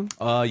awards in that one?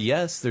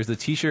 Yes. There's a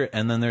T-shirt,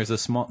 and then there's a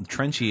small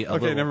trenchy.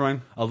 Never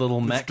mind. A little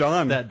mech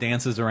that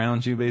dances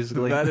around you,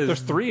 basically.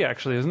 There's 3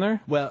 actually, isn't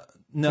there? Well,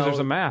 no. There's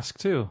a mask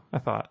too. I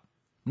thought.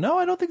 No,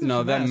 I don't think there's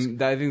a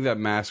mask. I think that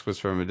mask was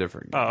from a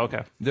different game. Oh,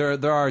 okay.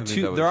 There are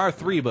 2. There are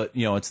 3, but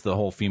it's the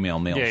whole female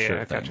male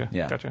shirt thing. Gotcha.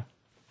 Yeah, gotcha.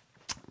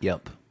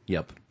 Yep.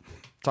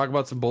 Talk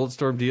about some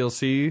Bulletstorm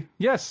DLC.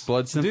 Yes,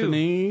 Blood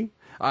Symphony.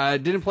 I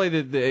didn't play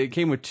it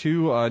came with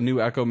 2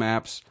 new Echo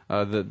maps,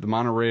 the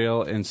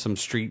monorail and some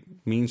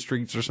mean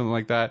streets or something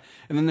like that.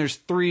 And then there's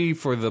 3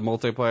 for the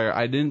multiplayer.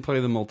 I didn't play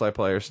the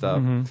multiplayer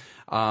stuff.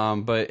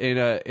 But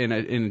in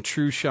a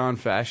true Sean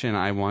fashion,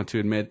 I want to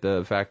admit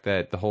the fact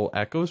that the whole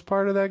Echoes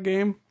part of that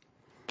game.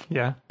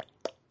 Yeah.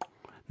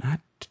 Not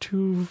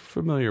too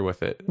familiar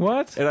with it.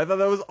 What? And I thought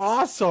that was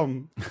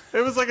awesome.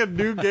 It was like a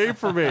new game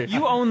for me.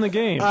 You own the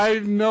game. I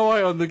know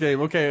I own the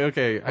game.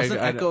 Okay. Wasn't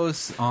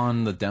Echoes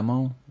on the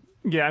demo?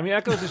 Yeah, I mean,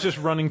 Echoes is just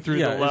running through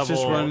the level. It's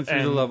just running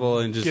through the level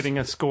and just getting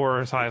a score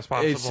as high as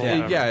possible.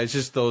 It's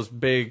just those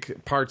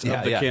big parts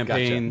of the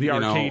campaign. Gotcha.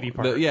 The arcadey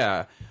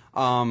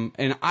part.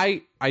 And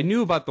I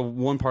knew about the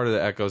one part of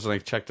the Echoes and I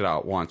checked it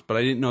out once, but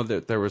I didn't know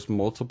that there was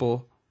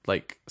multiple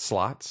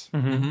slots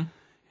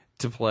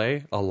to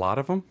play. A lot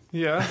of them.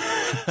 Yeah.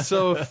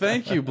 So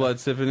thank you, Blood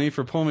Symphony,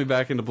 for pulling me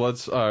back into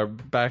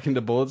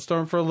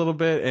Bulletstorm for a little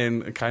bit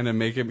and kind of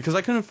make it, because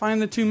I couldn't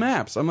find the 2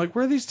 maps. I'm like,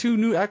 where are these 2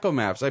 new Echo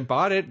maps? I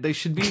bought it. They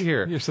should be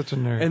here. You're such a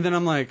nerd. And then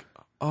I'm like,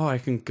 oh, I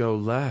can go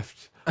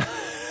left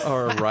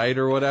or right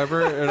or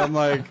whatever. And I'm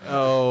like,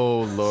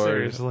 oh Lord.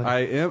 Seriously.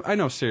 I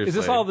know, seriously. Is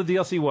this all the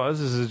DLC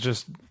was? Is it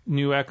just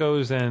new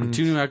Echoes and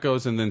 2 new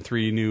Echoes and then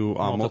 3 new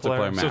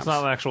multiplayer maps? So it's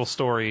not an actual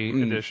story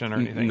edition or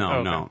anything?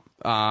 No.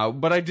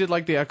 But I did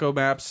like the Echo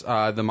maps,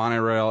 the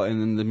monorail, and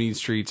then the mean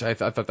streets. I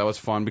thought that was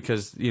fun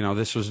because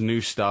this was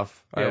new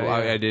stuff.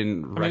 I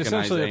didn't recognize.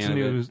 Essentially,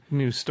 it's a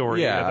new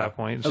story at that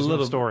point. It's just a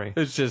little story.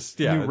 It's just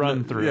new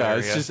run through. Yeah,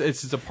 it's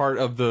just a part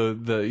of the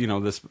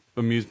this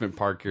amusement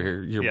park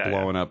you're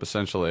blowing up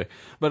essentially.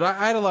 But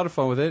I had a lot of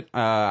fun with it.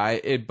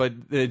 But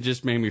it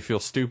just made me feel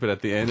stupid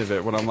at the end of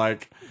it when I'm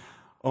like,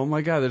 oh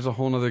my god, there's a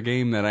whole other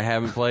game that I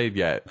haven't played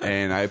yet,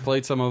 and I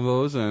played some of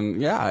those,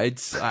 and yeah,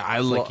 I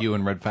like you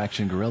and Red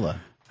Faction Guerrilla.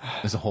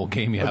 There's a whole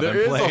game you haven't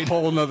there played. There is a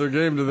whole other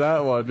game to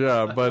that one,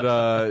 yeah. But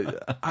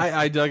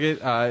I dug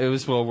it. It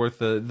was well worth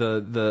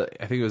the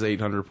I think it was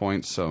 800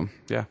 points. So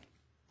yeah,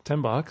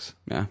 $10.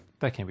 Yeah,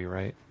 that can't be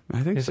right.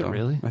 I think is so. It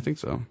really? I think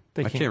so.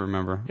 I can't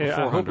remember.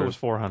 Yeah, I hope it was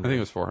 400. I think it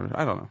was 400.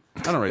 I don't know.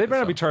 I don't. They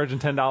better not be charging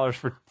 $10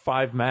 for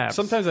 5 maps.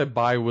 Sometimes I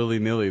buy willy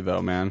nilly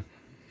though, man.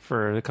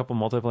 For a couple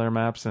multiplayer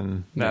maps,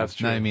 and that's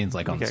true. That means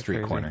like on the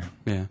street corner.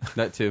 Yeah,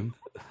 that too.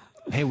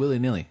 Hey, willy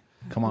nilly,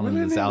 come on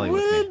into this alley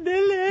with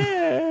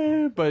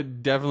me.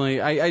 But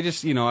definitely, I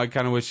just, I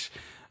kind of wish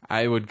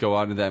I would go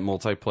out into that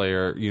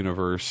multiplayer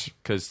universe,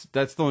 because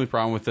that's the only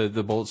problem with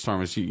the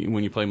Bulletstorm is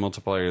when you play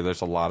multiplayer, there's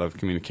a lot of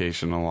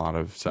communication, a lot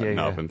of setting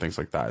up and things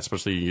like that,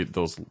 especially you get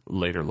those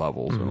later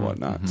levels or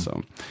whatnot.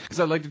 So, because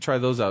I'd like to try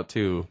those out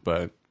too,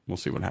 but we'll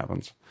see what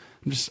happens.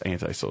 I'm just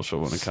antisocial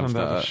when it comes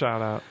to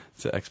shout out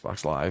to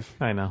Xbox Live.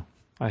 I know.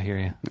 I hear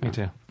you. Yeah. Me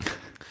too.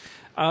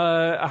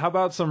 How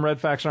about some Red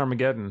Faction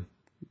Armageddon?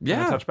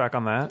 Yeah. Touch back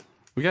on that.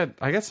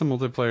 I got some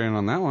multiplayer in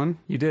on that one.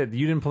 You did.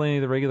 You didn't play any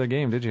of the regular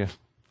game, did you?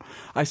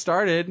 I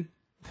started.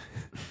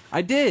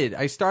 I did.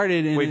 I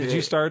started. Wait, did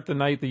you start the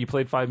night that you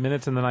played 5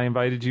 minutes and then I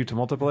invited you to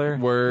multiplayer?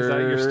 Is that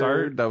your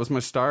start? That was my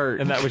start.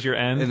 And that was your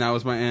end? And that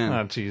was my end.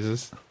 Oh,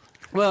 Jesus.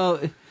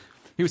 Well,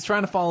 he was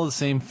trying to follow the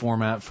same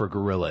format for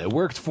Guerrilla. It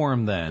worked for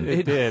him then.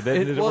 It did.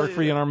 Did it work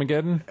for you in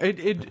Armageddon?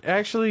 It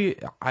actually,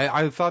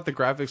 I thought the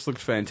graphics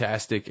looked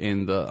fantastic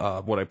in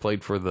the what I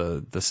played for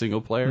the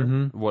single player.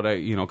 What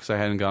because I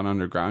hadn't gone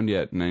underground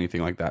yet and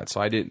anything like that.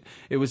 So I didn't.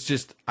 It was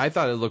just I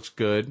thought it looked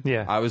good.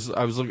 Yeah. I was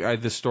looking.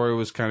 The story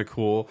was kind of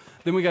cool.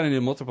 Then we got into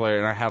multiplayer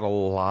and I had a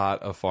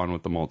lot of fun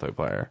with the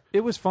multiplayer.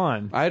 It was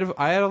fun. I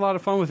had a lot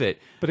of fun with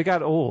it, but it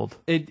got old.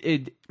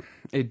 It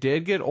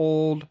did get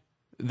old.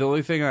 The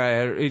only thing I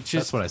had,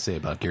 that's what I say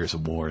about Gears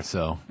of War.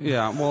 So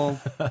yeah, well,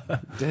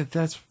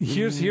 that's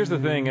here's the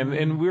thing,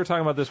 and we were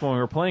talking about this when we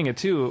were playing it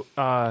too.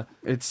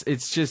 It's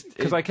just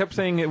because I kept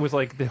saying it was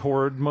like the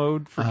Horde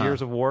mode for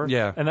Gears of War,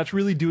 yeah, and that's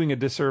really doing a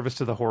disservice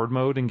to the Horde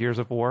mode in Gears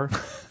of War,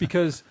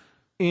 because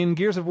in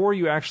Gears of War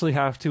you actually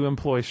have to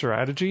employ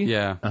strategy,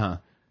 yeah.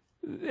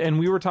 And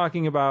we were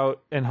talking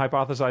about and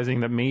hypothesizing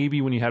that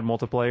maybe when you had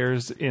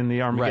multiplayers in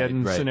the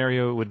Armageddon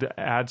scenario, it would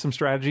add some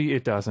strategy.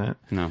 It doesn't.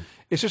 No.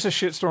 It's just a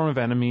shitstorm of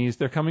enemies.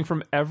 They're coming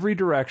from every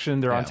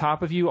direction. They're on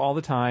top of you all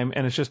the time.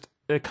 And it's just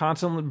a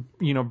constant,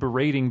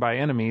 berating by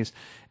enemies.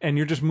 And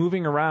you're just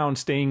moving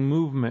around,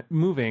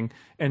 moving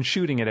and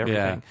shooting at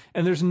everything. Yeah.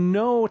 And there's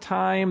no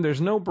time.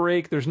 There's no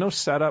break. There's no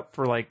setup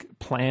for like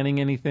planning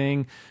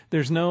anything.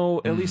 There's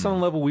no, at least on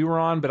the level we were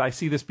on, but I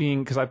see this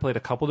being, because I played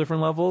a couple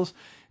different levels,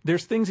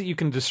 there's things that you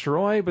can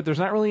destroy, but there's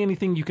not really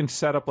anything you can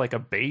set up like a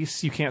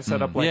base. You can't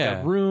set up like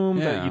a room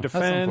that you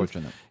defend. That's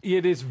unfortunate.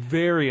 It is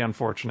very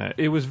unfortunate.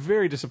 It was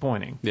very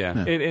disappointing. Yeah.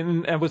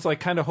 And I was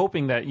like kind of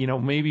hoping that,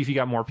 maybe if you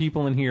got more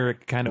people in here, it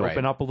could kind of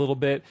open up a little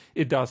bit.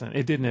 It doesn't.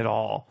 It didn't at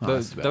all.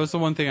 That was the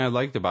one thing I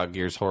liked about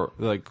Gears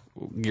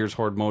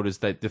Horde mode is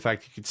that the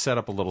fact you could set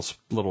up a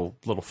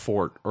little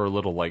fort or a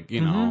little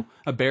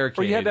a barricade.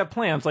 Or you had to have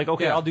plans like,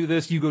 okay, I'll do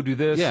this, you go do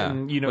this,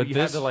 and you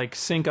had to like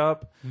sync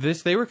up.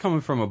 They were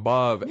coming from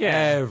above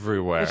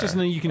everywhere. It's just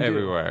nothing you can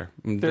everywhere.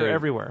 do. They're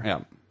everywhere. Yeah.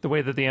 The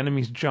way that the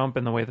enemies jump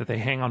and the way that they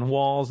hang on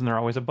walls and they're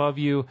always above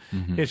you.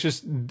 It's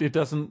just, it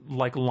doesn't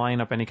like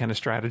line up any kind of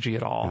strategy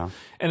at all. No.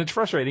 And it's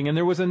frustrating. And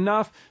there's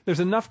enough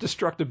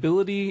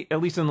destructibility,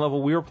 at least in the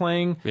level we were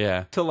playing,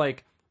 to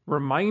like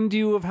remind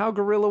you of how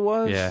Guerrilla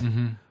was. Yeah.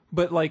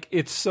 But like,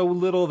 it's so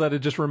little that it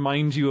just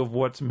reminds you of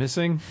what's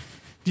missing.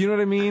 Do you know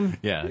what I mean?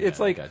 Yeah. It's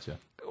like, gotcha.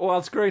 Well,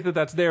 it's great that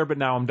that's there, but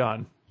now I'm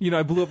done.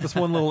 I blew up this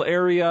one little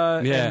area,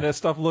 and the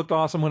stuff looked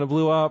awesome when it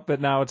blew up, but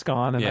now it's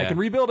gone, and I can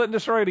rebuild it and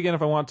destroy it again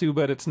if I want to,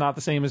 but it's not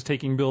the same as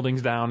taking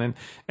buildings down,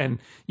 and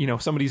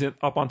somebody's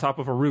up on top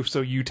of a roof,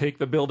 so you take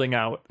the building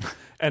out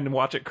and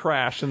watch it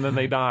crash, and then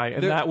they die,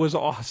 and that was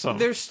awesome.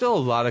 There's still a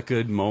lot of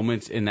good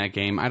moments in that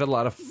game. I had a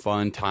lot of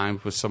fun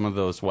times with some of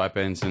those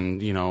weapons, and,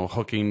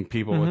 hooking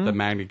people with the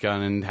magnet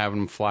gun and having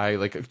them fly,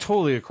 like,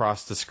 totally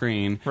across the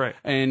screen. Right.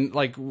 And,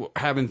 like,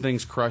 having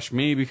things crush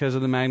me because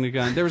of the magnet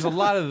gun. There was a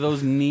lot of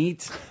those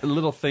neat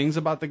little things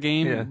about the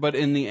game, but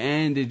in the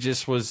end it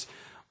just was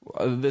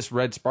this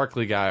red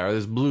sparkly guy or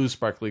this blue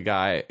sparkly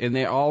guy, and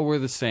they all were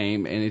the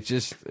same, and it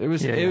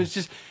was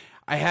just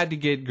I had to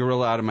get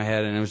Guerrilla out of my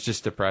head, and it was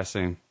just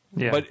depressing.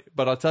 Yeah.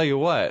 But I'll tell you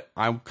what,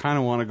 I kind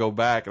of want to go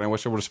back, and I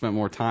wish I would have spent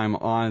more time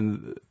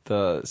on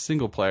the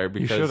single player,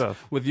 because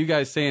with you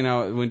guys saying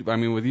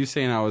with you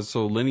saying I was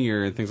so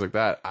linear and things like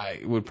that,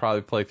 I would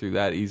probably play through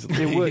that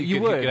easily.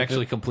 You would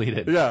actually complete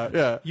it.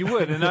 Yeah. You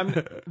would,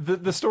 and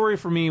the story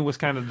for me was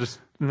kind of just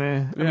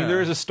meh. I mean,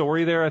 there is a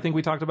story there I think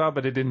we talked about,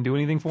 but it didn't do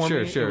anything for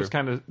me. Sure. It was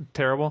kind of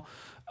terrible.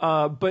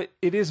 But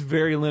it is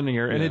very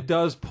linear, and it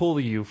does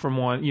pull you from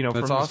from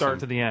the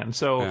start to the end.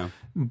 So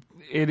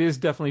it is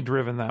definitely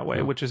driven that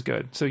way, which is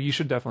good. So you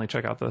should definitely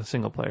check out the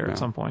single player at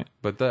some point.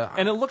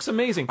 And it looks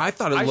amazing. I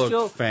thought it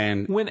looked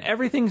when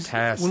everything's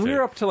fantastic. When we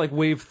were up to like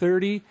wave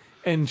 30,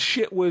 and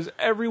shit was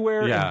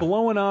everywhere and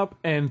blowing up,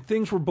 and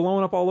things were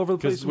blowing up all over the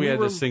place. Because we had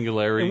the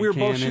singularity and we were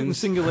both cannons. shooting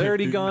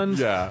singularity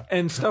guns,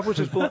 and stuff was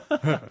just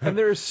and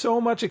there is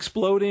so much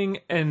exploding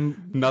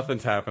and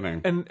nothing's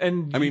happening. And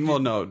I mean, well,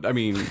 no, I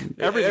mean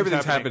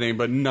everything's happening,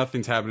 but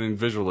nothing's happening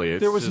visually.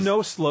 There was no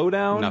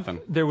slowdown. Nothing.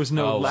 There was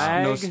no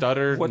lag. No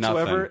stutter.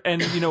 Whatsoever.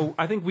 Nothing. And,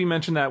 I think we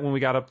mentioned that when we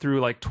got up through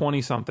like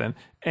 20-something.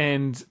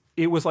 And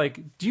it was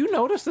like, do you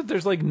notice that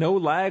there's like no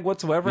lag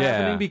whatsoever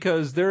happening?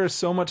 Because there is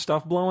so much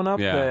stuff blowing up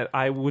that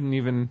I wouldn't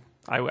even...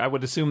 I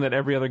would assume that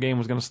every other game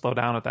was going to slow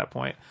down at that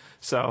point.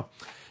 So,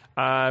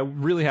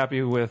 really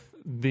happy with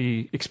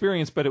the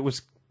experience, but it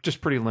was just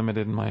pretty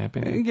limited in my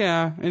opinion.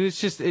 Yeah, and it's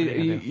just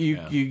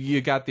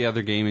you got the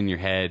other game in your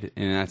head,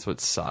 and that's what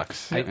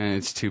sucks, and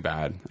it's too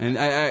bad. And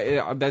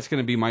I that's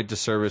going to be my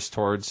disservice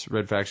towards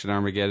Red Faction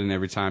Armageddon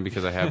every time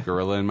because I have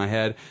Gorilla in my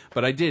head.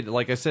 But I did,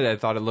 like I said, I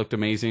thought it looked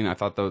amazing. I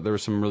thought there were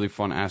some really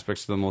fun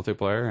aspects to the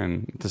multiplayer,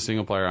 and the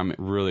single player I'm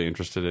really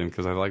interested in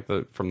because I liked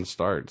it from the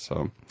start.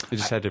 So I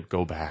just had to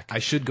go back. I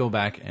should go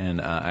back and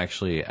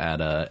actually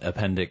add an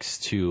appendix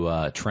to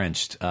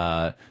Trenched.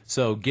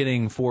 So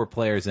getting 4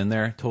 players in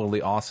there,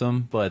 totally awesome.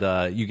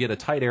 But you get a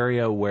tight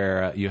area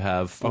where you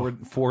have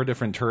four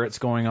different turrets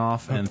going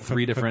off and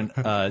 3 different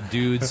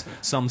dudes,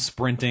 some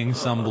sprinting,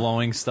 some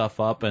blowing stuff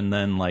up, and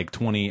then like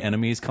 20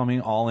 enemies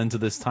coming all into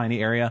this tiny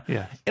area.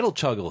 Yeah, it'll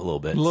chug a little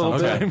bit.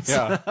 Bit.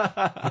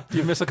 Yeah. Do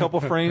you miss a couple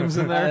frames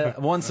in there?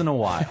 Once in a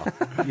while.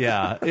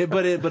 Yeah,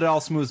 but it all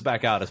smooths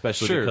back out,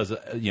 especially because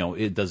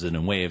it does it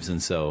in waves,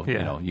 and so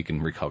you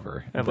can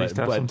recover. At least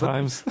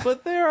sometimes.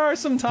 But there are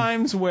some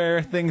times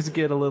where things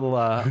get a little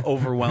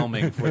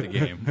overwhelming for the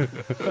game.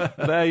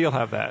 You'll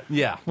have that.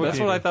 Yeah, that's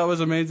what I thought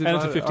was amazing. And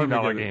it's a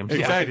 $15 game.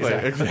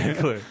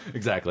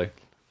 Exactly.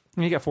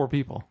 You got 4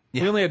 people.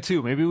 Yeah. We only had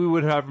 2. Maybe we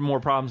would have more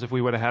problems if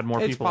we would have had more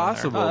people. It's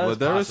possible, but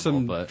there's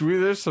some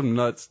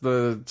nuts.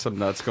 Some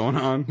nuts going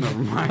on. Never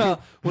mind.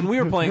 When we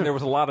were playing, there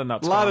was a lot of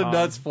nuts.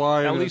 Nuts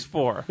flying. At least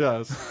 4.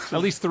 Yes.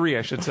 At least 3,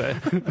 I should say.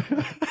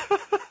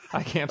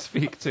 I can't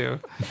speak to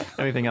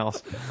anything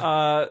else.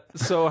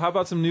 So, how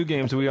about some new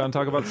games? Do we want to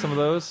talk about some of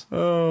those?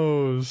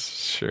 Oh,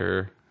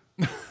 sure.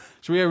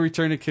 Should we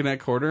return to Kinect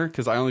Quarter?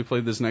 Because I only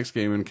played this next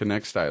game in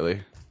Kinect style.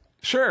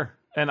 Sure.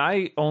 And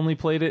I only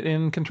played it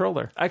in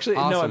controller. Actually,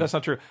 no, that's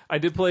not true. I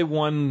did play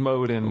one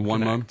mode in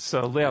one Kinect. mode.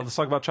 So let's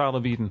talk about Child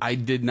of Eden. I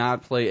did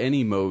not play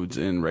any modes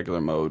in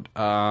regular mode.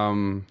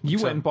 You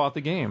went and bought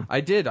the game.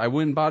 I did. I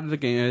went and bought the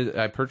game.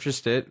 I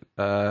purchased it.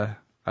 I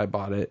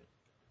bought it.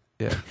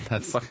 Yeah,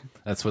 that's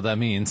what that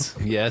means.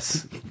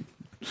 Yes.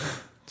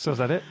 So is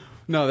that it?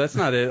 No, that's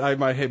not it.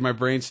 My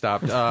brain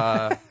stopped.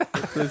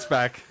 It's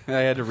back. I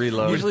had to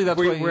reload. Usually that's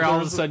where all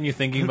of a sudden you're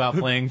thinking about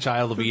playing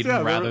Child of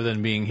Eden rather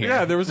than being here.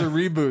 Yeah, there was a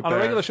reboot. On a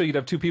regular show, you'd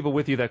have 2 people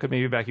with you that could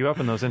maybe back you up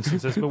in those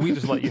instances, but we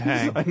just let you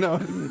hang. I know,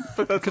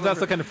 because that's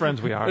the kind of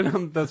friends we are.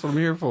 That's what I'm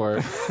here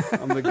for.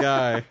 I'm the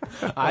guy.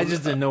 I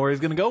just didn't know where he's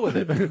going to go with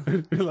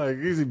it. You're like,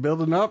 is he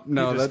building up?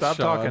 No, that's stop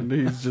Sean. talking.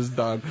 He's just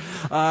done.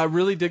 I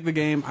really dig the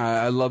game.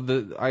 I love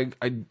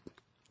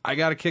I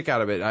got a kick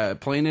out of it.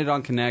 Playing it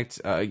on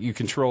Kinect, you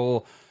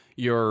control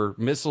your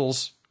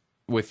missiles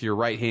with your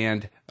right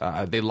hand.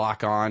 They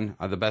lock on.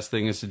 The best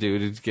thing is to do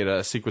is get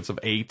a sequence of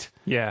 8.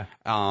 Yeah.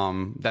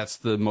 That's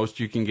the most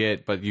you can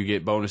get, but you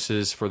get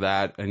bonuses for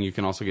that, and you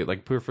can also get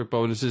like perfect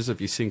bonuses if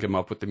you sync them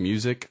up with the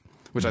music,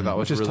 which I thought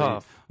was really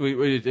tough.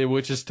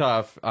 Which is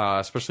tough,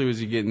 especially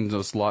as you get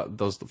into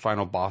those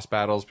final boss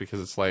battles, because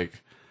it's like.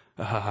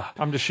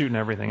 I'm just shooting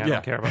everything. I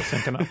don't care about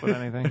syncing up with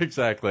anything.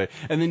 Exactly.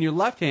 And then your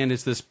left hand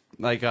is this,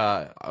 like,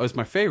 was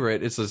my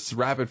favorite. It's this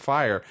rapid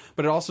fire,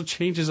 but it also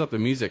changes up the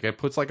music. It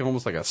puts like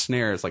almost like a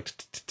snare. It's like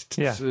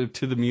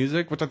to the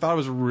music, which I thought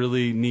was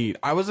really neat.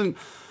 I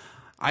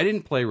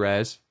didn't play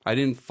Res. I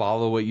didn't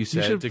follow what you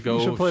said to go.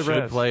 You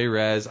should play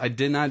Res. I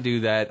did not do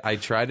that. I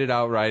tried it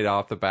out right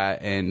off the bat,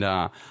 and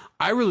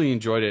I really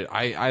enjoyed it.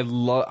 I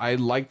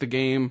liked the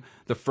game.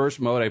 The first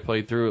mode I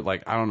played through it,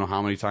 like, I don't know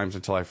how many times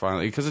until I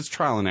finally, because it's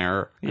trial and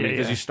error.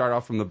 Because you start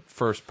off from the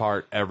first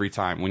part every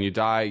time. When you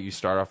die, you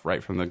start off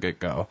right from the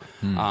get-go.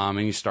 And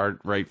you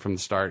start right from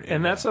the start.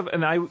 And that's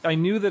and I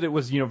knew that it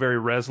was, very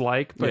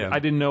Res-like, but I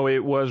didn't know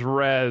it was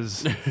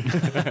Res,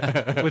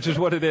 which is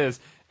what it is.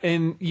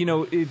 And,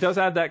 it does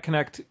add that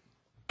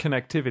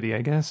connectivity,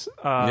 I guess.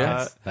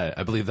 Yes,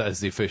 I believe that is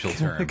the official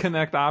term. The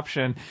Connect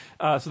option.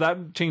 So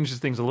that changes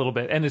things a little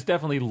bit, and it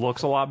definitely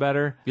looks a lot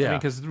better. Yeah,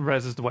 because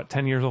Res is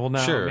 10 years old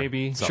now,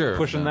 maybe.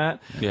 Pushing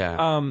that.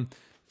 Yeah.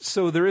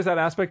 So there is that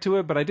aspect to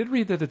it, but I did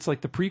read that it's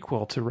like the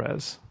prequel to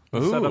Res.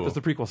 Set up as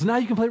the prequel, so now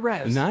you can play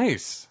Res.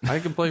 Nice. I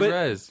can play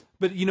Res.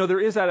 But there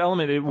is that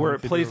element where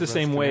it plays the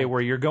same way,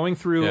 where you're going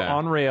through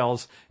on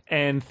rails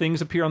and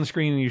things appear on the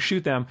screen and you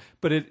shoot them,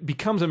 but it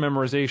becomes a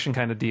memorization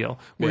kind of deal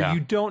where you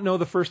don't know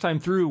the first time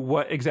through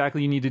what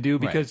exactly you need to do,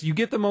 because you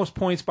get the most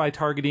points by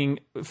targeting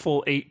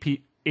full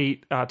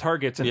 8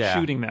 targets and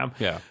shooting them.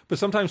 Yeah. But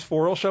sometimes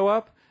 4 will show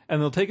up,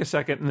 and they'll take a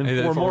second, and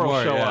then four more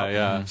will show up.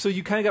 Yeah. So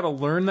you kind of got to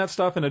learn that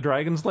stuff in a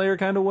Dragon's Lair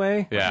kind of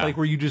way, like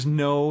where you just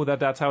know that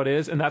that's how it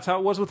is, and that's how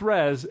it was with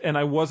Rez, and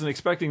I wasn't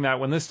expecting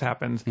that when this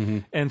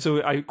happened, and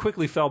so I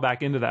quickly fell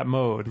back into that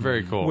mode.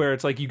 Very cool. Where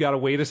it's like you got to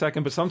wait a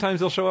second, but sometimes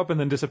they'll show up and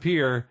then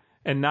disappear.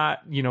 And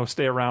not,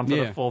 stay around for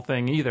the full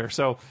thing either.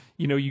 So,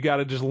 you got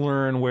to just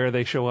learn where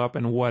they show up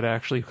and what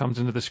actually comes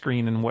into the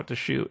screen and what to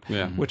shoot,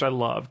 which I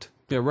loved.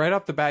 Yeah, right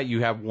off the bat,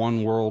 you have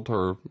one world,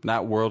 or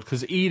not world,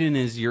 because Eden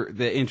is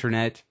the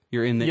internet.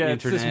 You're in the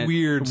internet. It's this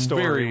weird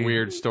story. Very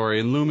weird story.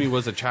 And Lumi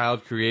was a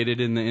child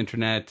created in the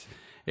internet.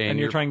 And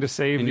you're trying to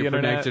save the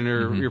internet.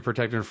 You're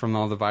protecting her from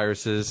all the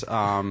viruses.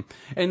 And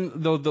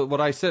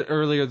what I said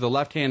earlier, the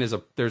left hand is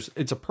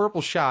it's a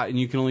purple shot, and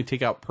you can only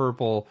take out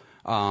purple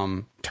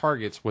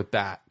targets with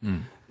that.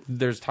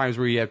 There's times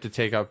where you have to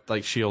take out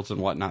like shields and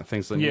whatnot,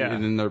 things like that.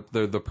 And then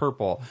they're the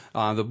purple.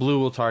 The blue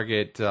will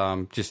target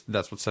just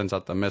that's what sends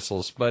out the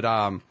missiles.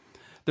 But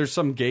there's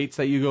some gates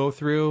that you go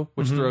through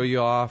which throw you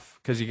off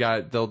because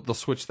they'll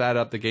switch that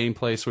up. The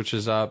gameplay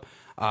switches up.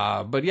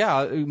 But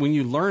yeah, when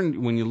you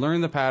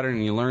learn the pattern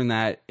and you learn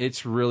that,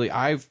 it's really,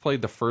 I've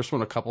played the first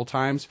one a couple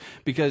times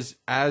because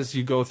as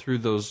you go through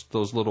those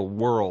little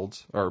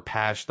worlds or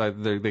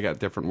passion, they got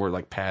different words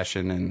like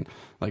passion and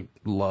like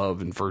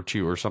love and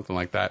virtue or something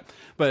like that.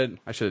 But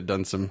I should have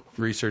done some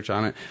research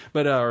on it,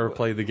 but or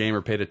played the game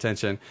or paid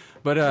attention.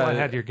 But I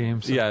had your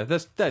game. So. Yeah,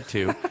 that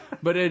too.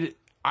 But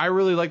I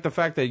really like the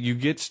fact that you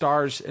get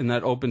stars and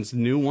that opens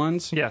new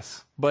ones.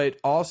 Yes. But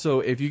also,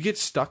 if you get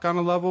stuck on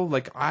a level,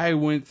 like I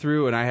went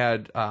through and I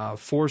had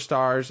 4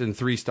 stars and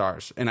 3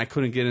 stars, and I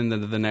couldn't get into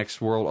the next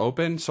world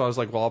open. So I was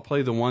like, well, I'll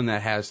play the one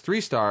that has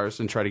 3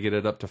 stars and try to get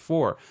it up to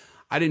 4.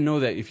 I didn't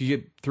know that if you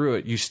get through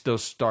it,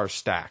 those stars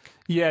stack.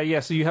 Yeah.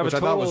 So you have which a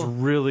total. I thought was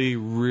really,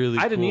 really.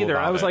 I didn't cool either.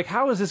 about I was it. like,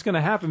 how is this going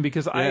to happen?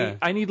 Because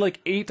I need like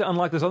 8 to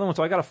unlock this other one.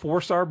 So I got a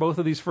 4-star both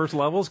of these first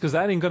levels because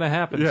that ain't going to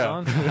happen,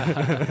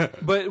 son.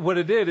 But what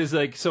it did is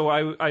like, so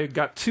I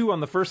got 2 on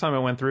the first time I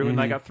went through,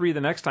 and I got 3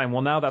 the next time.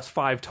 Well, now that's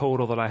 5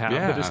 total that I have,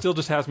 but it still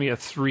just has me at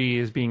 3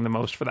 as being the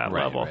most for that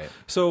level. Right.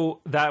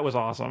 So that was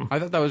awesome. I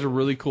thought that was a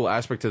really cool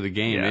aspect of the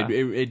game. Yeah.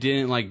 It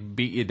didn't like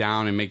beat you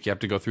down and make you have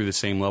to go through the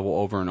same level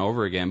over and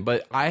over again.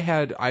 But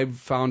I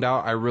found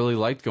out I really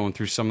liked going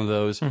through some of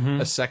those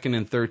a second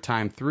and third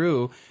time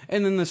through,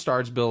 and then the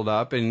stars build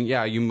up, and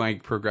you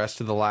might progress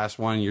to the last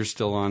one. You're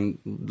still on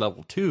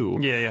level 2.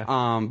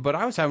 But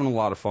I was having a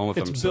lot of fun with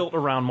them. It's built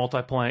around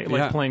multiplayer,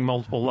 like playing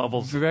multiple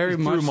levels very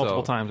much through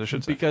multiple times, I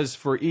should say. Because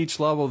for each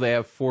level, they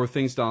have 4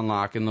 things to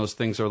unlock, and those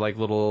things are like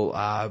little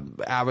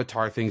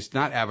avatar things.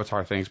 Not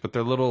avatar things, but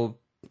they're little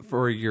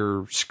for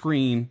your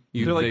screen.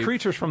 They're like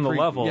creatures from the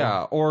level.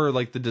 Yeah, or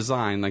like the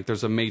design. Like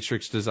there's a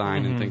matrix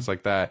design and things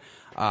like that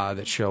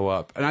that show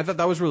up. And I thought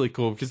that was really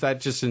cool because that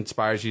just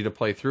inspires you to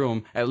play through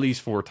them at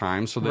least 4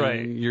 times. So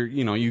then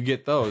you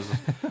get those.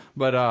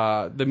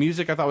 But the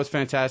music I thought was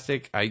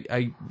fantastic.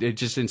 It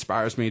just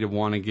inspires me to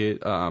want to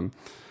get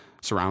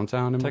surround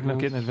sound in Techno my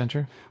Kitten house.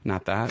 Adventure?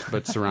 Not that,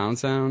 but surround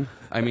sound.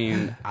 I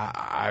mean,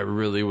 I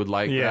really would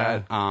like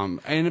that.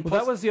 And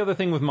that was the other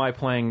thing with my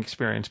playing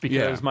experience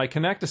because my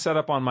Kinect is set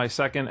up on my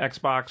second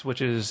Xbox,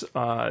 which is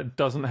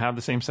doesn't have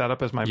the same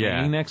setup as my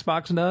main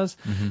Xbox does.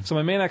 So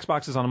my main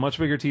Xbox is on a much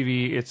bigger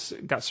TV. It's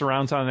got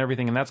surround sound and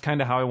everything, and that's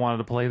kind of how I wanted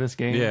to play this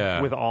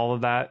game with all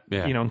of that,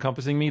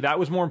 encompassing me. That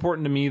was more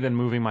important to me than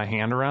moving my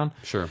hand around.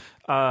 Sure.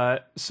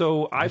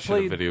 So I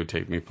played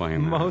videotaped me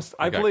playing most.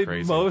 I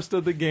played most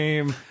of the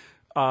game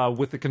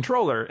with the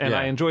controller, and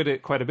I enjoyed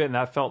it quite a bit, and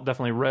that felt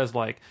definitely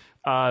Res-like.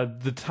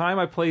 The time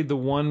I played the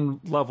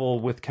one level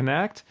with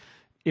Kinect,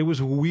 it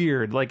was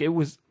weird. Like, it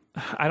was,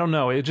 I don't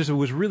know, it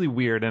was really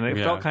weird, and it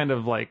felt kind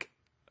of like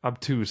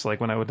obtuse,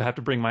 like when I would have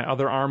to bring my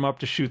other arm up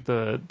to shoot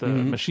the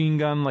machine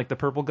gun, like the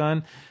purple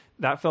gun.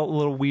 That felt a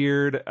little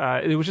weird.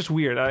 It was just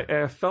weird.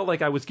 I felt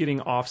like I was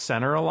getting off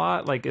center a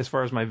lot, like as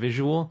far as my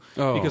visual,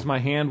 because my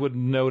hand would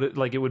note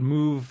like it would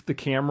move the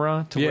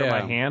camera to where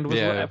my hand was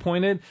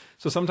pointed.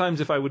 So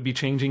sometimes if I would be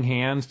changing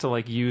hands to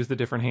like use the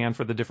different hand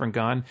for the different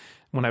gun,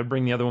 when I would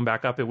bring the other one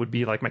back up, it would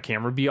be like my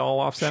camera would be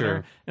all off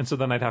center, and so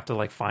then I'd have to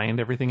like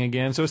find everything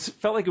again. So it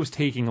felt like it was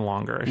taking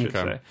longer, I should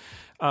say.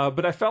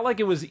 But I felt like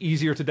it was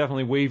easier to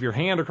definitely wave your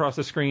hand across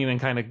the screen and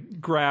kind of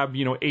grab,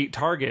 8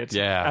 targets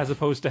as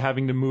opposed to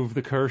having to move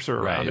the cursor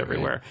around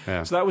everywhere.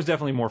 Yeah. So that was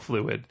definitely more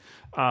fluid.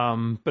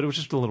 But it was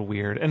just a little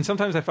weird. And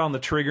sometimes I found the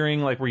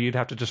triggering, like where you'd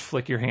have to just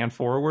flick your hand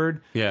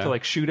forward to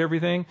like shoot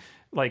everything.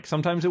 Like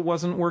sometimes it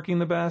wasn't working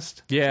the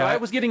best. Yeah, so I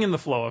was getting in the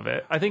flow of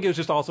it. I think it was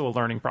just also a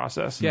learning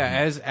process.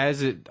 Yeah,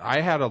 I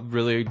had a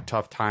really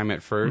tough time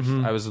at first.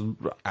 I was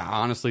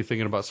honestly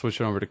thinking about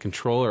switching over to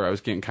controller. I was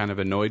getting kind of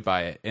annoyed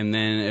by it, and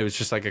then it was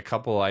just like a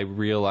couple. I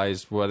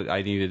realized what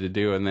I needed to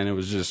do, and then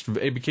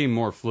it became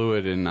more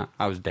fluid, and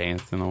I was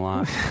dancing a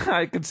lot.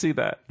 I could see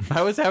that.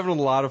 I was having a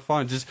lot of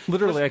fun. Just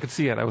literally, I could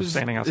see it. I was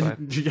standing outside.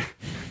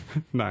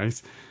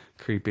 Nice.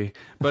 Creepy,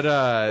 but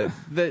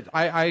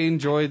I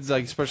enjoyed,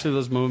 like, especially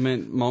those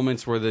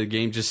moments where the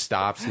game just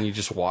stops and you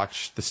just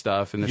watch the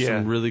stuff, and there's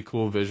some really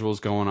cool visuals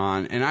going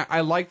on, and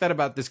I like that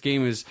about this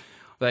game is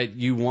that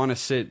you want to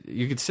sit.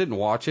 You could sit and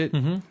watch it,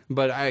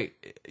 but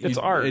it's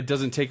art. It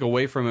doesn't take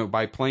away from it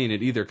by playing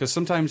it either. Because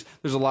sometimes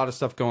there's a lot of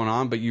stuff going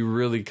on, but you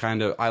really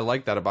kind of. I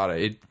like that about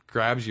it. It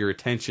grabs your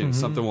attention.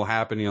 Something will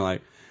happen. And you're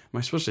like, am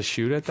I supposed to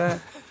shoot at that?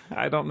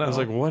 I don't know. I was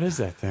like, what is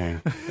that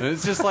thing? And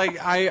it's just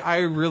like I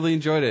really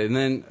enjoyed it. And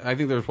then I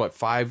think there's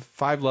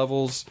five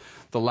levels.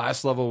 The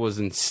last level was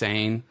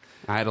insane.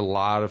 I had a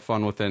lot of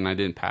fun with it, and I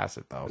didn't pass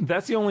it, though.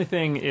 That's the only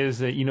thing is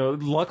that,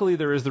 luckily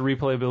there is the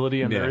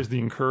replayability and there is the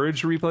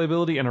encouraged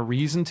replayability and a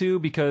reason to,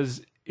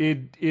 because it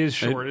is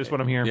short, is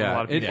what I'm hearing from a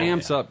lot of people.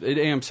 It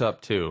amps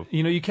up, too.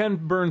 You can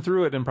burn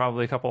through it in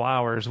probably a couple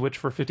hours, which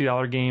for a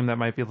 $50 game, that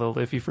might be a little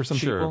iffy for some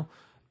people.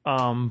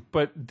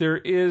 But there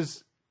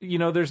is...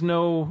 there's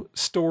no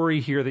story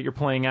here that you're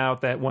playing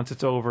out that once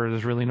it's over,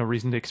 there's really no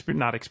reason to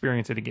not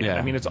experience it again. Yeah.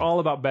 I mean, it's all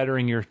about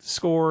bettering your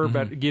score,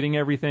 getting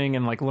everything,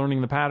 and like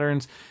learning the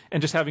patterns, and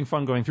just having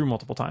fun going through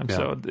multiple times. Yeah.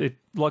 So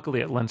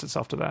luckily it lends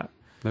itself to that.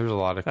 There's a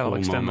lot of That'll cool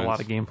extend moments. a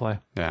lot of gameplay.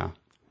 Yeah.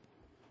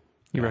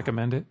 You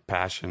recommend it?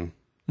 Passion.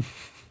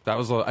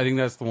 I think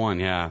that's the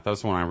one. Yeah,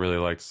 that's the one I really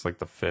liked. It's like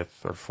the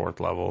 5th or 4th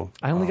level.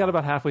 I only got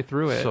about halfway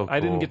through it. So I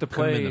didn't cool. get to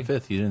Could've play. been the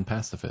 5th. You didn't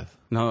pass the 5th.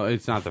 No,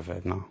 it's not the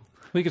 5th. No.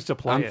 We could still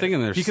play I'm it.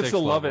 thinking there's You could 6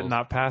 still love it levels. and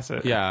not pass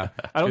it. Yeah.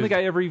 I don't think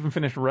I ever even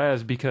finished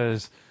Res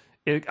because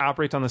it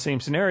operates on the same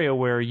scenario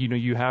where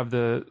you have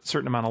the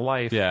certain amount of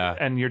life,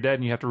 and you're dead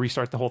and you have to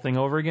restart the whole thing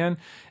over again.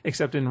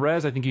 Except in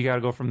Res, I think you got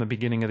to go from the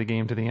beginning of the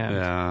game to the end.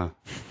 Yeah.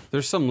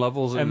 There's some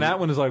levels, And that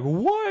one is like,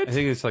 what? I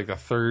think it's like the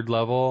 3rd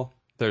level.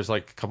 There's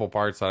like a couple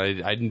parts that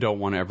I don't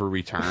want to ever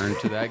return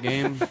to that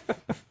game.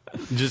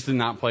 Just to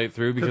not play it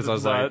through because I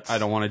was like, I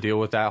don't want to deal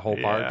with that whole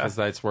part because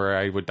that's where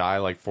I would die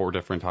like 4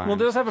 different times. Well,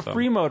 it does have a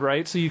free mode,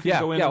 right? So you can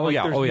go in and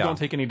you don't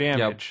take any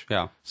damage.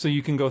 Yeah. So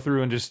you can go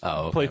through and just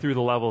play through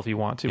the level if you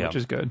want to, which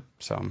is good.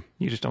 So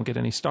you just don't get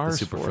any stars.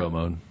 Super for Pro it.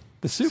 mode.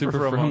 The Super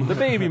Pro mode. The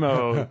baby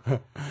mode.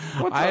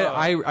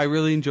 I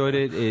really enjoyed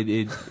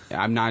it.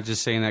 I'm not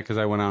just saying that because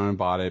I went out and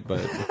bought it,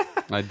 but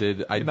I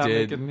did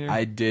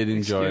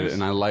enjoy it,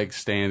 and I like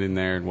standing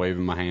there and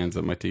waving my hands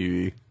at my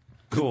TV.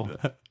 Cool.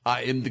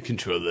 I am the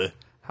controller.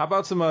 How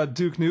about some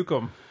Duke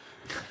Nukem?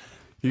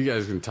 You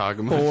guys can talk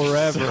about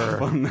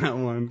Forever on that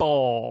one.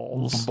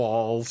 Balls.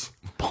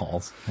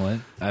 What?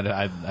 I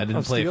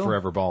didn't play Steel?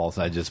 Forever Balls.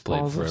 I just played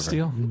Balls Forever. of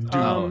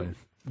Steel.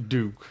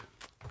 Duke.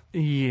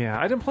 Yeah,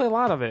 I didn't play a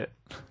lot of it.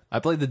 I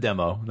played the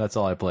demo. That's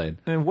all I played.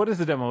 And what is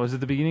the demo? Is it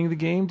the beginning of the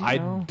game? Do you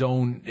know?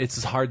 don't.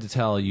 It's hard to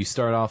tell. You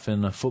start off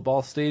in a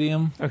football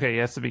stadium. Okay,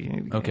 yeah, it's the beginning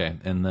of the game. Okay,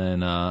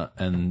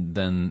 and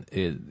then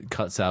it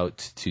cuts out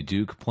to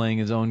Duke playing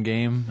his own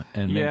game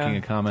and making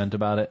a comment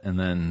about it, and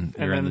then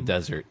you're in the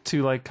desert.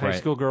 2 like high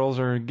school girls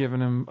are giving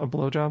him a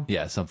blowjob.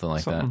 Yeah, something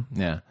like that.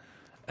 Yeah.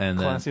 And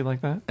Classy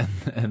like that.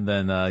 And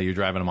then you're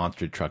driving a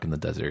monster truck in the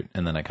desert,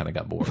 and then I kind of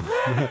got bored.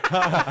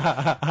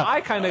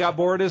 I kind of got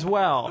bored as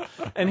well.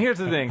 And here's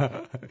the thing: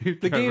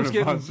 the game's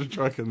getting monster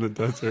truck in the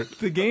desert.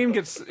 the game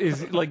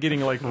is like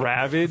getting like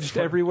ravaged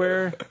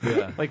everywhere,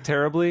 like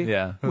terribly.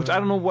 Yeah. Which I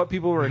don't know what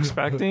people were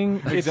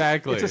expecting.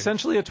 Exactly. It's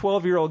essentially a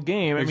 12-year-old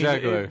game. I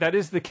Exactly. mean, that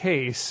is the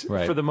case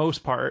Right. for the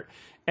most part,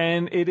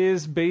 and it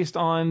is based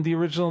on the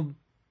original.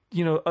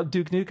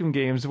 Duke Nukem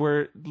games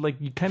where like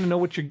you kind of know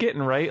what you're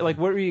getting, right? Like,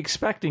 what were you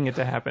expecting it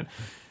to happen?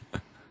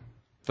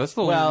 That's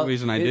the only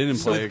reason I didn't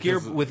play it.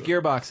 With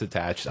Gearbox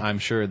attached, I'm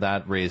sure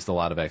that raised a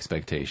lot of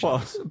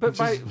expectations. But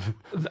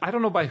I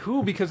don't know by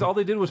who, because all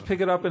they did was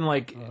pick it up and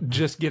like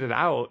just get it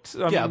out.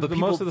 I mean, but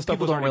most of the stuff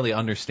people was don't already, really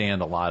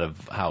understand a lot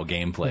of how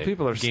gameplay,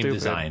 People are game stupid.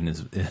 design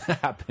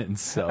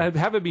happens. So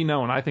Have it be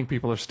known, I think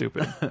people are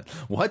stupid.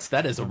 what?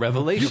 That is a You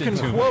revelation. can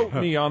to me. quote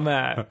me on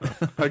that.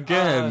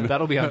 Again.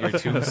 That'll be on your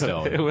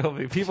tombstone. It will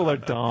be. People are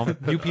dumb.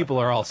 You people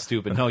are all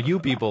stupid. No, you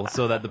people,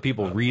 so that the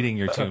people reading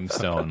your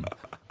tombstone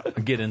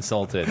get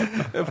insulted.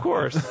 Of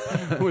course.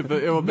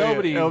 It'll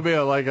be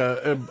like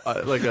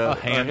a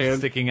Hand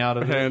sticking out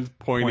of it. hand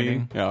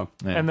pointing. Yeah.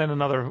 And then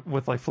another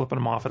with like flipping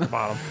them off at the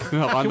bottom.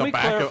 No, on we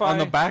on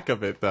the back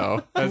of it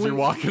though. As you're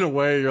walking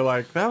away, you're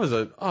like, that was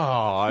and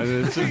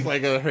it's just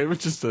like it was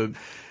just a bird.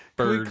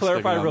 Can we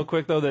clarify sticking out. real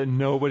quick though that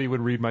nobody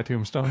would read my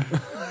tombstone?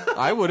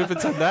 I would if it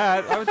said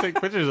that. I would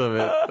take pictures of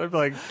it. I'd be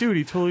like, dude,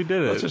 he totally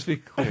did it. Let's just be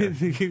clear.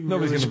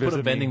 Nobody's Just gonna put a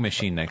visit vending me.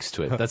 machine next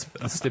to it. That's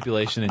a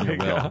stipulation in your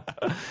will.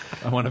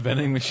 I want a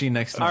vending machine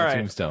next to my right.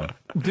 tombstone.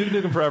 Duke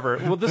Nukem Forever.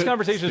 Well, this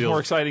conversation is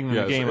more exciting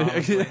than the game.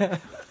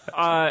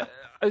 Honestly.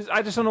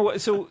 I just don't know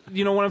what. So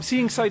when I'm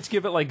seeing sites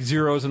give it like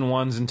 0s and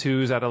 1s and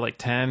 2s out of like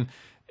 10,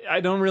 I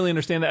don't really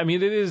understand that. I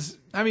mean, it is.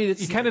 I mean,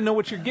 you kind of know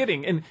what you're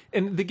getting,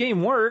 and the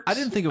game works. I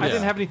didn't think it was. I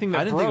didn't have anything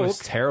that I didn't broke. think it was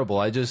terrible.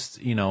 I just,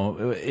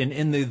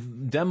 in the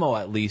demo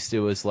at least, it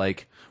was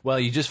like, well,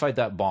 you just fight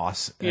that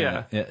boss.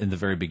 In the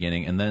very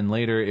beginning, and then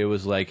later it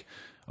was like,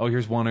 oh,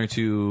 here's 1 or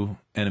 2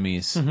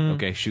 enemies.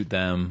 Okay, shoot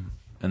them.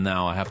 and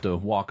now I have to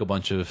walk a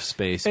bunch of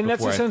space. And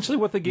that's essentially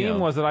what the game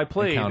was that I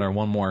played. Encounter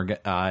one more,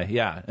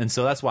 and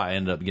so that's why I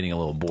ended up getting a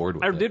little bored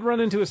with it. I did run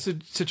into a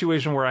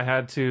situation where I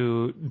had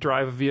to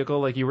drive a vehicle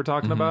like you were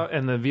talking about,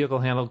 and the vehicle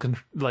handled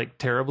like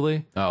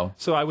terribly. Oh,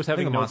 so I was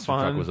having the no monster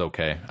fun. truck was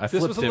okay. I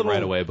flipped it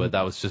right away, but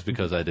that was just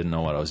because I didn't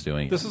know what I was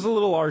doing. This was a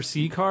little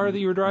RC car that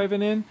you were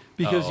driving in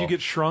because you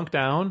get shrunk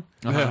down.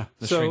 The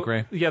shrink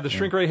ray. Yeah, the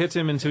shrink ray hits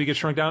him, and so he gets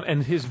shrunk down.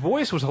 And his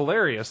voice was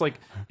hilarious. Like,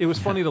 it was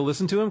funny to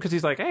listen to him because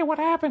he's like, "Hey, what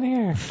happened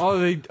here?" Yeah, so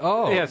they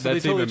that's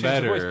totally even changed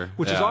better. the voice,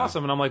 which is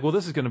awesome. And I'm like, well,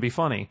 this is going to be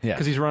funny Yeah.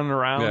 because he's running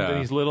around and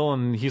he's little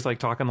and he's like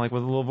talking like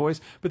with a little voice.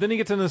 But then he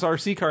gets in this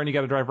RC car and you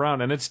got to drive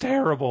around, and it's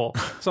terrible.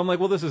 So I'm like,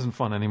 well, this isn't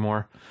fun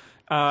anymore.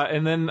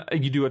 And then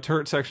you do a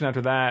turret section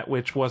after that,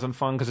 which wasn't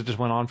fun because it just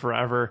went on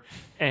forever.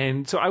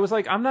 And so I was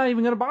like, I'm not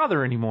even going to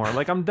bother anymore.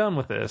 Like, I'm done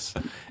with this.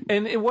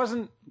 And it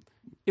wasn't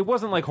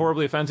like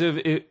horribly offensive.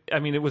 I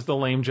mean, it was the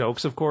lame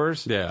jokes, of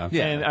course. Yeah.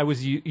 And I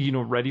was,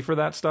 ready for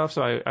that stuff.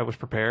 So I was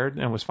prepared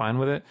and was fine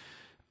with it.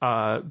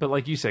 But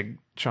like you said,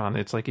 Sean,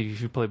 it's like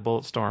if you play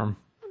Bulletstorm,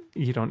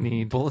 you don't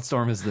need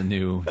Bulletstorm is the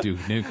new Duke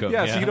Nukem.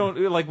 Yeah, so you don't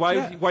like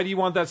why do you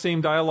want that same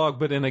dialogue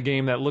but in a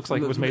game that looks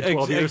like it was made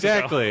 12 years ago?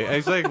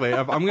 Exactly.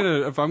 If I'm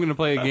gonna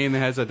play a game that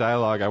has a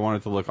dialogue, I want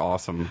it to look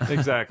awesome.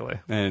 Exactly.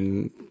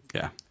 And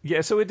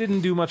yeah, so it didn't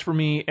do much for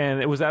me,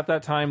 and it was at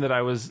that time that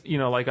I was,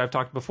 like I've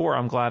talked before,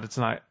 I'm glad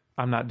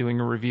I'm not doing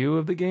a review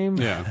of the game.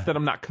 Yeah. That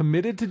I'm not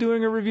committed to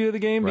doing a review of the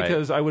game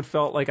because I would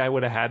felt like I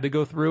would have had to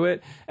go through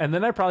it, and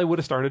then I probably would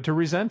have started to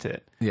resent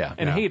it.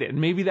 And hate it.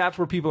 And maybe that's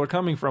where people are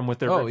coming from with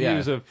their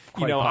reviews of,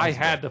 I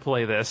had to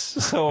play this,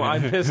 so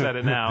I'm pissed at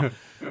it now.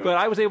 But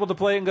I was able to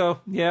play it and go,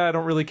 yeah, I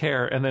don't really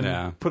care, and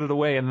then put it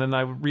away. And then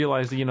I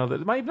realized that,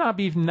 that it might not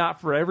be not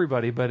for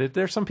everybody, but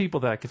there's some people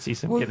that I could see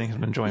getting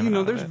some enjoyment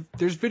out of it.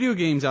 There's video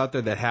games out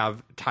there that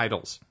have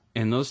titles,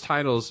 and those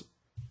titles,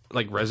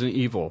 like Resident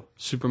Evil,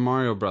 Super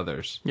Mario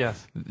Brothers,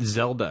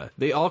 Zelda,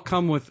 they all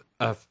come with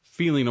a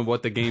feeling of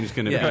what the game's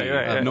going to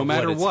be, no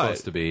matter what. It's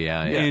supposed to be,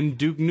 And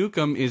Duke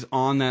Nukem is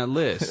on that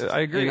list.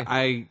 I agree.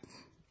 And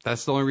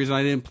that's the only reason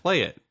I didn't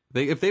play it.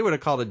 If they would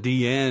have called it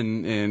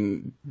DN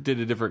and did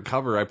a different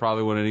cover, I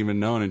probably wouldn't even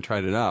known and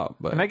tried it out.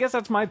 But and I guess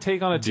that's my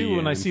take on it too.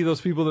 When I see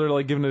those people that are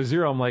like giving it a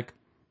 0, I'm like,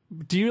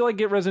 do you like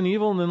get Resident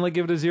Evil and then like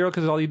give it a 0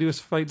 because all you do is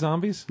fight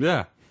zombies?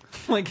 Yeah.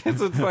 Like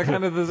it's like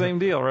kind of the same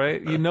deal,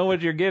 right? You know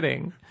what you're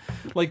getting.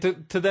 Like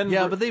to then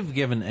but they've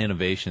given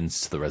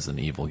innovations to the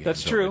Resident Evil games.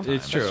 That's true.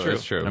 It's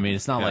true. I mean,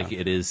 it's not like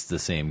it is the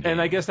same game.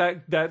 And I guess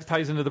that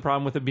ties into the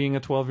problem with it being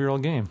a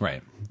 12-year-old game.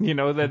 Right.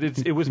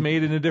 That it was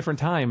made in a different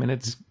time and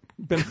it's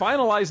been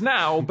finalized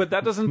now, but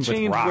that doesn't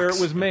change where it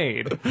was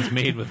made. It's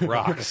made with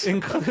rocks,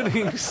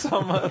 including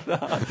some of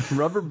the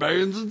rubber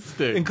bands and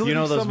sticks.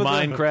 Those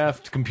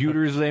Minecraft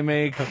computers they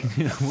make,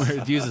 where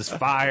it uses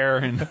fire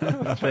and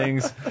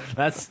things.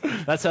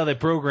 That's how they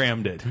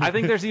programmed it. I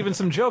think there's even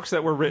some jokes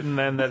that were written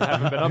then that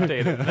haven't been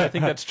updated. I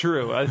think that's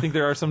true. I think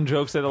there are some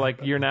jokes that are like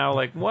you're now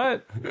like,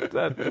 what?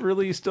 That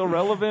really still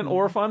relevant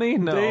or funny?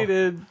 No.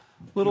 Dated.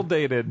 Little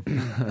dated.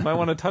 Might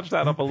want to touch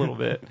that up a little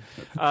bit.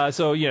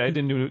 So yeah, it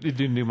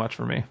didn't do much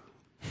for me.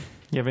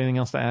 You have anything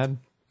else to add?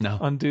 No.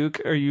 On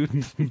Duke, are you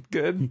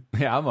good?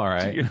 Yeah, I'm all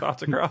right. Your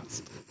thoughts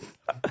across.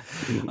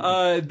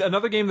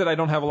 Another game that I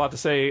don't have a lot to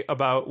say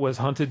about was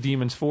Hunted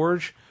Demon's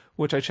Forge,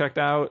 which I checked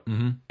out,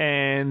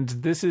 and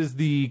this is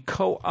the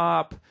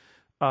co-op,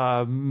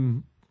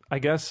 I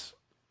guess,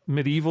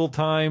 medieval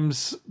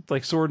times,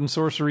 like sword and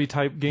sorcery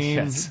type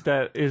game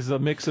that is a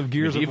mix of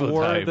Gears medieval of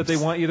War times. that they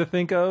want you to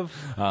think of.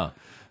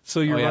 So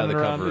you're running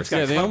around. Covers.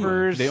 It's got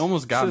covers. They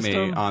almost got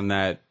system. me on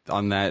that.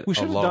 We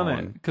should have done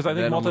it because I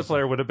think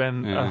multiplayer would have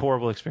been a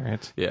horrible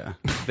experience. Yeah,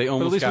 they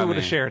almost. But at least got we would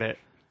have me. shared it.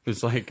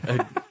 It's like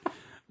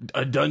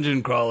a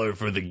dungeon crawler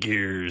for the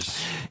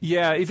Gears.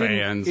 Yeah, it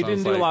didn't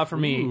do a lot for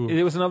me. Ooh.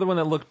 It was another one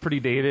that looked pretty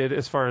dated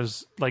as far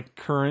as like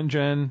current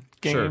gen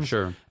games.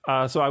 Sure.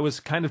 So I was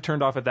kind of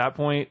turned off at that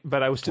point,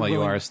 but I was still. Well,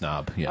 you are a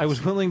snob. Yes. I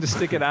was willing to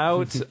stick it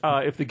out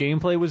if the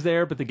gameplay was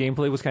there, but the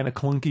gameplay was kind of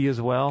clunky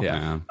as well.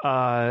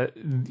 Yeah.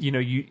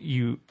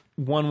 You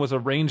one was a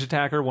range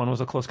attacker, one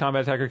was a close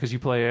combat attacker because you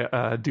play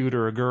a dude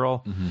or a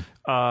girl,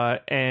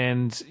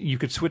 and you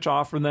could switch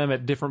off from them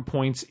at different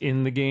points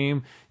in the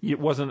game. It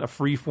wasn't a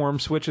free form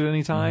switch at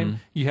any time.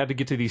 You had to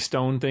get to these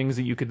stone things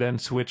that you could then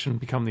switch and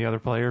become the other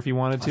player if you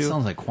wanted to. That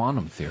sounds like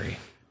Quantum Theory.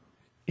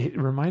 It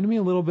reminded me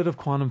a little bit of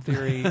Quantum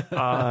Theory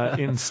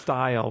in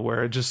style,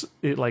 where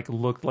it like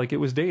looked like it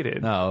was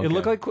dated. Oh, okay. It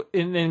looked like,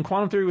 and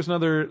Quantum Theory was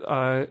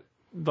another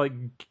like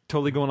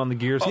totally going on the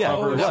Gears.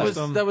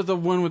 That was the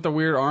one with the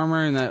weird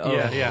armor and that.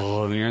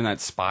 And you're in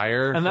that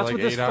spire, and that's for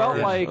what like this 8 felt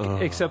hours.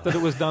 like, except that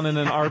it was done in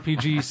an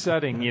RPG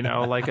setting,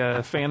 like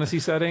a fantasy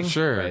setting.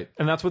 Sure. Right.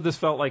 And that's what this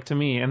felt like to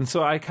me. And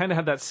so I kind of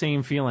had that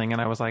same feeling,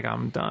 and I was like,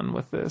 I'm done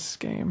with this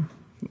game.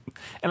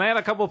 And I had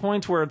a couple of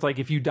points where it's like,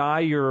 if you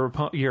die, your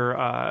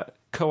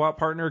co-op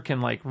partner can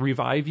like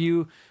revive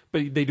you,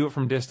 but they do it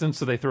from distance,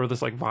 so they throw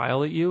this like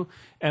vial at you.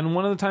 And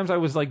one of the times I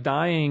was like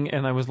dying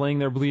and I was laying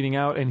there bleeding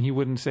out and he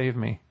wouldn't save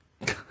me.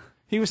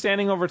 He was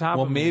standing over top of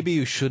me. Well, maybe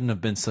you shouldn't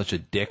have been such a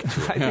dick to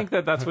him. I think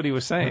that's what he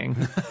was saying.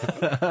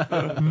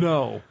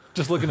 No.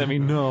 Just looking at me,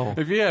 no.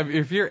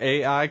 If your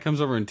AI comes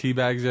over and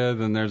teabags you,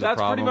 then there's a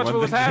problem. That's pretty much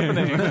what was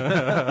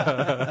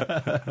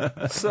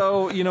happening.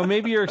 So,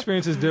 maybe your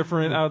experience is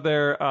different out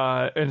there,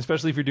 and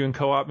especially if you're doing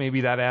co-op,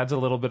 maybe that adds a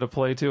little bit of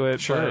play to it.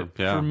 Sure.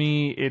 But for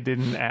me, it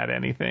didn't add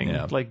anything.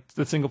 Yeah. Like,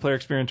 the single-player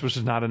experience was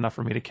just not enough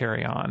for me to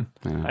carry on.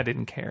 Yeah. I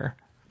didn't care.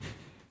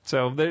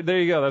 So, there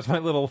you go. That's my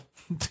little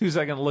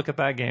 2-second look at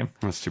that game.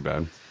 That's too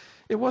bad.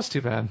 It was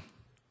too bad.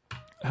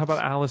 How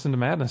about Alice into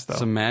Madness, though?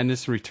 Some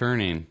Madness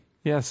returning.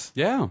 Yes.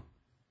 Yeah.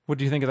 What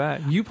do you think of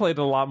that? You played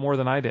it a lot more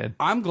than I did.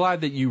 I'm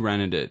glad that you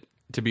rented it,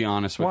 to be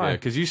honest with you,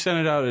 because you sent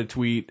it out a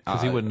tweet.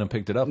 Because he wouldn't have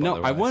picked it up. No,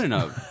 otherwise. I wouldn't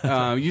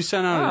have. You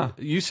sent out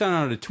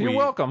a tweet. You're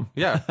welcome.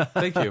 Yeah,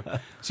 thank you.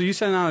 So you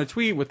sent out a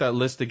tweet with that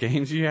list of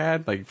games you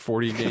had, like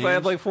 40 games. Because I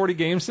had like 40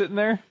 games sitting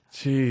there.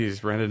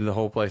 Jeez, rented the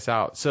whole place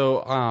out. So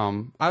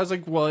I was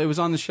like, well, it was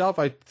on the shelf.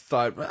 I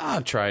thought,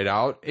 I'll try it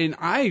out. And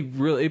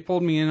it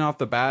pulled me in off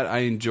the bat.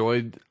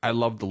 I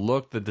loved the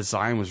look. The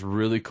design was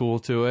really cool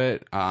to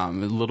it. A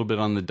little bit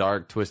on the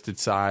dark, twisted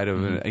side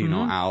of it.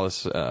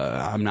 Alice.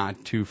 I'm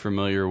not too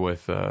familiar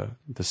with the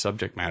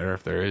subject matter,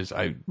 if there is.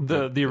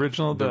 The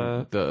original,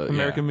 the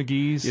American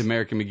McGee's. The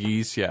American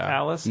McGee's, yeah.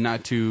 Alice.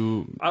 Not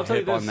too I'll tell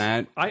you this, on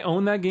that. I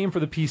own that game for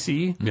the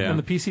PC. Yeah. And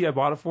the PC I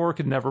bought it for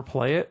could never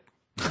play it.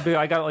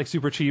 I got it like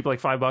super cheap, like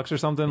 $5 or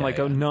something, like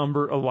a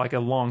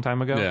long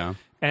time ago. Yeah.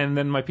 And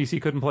then my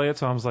PC couldn't play it,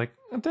 so I was like,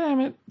 oh, damn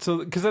it. So,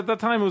 because at that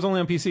time it was only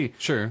on PC.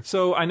 Sure.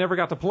 So I never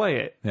got to play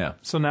it. Yeah.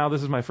 So now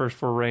this is my first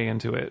foray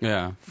into it.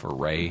 Yeah.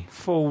 Foray.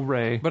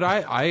 But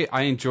I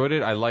enjoyed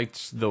it. I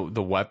liked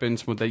the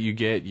weapons that you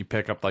get. You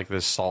pick up like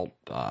this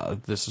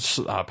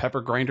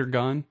pepper grinder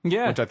gun,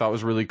 which I thought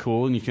was really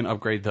cool, and you can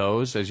upgrade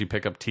those as you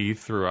pick up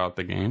teeth throughout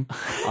the game.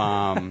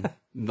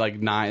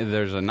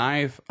 There's a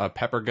knife, a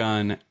pepper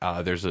gun,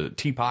 there's a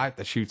teapot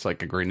that shoots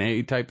like a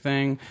grenade type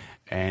thing,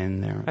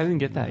 and I didn't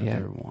get that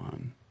yet.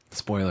 One.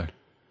 Spoiler.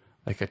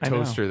 Like a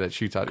toaster that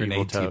shoots out Grenade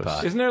evil toast.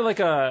 teapot. Isn't there like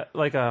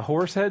a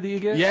horse head that you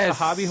get? Yes. A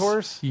hobby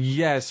horse?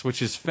 Yes,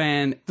 which is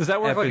fan. Does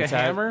that work like a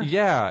hammer?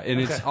 Yeah, and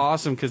it's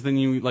awesome because then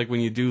you when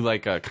you do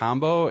like a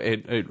combo,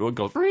 it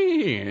goes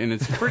and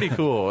it's pretty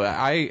cool.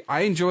 I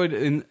enjoyed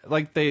it, and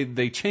like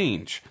they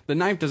change. The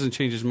knife doesn't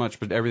change as much,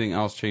 but everything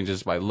else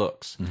changes by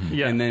looks. Mm-hmm.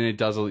 Yeah, and then it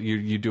does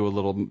you do a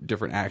little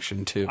different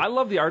action too. I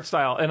love the art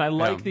style, and I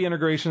like the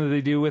integration that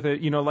they do with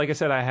it. Like I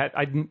said,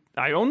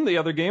 I owned the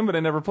other game, but I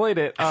never played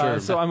it.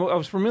 So I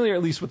was familiar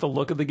at least with the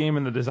look of the game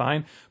and the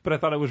design, but I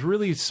thought it was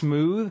really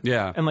smooth.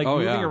 Yeah. And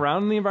moving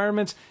around in the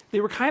environments, they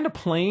were kind of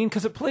plain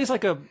because it plays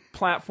like a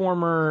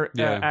platformer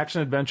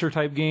action adventure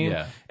type game,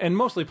 and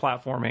mostly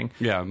platforming.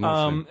 Yeah,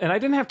 mostly. And I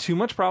didn't have too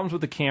much problems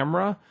with the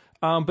camera,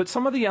 but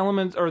some of the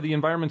elements or the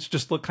environments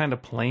just look kind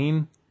of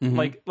plain.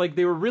 Mm-hmm. Like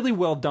they were really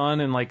well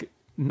done and like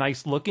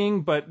nice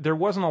looking, but there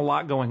wasn't a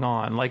lot going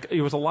on. Like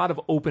it was a lot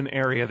of open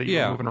area that you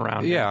were moving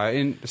around. Yeah,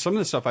 and some of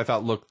the stuff I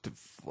thought looked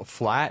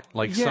flat.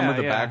 Like some of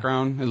the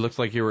background, it looked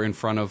like you were in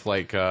front of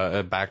like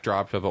a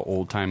backdrop of an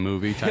old time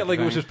movie. Type like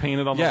thing. It was just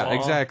painted on the wall. Yeah,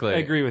 exactly. I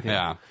agree with you.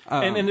 Yeah,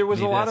 and there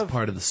was a lot of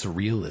part of the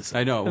surrealism.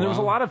 I know, and there was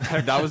a lot of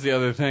texture. That was the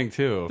other thing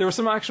too. There were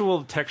some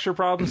actual texture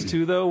problems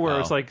too, though, where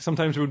it's like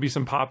sometimes there would be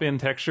some pop in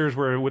textures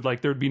where it would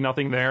like there'd be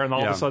nothing there, and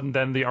all of a sudden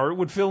then the art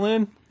would fill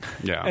in.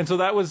 Yeah, and so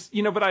that was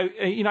but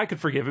I could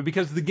forgive it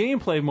because the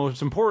gameplay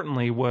most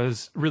importantly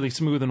was really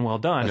smooth and well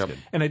done,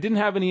 and I didn't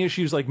have any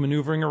issues like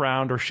maneuvering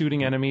around or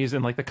shooting enemies,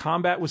 and like the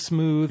combat was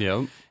smooth.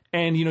 Yep.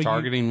 And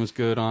targeting was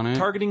good on it.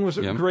 Targeting was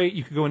great.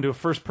 You could go into a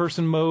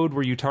first-person mode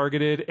where you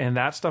targeted, and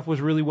that stuff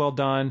was really well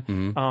done.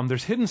 Mm-hmm.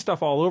 There's hidden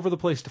stuff all over the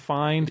place to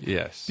find.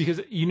 Yes,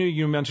 because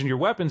you mentioned your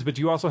weapons, but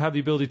you also have the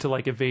ability to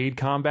like evade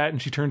combat,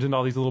 and she turns into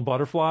all these little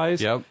butterflies.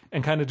 Yep.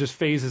 And kind of just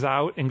phases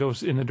out and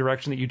goes in the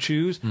direction that you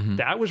choose. Mm-hmm.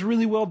 That was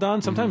really well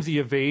done. Sometimes the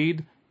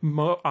evade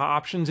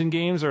options in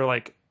games are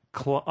like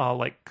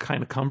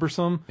kind of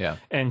cumbersome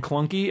and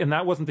clunky, and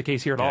that wasn't the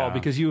case here at all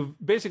because you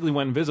basically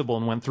went invisible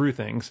and went through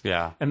things.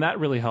 Yeah, and that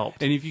really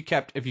helped. And if you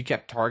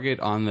kept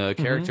target on the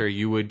character,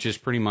 you would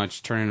just pretty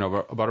much turn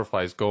into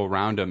butterflies, go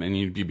around them, and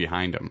you'd be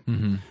behind them.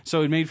 Mm-hmm.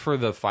 So it made for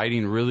the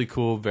fighting really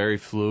cool, very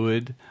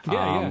fluid.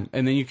 And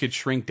then you could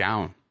shrink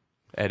down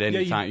at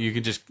any time. You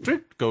could just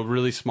go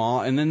really small,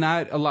 and then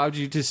that allowed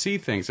you to see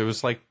things. It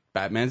was like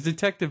Batman's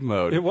detective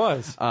mode. It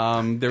was.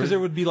 Because there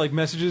would be like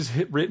messages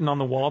written on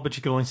the wall, but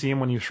you could only see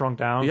them when you shrunk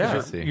down.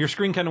 Yeah. Your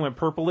screen kind of went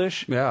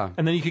purplish. Yeah.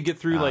 And then you could get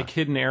through like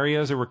hidden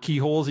areas. There were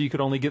keyholes that you could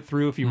only get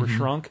through if you were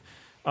shrunk.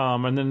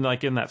 And then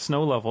like in that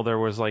snow level, there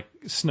was like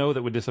snow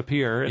that would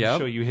disappear and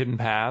show you hidden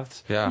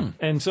paths. Yeah.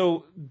 And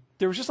so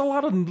there was just a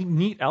lot of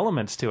neat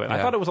elements to it. Yeah.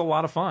 I thought it was a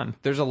lot of fun.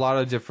 There's a lot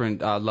of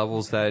different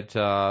levels that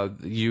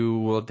you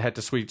will have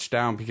to switch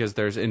down because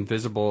there's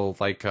invisible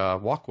like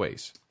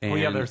walkways.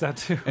 And, there's that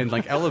too. And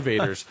like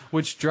elevators,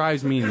 which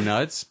drives me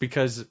nuts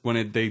because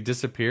when they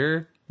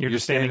disappear, you're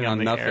just standing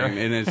on nothing,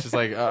 and it's just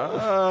like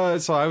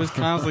so I was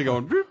constantly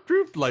going droop,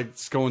 droop, like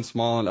it's going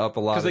small and up a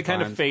lot because they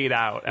kind of fade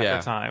out at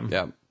the time.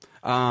 Yeah.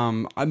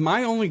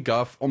 My only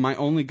guff,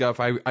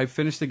 I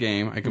finished the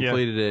game. I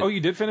completed it. Oh, you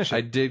did finish it?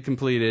 I did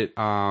complete it.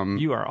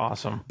 You are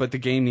awesome. But the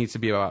game needs to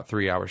be about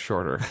 3 hours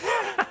shorter.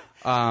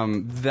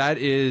 That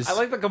is... I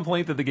like the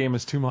complaint that the game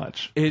is too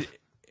much.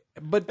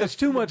 But it's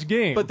too much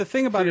game. But the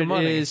thing about it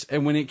money. is,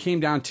 and when it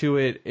came down to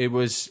it, it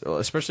was,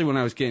 especially when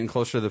I was getting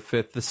closer to the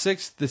fifth, the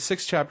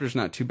sixth chapter is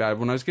not too bad.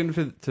 When I was getting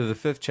to the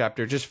fifth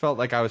chapter, it just felt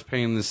like I was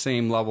playing the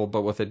same level,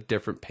 but with a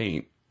different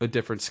paint, a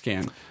different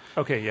skin.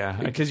 Okay, yeah.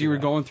 Because you were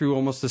going through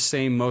almost the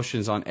same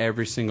motions on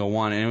every single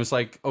one, and it was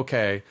like,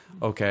 okay.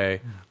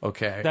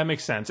 That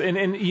makes sense.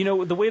 And you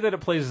know, the way that it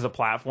plays as a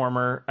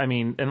platformer, I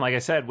mean, and like I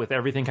said, with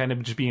everything kind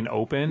of just being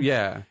open.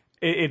 Yeah.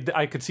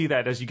 I could see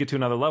that as you get to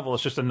another level,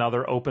 it's just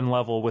another open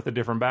level with a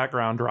different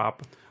background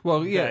drop.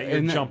 Well, yeah,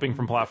 you're jumping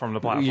from platform to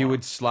platform. You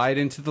would slide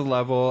into the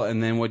level,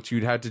 and then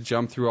you'd have to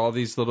jump through all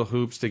these little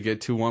hoops to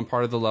get to one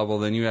part of the level.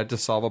 Then you had to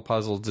solve a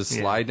puzzle to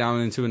slide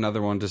down into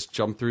another one, just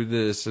jump through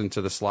this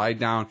into the slide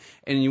down,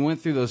 and you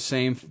went through those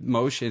same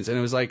motions. And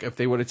it was like if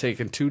they would have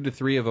taken 2 to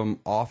 3 of them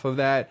off of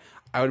that,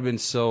 I would have been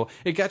so.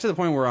 It got to the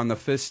point where on the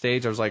 5th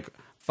stage, I was like,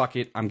 "Fuck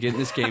it, I'm getting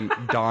this game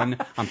done."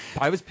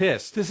 I was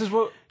pissed. This is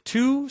what.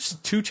 Two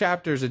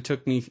chapters, it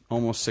took me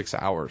almost 6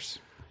 hours.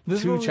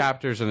 Two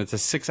chapters, and it's a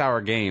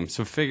 6-hour game,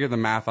 so figure the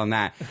math on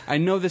that. I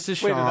know this is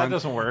Sean. Wait, that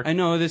doesn't work. I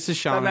know this is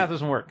Sean. That math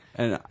doesn't work.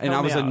 And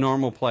I was a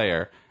normal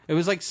player. It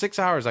was like 6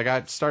 hours.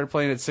 I started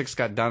playing at 6,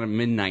 got done at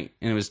midnight,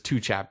 and it was 2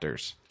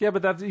 chapters. Yeah,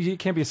 but it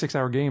can't be a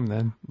 6-hour game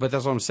then. But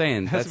that's what I'm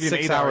saying. That's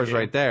 6 hours game.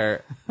 Right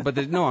there.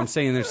 But no, I'm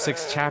saying there's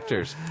 6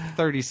 chapters,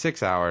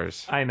 36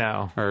 hours. I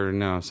know. Or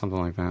no, something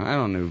like that. I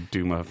don't know.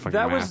 Do my fucking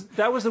math.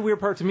 That was the weird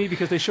part to me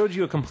because they showed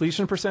you a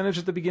completion percentage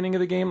at the beginning of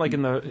the game, like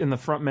in the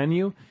front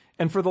menu,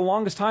 and for the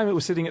longest time it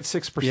was sitting at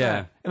 6%.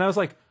 Yeah. And I was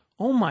like,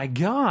 oh my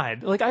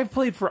God. Like, I've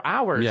played for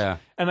hours. Yeah.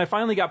 And I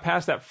finally got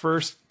past that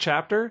first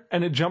chapter,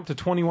 and it jumped to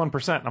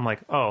 21%. And I'm like,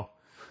 oh.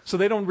 So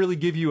they don't really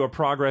give you a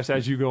progress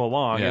as you go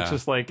along. Yeah. It's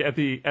just like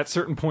at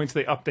certain points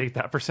they update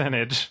that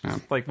percentage. Yeah.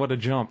 Like, what a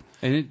jump.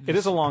 And it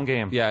is a long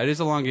game. Yeah, it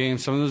is a long game.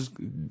 Some of those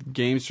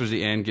games towards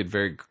the end get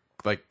very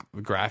like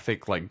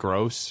graphic, like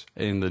gross,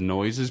 and the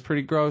noise is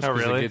pretty gross. Oh,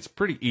 really? It's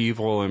pretty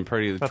evil and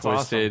pretty That's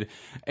twisted.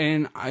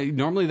 Awesome. And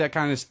normally that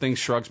kind of thing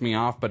shrugs me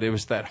off, but it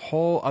was that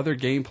whole other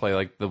gameplay,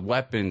 like the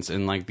weapons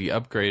and like the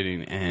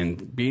upgrading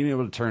and being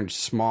able to turn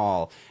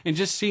small and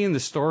just seeing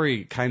the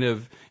story kind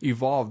of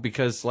evolve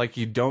because like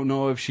you don't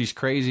know if she's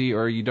crazy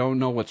or you don't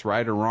know what's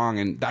right or wrong,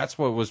 and that's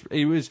what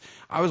it was.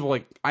 I was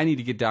like, I need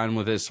to get done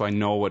with this so I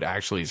know what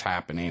actually is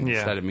happening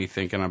instead of me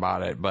thinking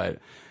about it, but.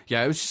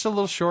 Yeah, it was just a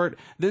little short.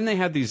 Then they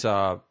had these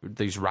radulas.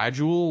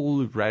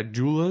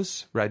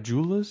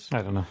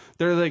 I don't know.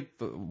 They're like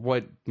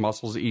what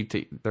mussels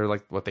eat. They're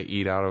like what they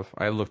eat out of.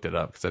 I looked it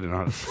up because I didn't know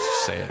how to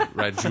say it.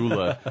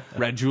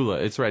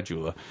 Radula. It's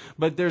radula.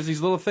 But there's these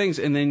little things,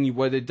 and then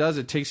what it does,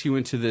 it takes you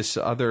into this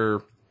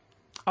other.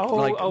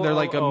 They're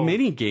like a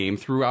mini game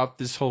throughout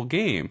this whole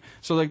game.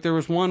 So like there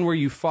was one where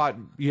you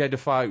had to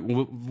fight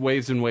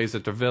waves and waves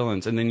at the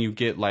villains, and then you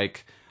get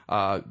like.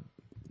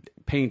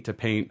 Paint to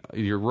paint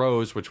your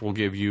rows, which will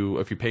give you,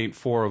 if you paint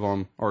 4 of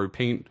them, or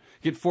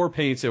get 4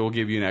 paints, it will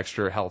give you an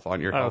extra health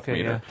on your health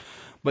meter. Yeah.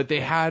 But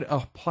they had a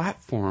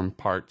platform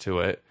part to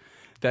it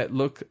that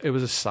it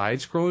was a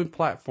side-scrolling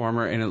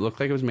platformer, and it looked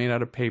like it was made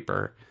out of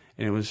paper,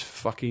 and it was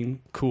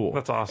fucking cool.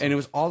 That's awesome. And it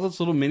was all those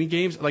little mini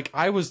games. Like,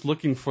 I was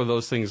looking for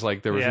those things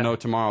like there was no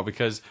tomorrow,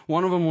 because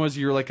one of them was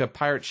you're like a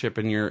pirate ship,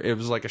 and it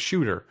was like a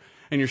shooter.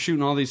 And you're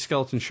shooting all these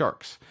skeleton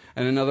sharks.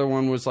 And another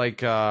one was like...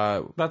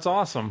 That's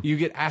awesome. You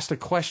get asked a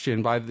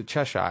question by the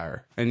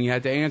Cheshire, and you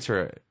had to answer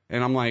it.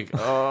 And I'm like,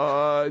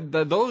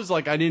 those,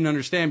 like, I didn't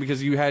understand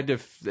because you had to...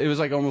 It was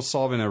like almost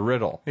solving a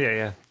riddle.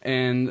 Yeah.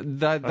 And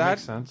that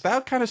makes sense.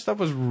 That kind of stuff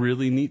was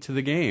really neat to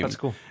the game. That's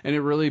cool. And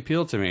it really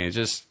appealed to me. It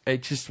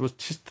just was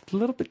just a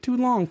little bit too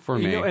long for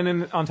me. And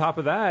then on top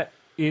of that,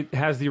 it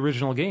has the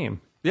original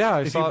game. Yeah,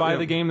 if you buy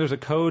the game, there's a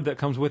code that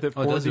comes with it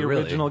for the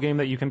original game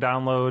that you can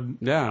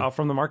download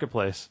from the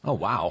marketplace. Oh,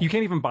 wow. You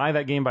can't even buy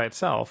that game by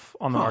itself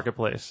on the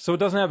marketplace. So it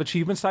doesn't have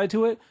achievements tied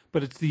to it,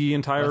 but it's the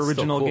entire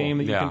original game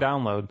that you can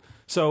download.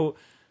 So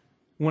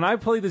when I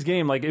played this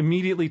game, like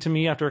immediately to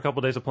me after a couple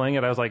of days of playing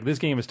it, I was like, this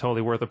game is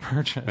totally worth a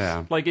purchase.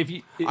 Yeah. Like if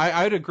you...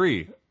 I'd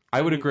agree.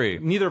 I would agree.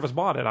 Neither of us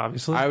bought it,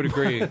 obviously. I would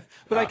agree.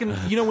 But I can,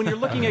 when you're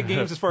looking at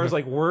games as far as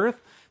like worth...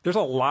 There's a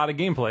lot of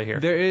gameplay here.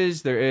 There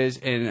is,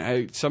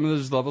 and some of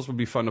those levels would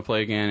be fun to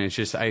play again. It's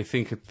just I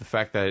think the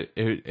fact that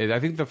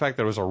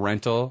it was a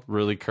rental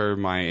really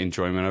curbed my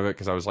enjoyment of it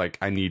because I was like,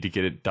 I need to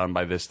get it done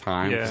by this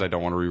time because I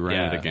don't want to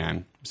rerun it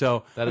again.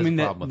 So that is a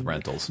problem with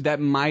rentals. That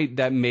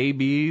may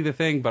be the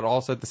thing, but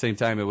also at the same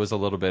time, it was a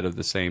little bit of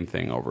the same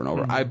thing over and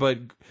over. But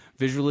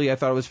visually, I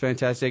thought it was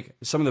fantastic.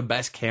 Some of the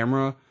best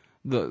camera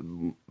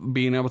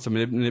being able to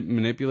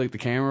manipulate the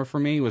camera for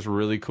me was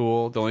really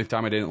cool. The only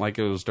time I didn't like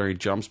it was during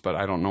jumps, but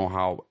I don't know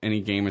how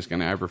any game is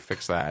going to ever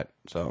fix that.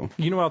 So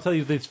what I'll tell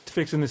you they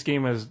fix in this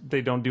game as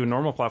they don't do in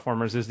normal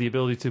platformers is the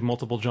ability to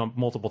multiple jump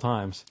multiple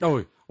times.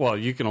 Oh, well,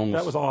 you can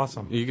almost... That was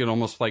awesome. You can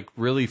almost like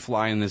really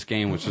fly in this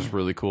game, which is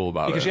really cool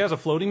about it. Because she has a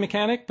floating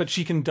mechanic, but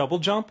she can double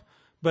jump.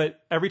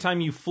 But every time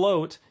you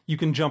float, you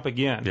can jump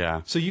again.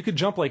 Yeah. So you could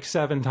jump like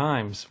 7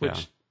 times,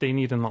 which they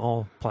need in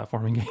all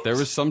platforming games. There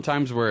was some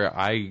times where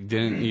I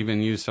didn't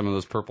even use some of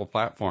those purple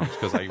platforms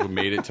because I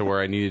made it to where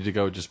I needed to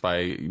go just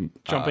by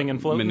jumping and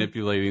floating,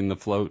 manipulating the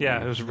float.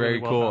 Yeah, it was very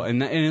really cool, well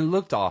and it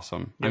looked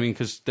awesome. Yep. I mean,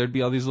 because there'd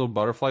be all these little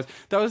butterflies.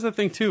 That was the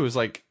thing too. Is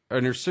like,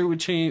 and her suit would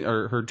change,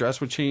 or her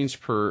dress would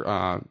change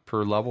per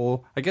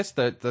level. I guess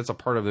that's a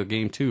part of the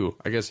game too.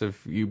 I guess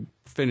if you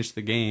finish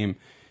the game,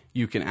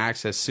 you can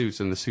access suits,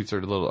 and the suits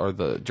are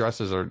the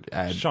dresses are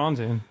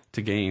Sean's in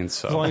to gains.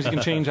 So as long as you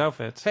can change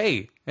outfits.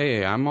 Hey,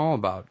 I'm all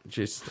about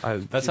just.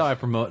 That's how I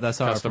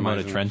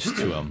promoted Trench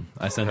to him.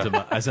 I sent him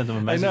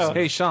a message.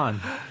 Hey, Sean,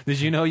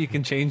 did you know you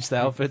can change the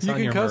outfits on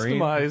your Marine? You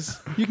can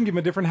customize. You can give him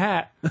a different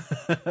hat.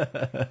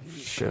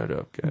 Shut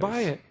up, guys. Buy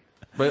it.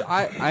 But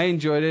I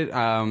enjoyed it.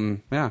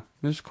 Yeah,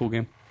 it was a cool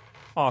game.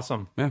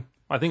 Awesome. Yeah.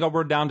 I think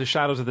we're down to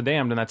Shadows of the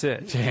Damned, and that's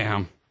it.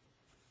 Damn.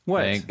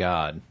 What? Thank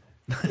God.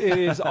 It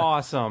is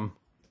awesome.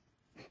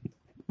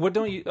 What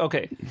don't you...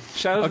 Okay.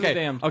 Shadows of the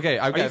Damned. Okay,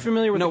 Are you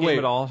familiar with the game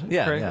at all?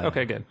 Yeah, Craig? yeah.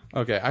 Okay, good.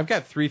 Okay, I've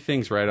got 3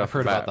 things right off I've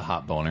heard the bat. about the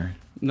hot boner.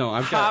 No,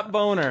 I've Hot got...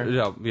 boner.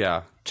 No,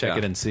 yeah. Check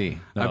it and see.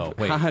 No,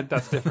 wait.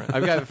 That's different.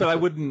 I've got... But I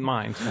wouldn't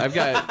mind. I've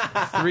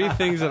got 3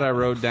 things that I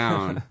wrote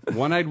down.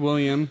 One-Eyed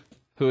William,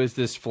 who is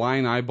this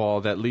flying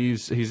eyeball that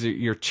leaves... He's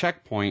your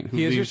checkpoint.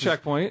 He is your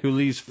checkpoint. Who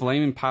leaves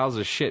flaming piles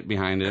of shit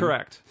behind him.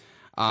 Correct.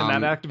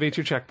 And that activates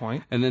your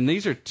checkpoint. And then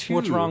these are 2...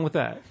 What's wrong with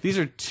that? These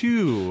are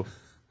 2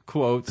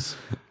 quotes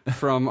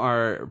from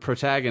our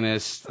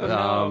protagonist,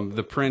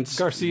 the Prince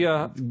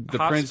Garcia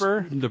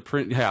Hotspur.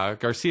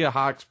 Garcia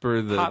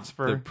Hotspur,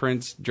 the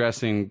Prince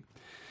dressing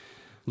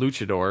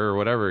luchador or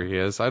whatever he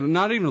is.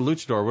 Not even a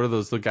luchador. What are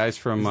those? The guys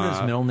from Isn't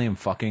his middle name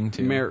fucking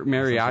too?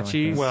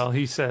 Mariachis. Like well,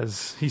 he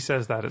says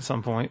that at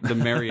some point. The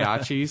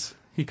Mariachis.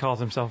 He calls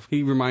himself.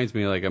 He reminds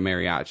me like a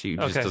mariachi. He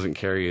just doesn't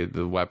carry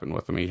the weapon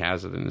with him. He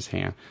has it in his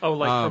hand. Oh,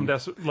 like from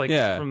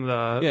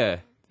the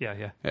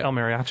El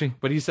Mariachi.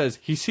 But he says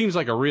he seems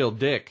like a real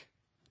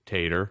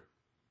dictator.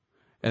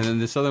 And then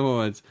this other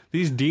one was,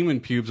 these demon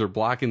pubes are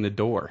blocking the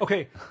door.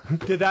 Okay,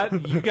 you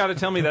got to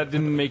tell me that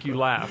didn't make you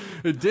laugh.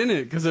 It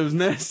didn't, because it was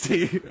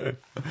nasty.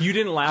 You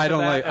didn't laugh. I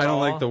don't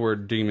like the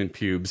word demon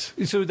pubes.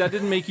 So that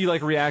didn't make you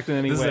like react in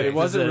any way. It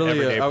wasn't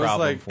really. I was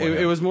like,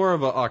 it was more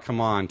of a oh come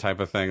on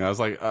type of thing. I was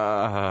like,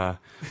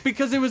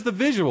 because it was the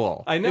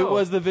visual. I know it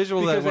was the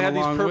visual because that went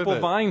they had these purple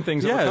vine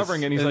things that were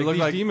covering it. And he's like,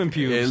 these demon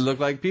pubes. It looked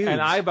like pubes,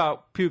 and I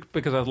about puked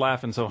because I was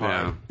laughing so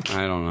hard. Yeah,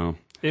 I don't know.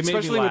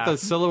 Especially with the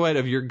silhouette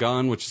of your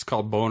gun, which is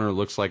called Boner,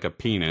 looks like a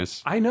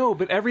penis. I know,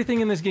 but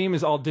everything in this game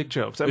is all dick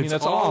jokes. I mean,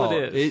 that's all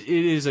it is. It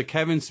is a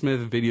Kevin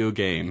Smith video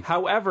game.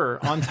 However,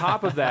 on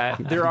top of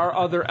that, there are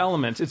other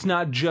elements. It's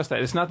not just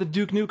that. It's not the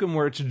Duke Nukem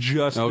where it's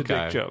just the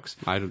dick jokes.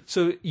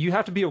 So you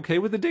have to be okay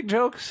with the dick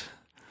jokes.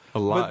 A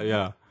lot,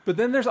 yeah. But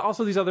then there's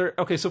also these other...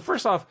 Okay, so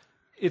first off,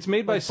 it's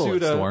made by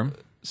Bulletstorm.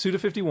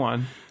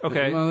 Suda51.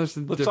 Okay, well, let's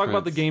talk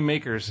about the game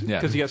makers.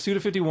 Because you got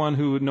Suda51,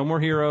 who No More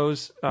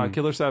Heroes,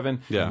 Killer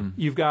 7. Yeah.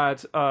 You've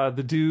got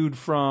the dude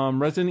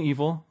from Resident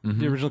Evil,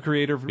 the original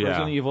creator of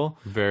Resident Evil.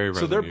 Very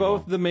Resident So they're Evil.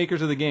 both the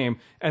makers of the game.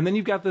 And then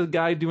you've got the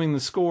guy doing the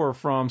score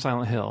from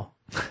Silent Hill.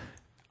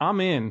 I'm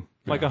in.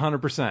 Like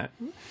 100%,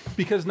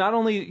 because not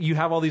only you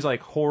have all these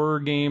like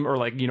horror game or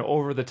like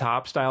over the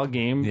top style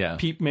game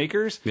peep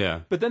makers,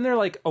 but then they're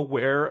like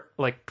aware,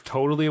 like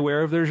totally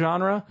aware of their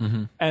genre,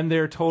 and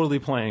they're totally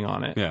playing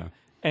on it. Yeah,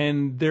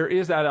 and there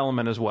is that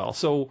element as well.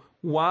 So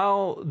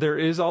while there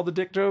is all the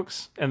dick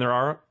jokes, and there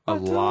are a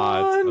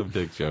lot of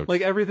dick jokes,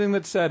 like everything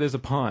that's said is a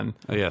pun.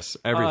 Yes,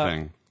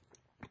 everything.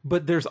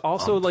 But there's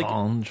also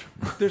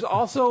there's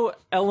also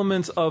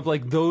elements of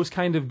like those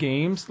kind of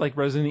games like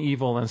Resident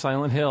Evil and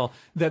Silent Hill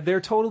that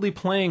they're totally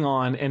playing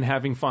on and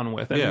having fun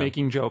with and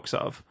making jokes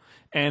of.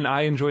 And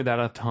I enjoyed that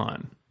a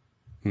ton.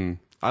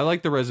 I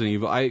like the Resident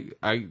Evil.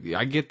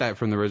 I get that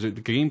from the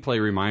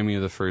gameplay. Remind me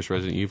of the first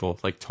Resident Evil,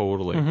 like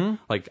totally.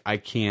 Like I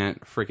can't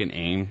freaking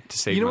aim to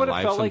save my life. You know what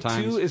it felt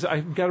like too is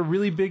I got a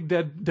really big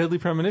Deadly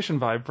Premonition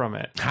vibe from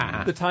it.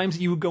 The times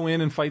you would go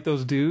in and fight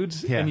those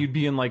dudes, and you'd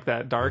be in like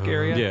that dark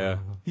area. Yeah.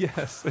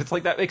 Yes, it's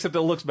like that, except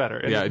it looks better.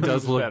 It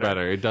does look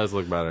better. It does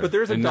look better. But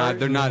there's a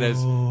they're not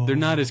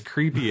as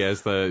creepy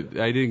as the.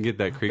 I didn't get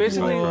that creepy.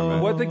 Basically, from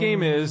it. what the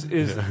game is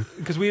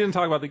because we didn't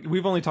talk about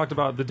we've only talked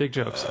about the dick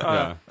jokes.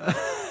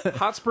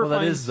 Hotspur that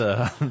finds is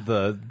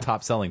the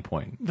top selling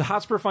point. The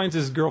Hotspur finds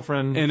his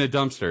girlfriend in a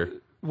dumpster.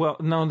 Well,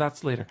 no,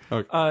 that's later.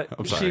 Okay.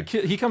 I'm sorry.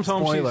 He comes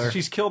home.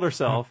 She's killed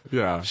herself.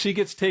 Yeah. She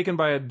gets taken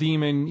by a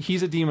demon.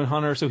 He's a demon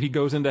hunter, so he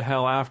goes into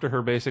hell after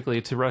her,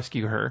 basically, to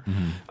rescue her,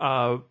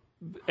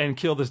 and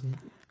kill this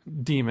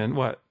demon.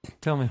 What?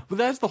 Tell me. But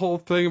that's the whole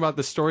thing about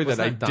the story that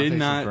I did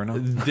not.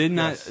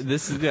 Yes.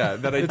 This is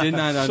that I did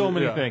not. So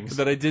many things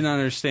that I did not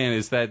understand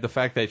is that the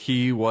fact that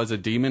he was a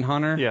demon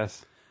hunter.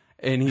 Yes.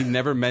 And he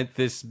never met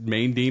this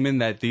main demon.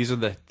 That these are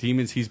the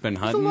demons he's been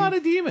hunting. There's a lot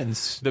of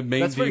demons. The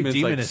main That's very demon's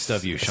demonist like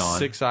of you, Sean.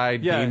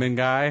 Six-eyed demon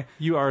guy.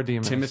 You are a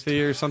demon.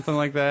 Timothy or something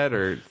like that,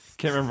 or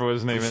can't remember what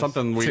his name is.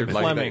 Something weird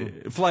like Fleming.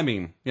 that.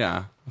 Fleming.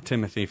 Yeah,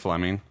 Timothy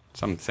Fleming.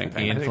 Same thing.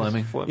 Ian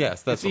Fleming.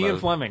 Yes, that's Ian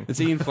Fleming. It's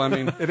Ian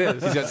Fleming. It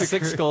is. He's got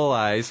 6 skull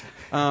eyes.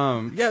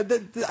 And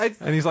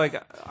he's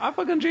like, I'm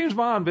fucking James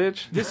Bond,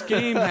 bitch. This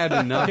game had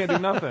enough. Can't do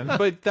nothing.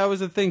 But that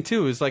was the thing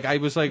too. Is like I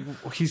was like,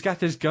 he's got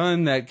this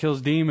gun that kills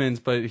demons,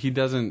 but he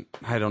doesn't.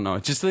 I don't know.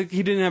 It's just like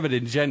he didn't have an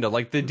agenda.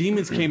 Like the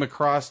demons came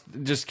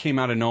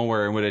out of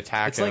nowhere and would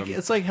attack him.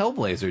 It's like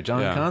Hellblazer,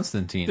 John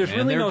Constantine. There's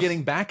really they're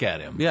getting back at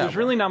him. Yeah. There's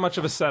really not much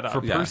of a setup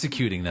for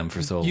persecuting them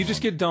for so long. You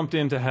just get dumped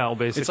into hell,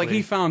 basically. It's like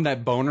he found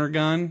that boner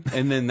gun,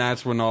 and then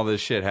that's when all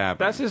this shit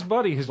happened. That's his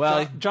buddy,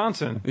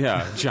 Johnson.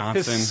 Yeah,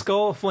 Johnson. His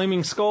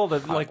flaming skull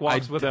that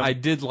walks with him. I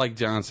did like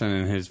Johnson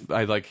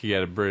and he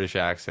had a British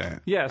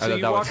accent. Yeah, so I thought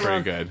you that walk was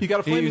around, pretty good. you got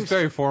a flaming. He was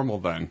very formal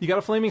then. You got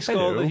a flaming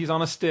skull that he's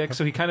on a stick,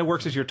 so he kind of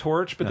works as your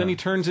torch. But then he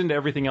turns into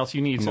everything else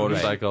you need.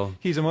 Motorcycle.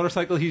 He's a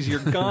motorcycle. He's your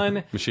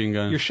gun, machine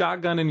gun, your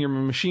shotgun, and your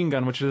machine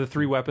gun, which are the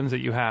 3 weapons that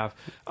you have.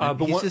 But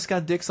he's just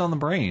got dicks on the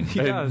brain.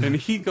 He does, and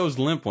he goes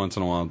limp once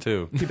in a while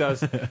too. He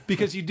does,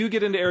 because you do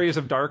get into areas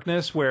of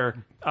darkness where,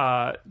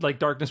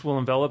 darkness will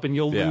envelop, and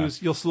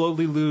you'll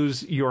slowly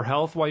lose your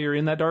health while you're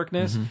in that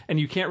darkness, and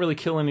you can't really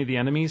kill any of the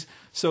enemies.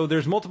 So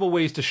there's multiple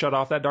ways to shut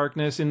off that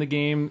darkness in the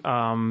game,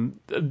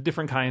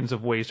 different kinds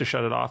of ways to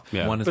shut it off.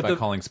 Yeah. One is by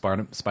calling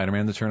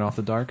Spider-Man to turn off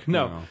the dark?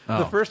 No.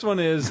 The first one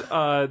is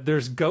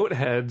there's goat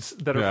heads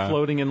that are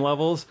floating in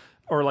levels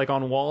or like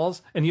on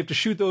walls, and you have to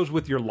shoot those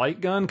with your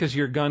light gun, because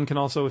your gun can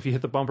also, if you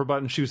hit the bumper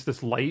button, shoots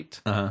this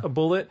light a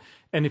bullet,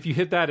 and if you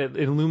hit that, it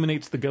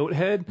illuminates the goat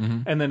head,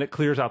 and then it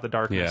clears out the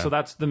darkness. Yeah. So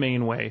that's the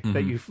main way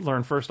that you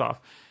learn first off.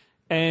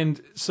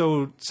 And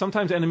so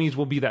sometimes enemies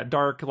will be that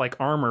dark, like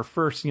armor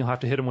first, and you'll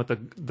have to hit them with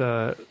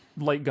the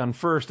light gun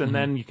first, and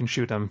then you can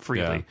shoot them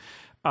freely.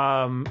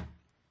 Yeah.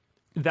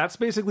 That's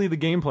basically the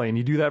gameplay, and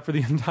you do that for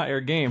the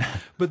entire game.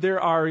 But there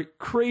are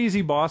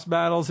crazy boss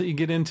battles that you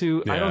get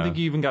into. Yeah. I don't think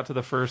you even got to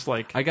the first,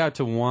 I got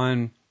to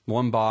one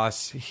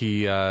boss.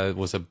 He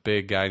was a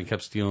big guy, and he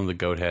kept stealing the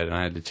goat head, and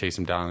I had to chase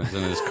him down. It was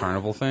in this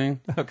carnival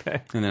thing.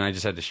 Okay. And then I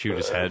just had to shoot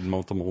his head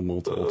multiple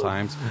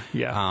times.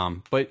 Yeah.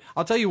 But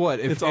I'll tell you what.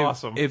 It's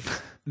awesome.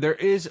 If there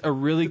is a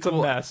really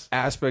cool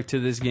aspect to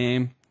this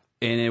game,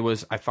 and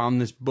I found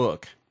this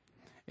book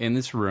in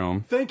this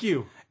room. Thank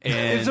you.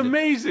 And, it's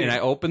amazing. And I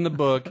opened the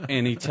book,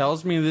 and he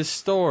tells me this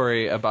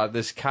story about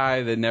this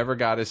guy that never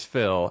got his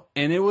fill,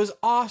 and it was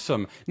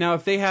awesome. Now,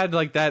 if they had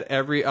like that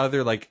every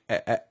other like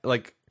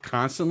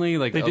constantly,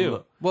 like they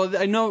do. Well,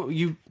 I know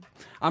you.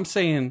 I'm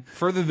saying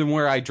further than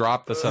where I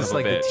dropped the son of a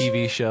bitch. It's like the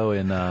TV show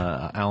in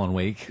Alan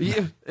Wake.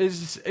 Yeah,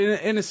 it's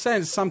in a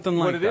sense something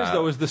like that. What it is,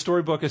 though, is the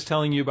storybook is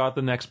telling you about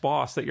the next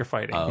boss that you're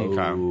fighting. Oh.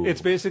 Okay.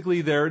 It's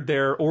basically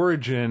their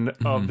origin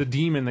of the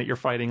demon that you're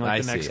fighting,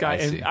 like the next guy.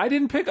 And I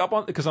didn't pick up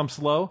on because I'm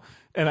slow,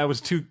 and I was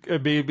too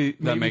maybe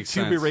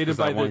too berated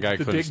by one guy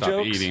the couldn't dick stop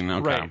jokes. Eating.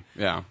 Okay. Right.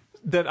 Yeah.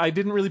 That I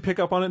didn't really pick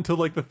up on it until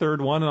like the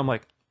third one, and I'm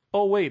like,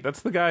 oh wait,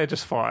 that's the guy I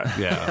just fought.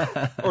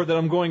 Yeah. Or that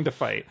I'm going to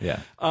fight. Yeah.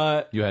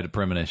 You had a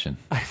premonition.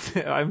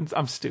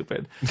 I'm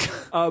stupid.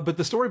 But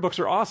the storybooks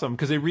are awesome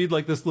because they read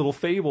like this little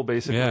fable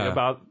basically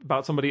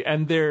about somebody,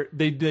 and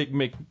they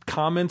make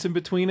comments in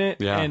between it.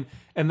 Yeah.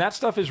 And that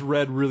stuff is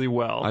read really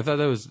well. I thought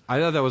that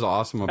was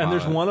awesome about it. And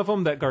there's one of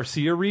them that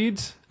Garcia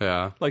reads.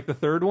 Yeah. Like the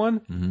third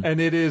one.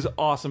 And it is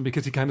awesome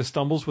because he kind of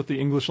stumbles with the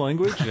English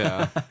language.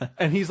 Yeah.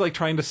 And he's like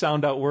trying to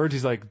sound out words.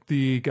 He's like,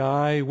 the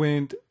guy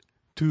went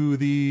to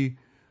the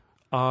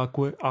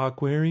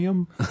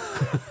aquarium.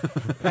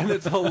 And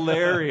it's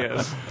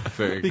hilarious.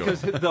 Very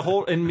because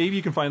cool. and maybe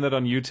you can find that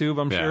on YouTube,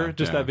 I'm sure,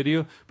 that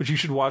video, but you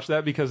should watch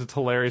that because it's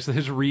hilarious.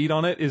 His read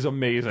on it is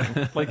amazing.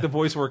 Like the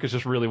voice work is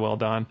just really well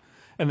done,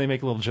 and they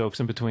make little jokes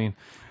in between.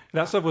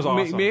 That stuff was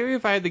awesome. Maybe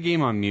if I had the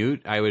game on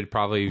mute, I would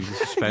probably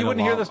spend you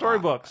wouldn't hear the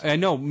storybooks. I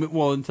know.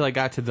 Well, until I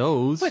got to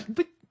those.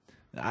 But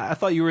I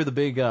thought you were the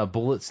big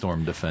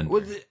Bulletstorm defender.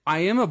 Well,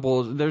 I am a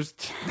bullet. There's.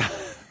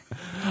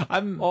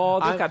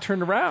 That got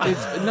turned around.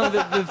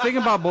 The thing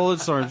about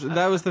Bulletstorm,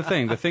 that was the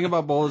thing. The thing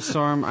about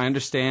Bulletstorm, I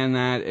understand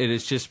that it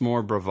is just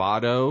more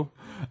bravado.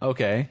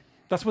 Okay.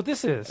 That's what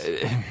this is.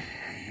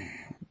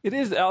 It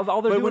is.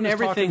 All they're doing is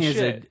everything talking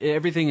shit.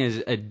 Everything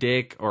is a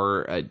dick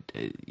or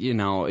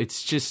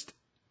it's just,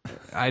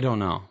 I don't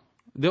know.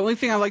 The only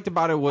thing I liked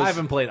about it was I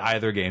haven't played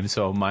either game,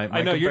 so my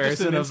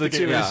comparison of the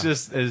two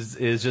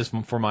is just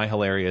for my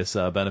hilarious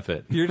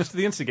benefit. You're just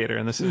the instigator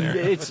in this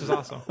scenario, which is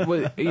awesome.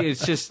 Well,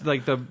 it's just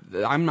like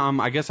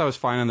I guess I was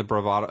fine on the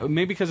bravado,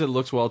 maybe because it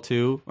looks well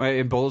too.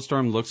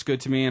 Bulletstorm looks good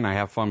to me, and I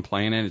have fun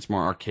playing it. It's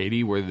more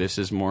arcadey, where this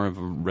is more of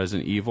a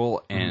Resident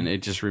Evil, and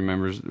it just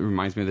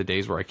reminds me of the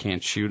days where I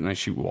can't shoot and I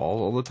shoot walls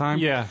all the time.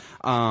 Yeah.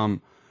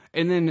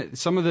 And then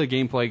some of the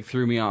gameplay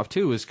threw me off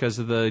too, is because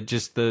of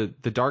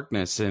the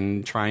darkness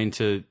and trying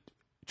to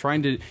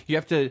you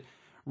have to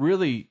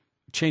really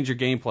change your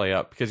gameplay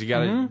up, because you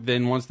gotta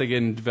then once they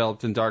get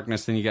developed in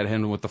darkness, then you gotta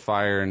hit them with the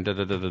fire and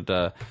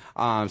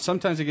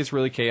sometimes it gets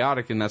really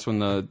chaotic, and that's when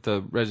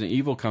the Resident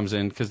Evil comes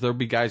in, because there'll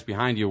be guys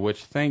behind you,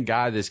 which thank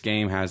God this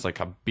game has like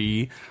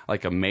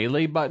a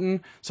melee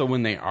button, so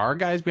when they are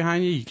guys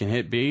behind you, you can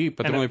hit B,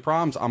 but the only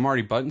problem is I'm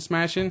already button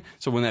smashing,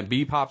 so when that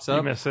B pops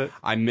up,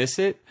 I miss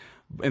it.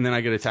 And then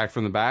I get attacked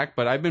from the back,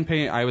 but I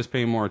was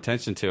paying more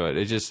attention to it.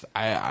 It just,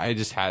 I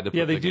just had to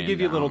put they the do game give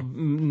you a down. little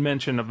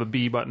mention of a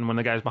B button when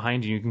the guy's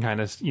behind you. You can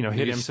kind of,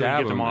 hit him so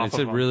you get them off. It's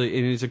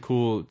it's a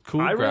cool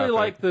I really graphic.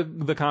 like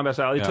the combat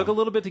style. It took a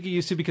little bit to get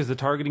used to because the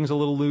targeting's a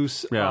little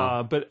loose,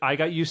 but I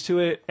got used to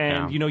it.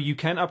 And, you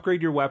can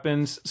upgrade your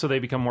weapons so they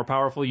become more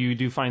powerful. You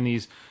do find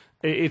these...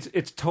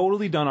 It's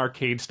totally done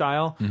arcade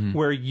style,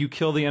 where you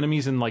kill the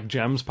enemies and like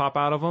gems pop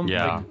out of them,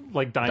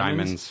 like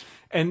diamonds.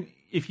 And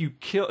if you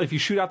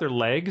shoot out their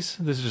legs,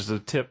 this is just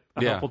a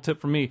helpful tip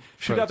from me.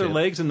 Shoot out their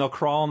legs and they'll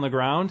crawl on the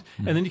ground,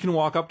 and then you can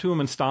walk up to them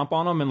and stomp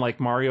on them in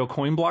like Mario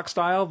coin block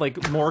style,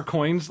 like more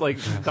coins, like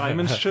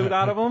diamonds shoot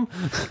out of them.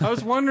 I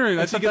was wondering.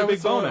 I you get a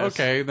big bonus.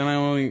 Okay,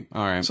 then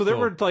all right. So there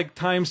were like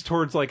times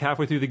towards like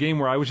halfway through the game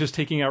where I was just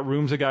taking out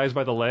rooms of guys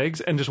by the legs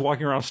and just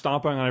walking around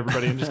stomping on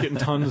everybody and just getting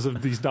tons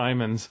of these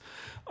diamonds.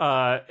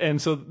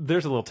 And so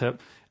there's a little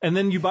tip. And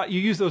then you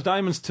use those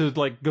diamonds to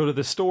like go to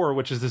the store,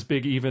 which is this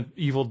big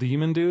evil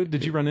demon dude.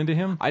 Did you run into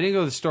him? I didn't go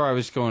to the store. I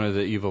was going to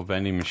the evil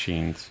vending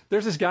machines.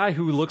 There's this guy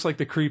who looks like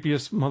the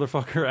creepiest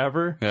motherfucker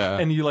ever. Yeah.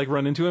 And you like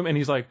run into him, and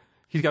he's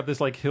got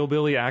this like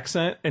hillbilly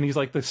accent, and he's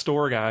like the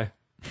store guy.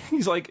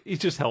 He's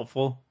just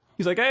helpful.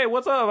 He's like, hey,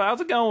 what's up?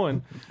 How's it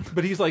going?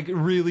 But he's like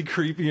really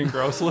creepy and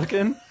gross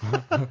looking.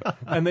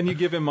 And then you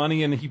give him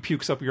money, and he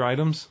pukes up your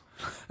items.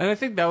 And I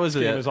think that was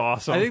It was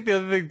awesome. I think the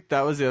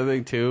other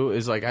thing too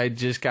is like I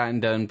just gotten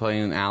done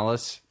playing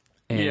Alice,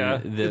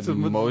 and the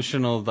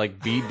emotional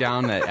like beat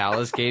down that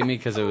Alice gave me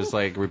because it was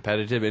like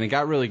repetitive, and it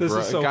got really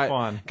gross. So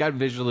fun. Got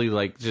visually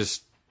like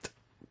just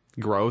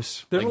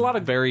gross. There's like, a lot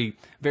of very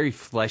very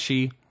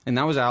fleshy, and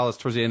that was Alice.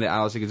 Towards the end of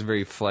Alice, it gets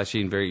very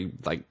fleshy and very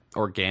like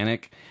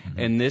organic,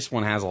 and this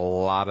one has a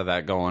lot of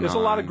that going on. There's a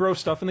lot of gross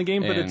stuff in the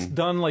game, but it's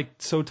done like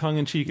so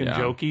tongue-in-cheek and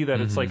jokey that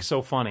it's like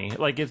so funny.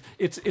 Like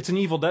it's an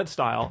Evil Dead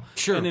style.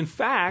 Sure. And in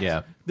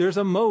fact, there's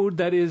a mode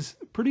that is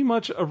pretty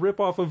much a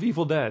rip-off of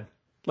Evil Dead.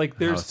 Like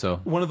there's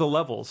one of the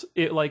levels,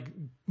 it like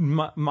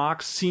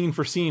mocks scene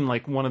for scene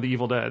like one of the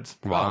Evil Deads.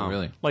 Wow,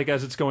 really? Like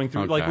as it's going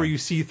through, like where you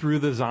see through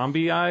the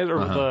zombie eyes or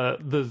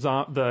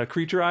the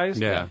creature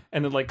eyes,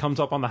 and it like comes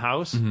up on the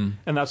house, and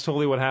that's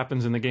totally what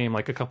happens in the game,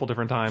 like a couple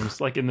different times,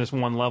 like in this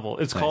one level.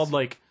 It's called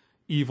like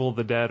Evil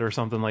the Dead or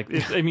something like.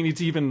 I mean,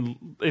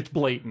 it's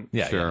blatant.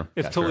 Yeah, sure.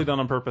 It's totally done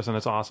on purpose, and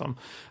it's awesome.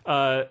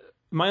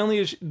 My only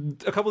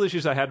a couple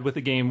issues I had with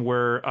the game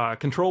were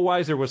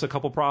control-wise. There was a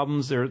couple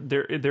problems.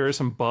 There is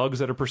some bugs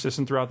that are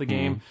persistent throughout the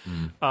game.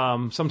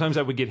 Sometimes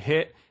I would get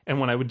hit, and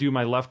when I would do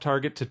my left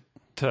target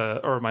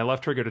or my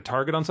left trigger to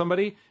target on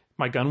somebody,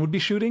 my gun would be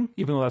shooting,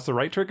 even though that's the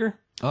right trigger.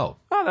 Oh,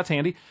 that's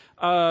handy.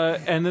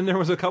 And then there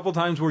was a couple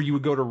times where you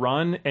would go to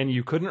run and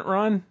you couldn't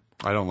run.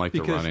 I don't like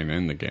the running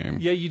in the game.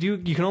 Yeah, you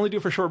do. You can only do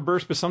it for short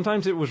bursts, but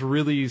sometimes it was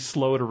really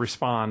slow to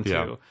respond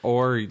to.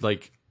 Or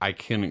like I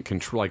couldn't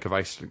control. Like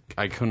if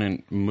I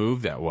couldn't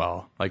move that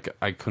well. Like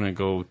I couldn't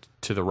go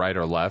to the right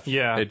or left.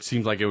 Yeah, it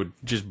seems like it would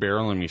just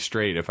barreling me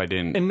straight if I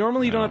didn't. And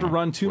normally you don't have to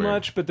run too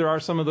much, but there are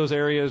some of those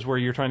areas where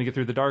you're trying to get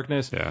through the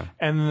darkness. Yeah,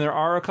 and there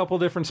are a couple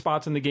different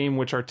spots in the game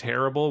which are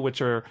terrible,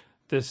 which are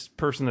this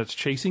person that's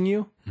chasing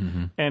you,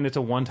 and it's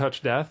a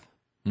one-touch death.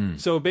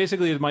 So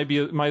basically, it might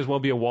as well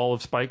be a wall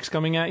of spikes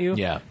coming at you.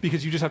 Yeah,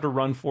 because you just have to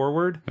run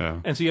forward,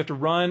 and so you have to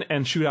run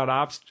and shoot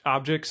out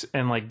objects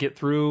and like get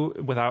through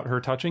without her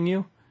touching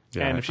you.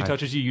 Yeah, and if she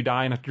touches you, you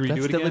die and have to redo it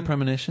again. That's Deadly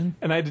Premonition.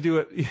 And I had to do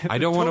it. I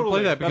don't want to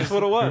play that because that's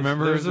what it was.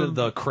 Remember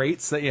the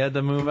crates that you had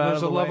to move out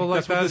of the way? There's a level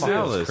like that in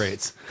Alice.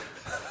 Crates.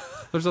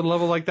 There's a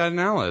level like that in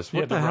Alice.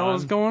 What the hell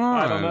is going on?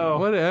 I don't know.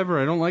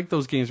 Whatever. I don't like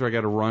those games where I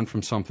got to run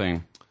from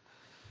something.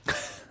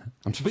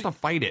 I'm supposed to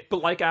fight it.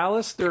 But like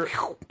Alice,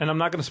 and I'm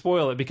not going to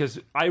spoil it because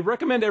I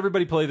recommend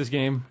everybody play this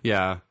game.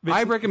 Yeah.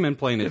 I recommend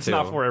playing it it's too.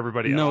 It's not for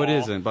everybody at No, all. it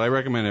isn't, but I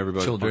recommend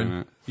everybody playing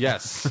it.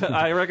 Yes.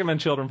 I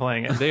recommend children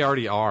playing it. They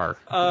already are.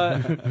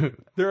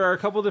 There are a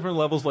couple different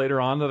levels later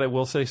on that I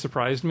will say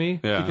surprised me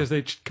because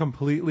they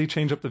completely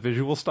change up the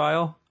visual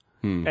style.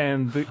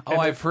 And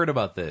I've heard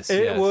about this.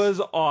 It was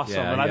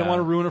awesome, and I don't want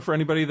to ruin it for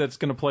anybody that's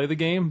going to play the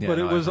game. But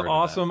it was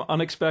awesome,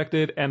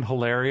 unexpected, and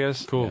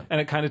hilarious. Cool, and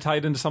it kind of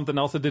tied into something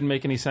else that didn't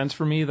make any sense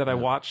for me that I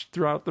watched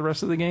throughout the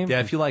rest of the game. Yeah,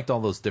 if you liked all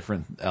those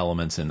different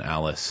elements in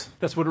Alice,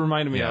 that's what it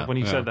reminded me of when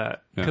you said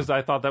that, because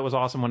I thought that was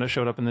awesome when it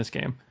showed up in this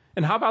game.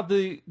 And how about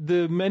the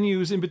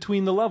menus in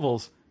between the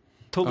levels?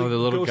 Totally the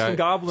little Ghost and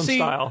Goblin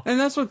style. And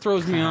that's what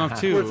throws me off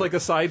too. Where it's like a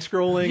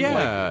side-scrolling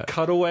like,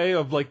 cutaway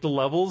of like the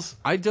levels.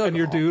 And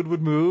your dude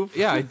would move.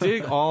 Yeah, I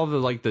dig all the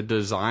like the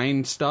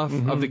design stuff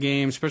of the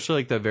game, especially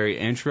like the very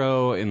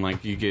intro, and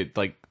like you get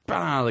like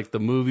like the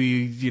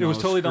movie. It was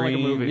totally done like a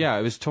movie. Yeah,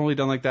 it was totally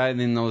done like that. And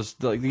then those,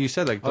 like you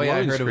said, like the I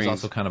heard screens. it was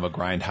also kind of a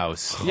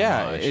grindhouse.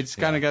 Yeah, homage. it's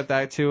kind of got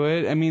that to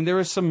it. I mean, there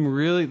was some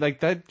really like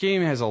that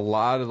game has a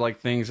lot of like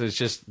things. It's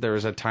just there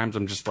was at times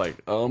I'm just like,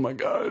 oh my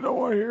god, I don't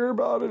want to hear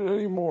about it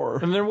anymore.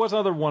 And there was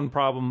another one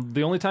problem.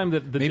 The only time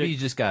that maybe you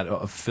just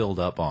got filled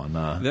up on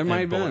there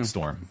might be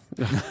Bulletstorm.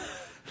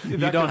 You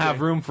don't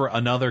have room for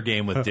another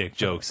game with dick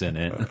jokes in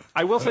it.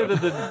 I will say that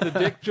the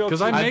dick jokes,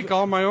 because I make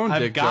all my own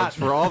dick jokes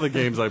for all the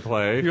games I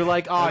play. You're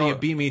like, oh, you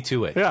beat me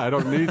to it. Yeah, I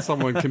don't need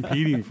someone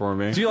competing for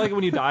me. Do you like it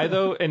when you die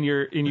though, and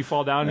you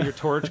fall down and your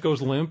torch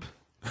goes limp?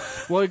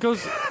 Well, it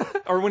goes.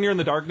 Or when you're in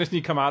the darkness and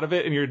you come out of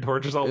it and your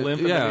torch is all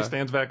limp and then he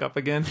stands back up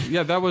again.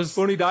 Yeah, that was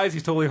when he dies.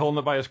 He's totally holding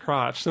it by his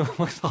crotch, so it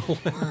looks all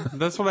limp.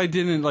 That's what I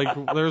didn't like.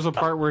 There was a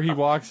part where he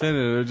walks in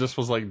and it just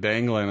was like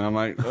dangling. I'm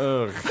like,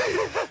 ugh.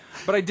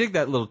 But I dig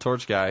that little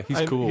torch guy.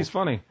 He's cool. He's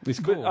funny. He's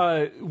cool.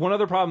 But, one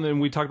other problem,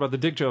 and we talked about the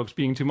dick jokes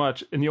being too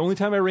much, and the only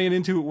time I ran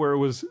into it where it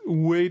was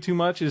way too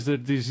much is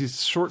that there's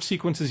these short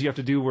sequences you have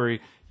to do where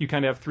you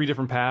kind of have 3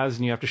 different paths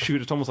and you have to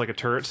shoot. It's almost like a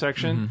turret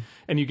section,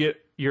 and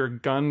your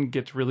gun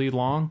gets really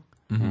long,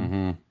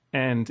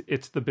 and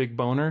it's the big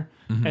boner,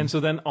 and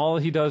so then all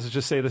he does is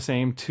just say the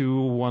same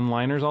 2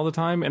 one-liners all the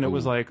time, and it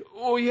was like,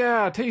 oh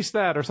yeah, taste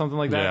that, or something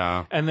like that.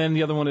 Yeah. And then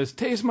the other one is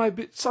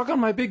suck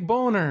on my big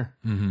boner.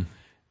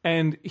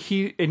 And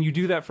you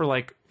do that for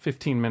like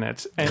 15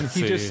 minutes, and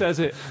he just says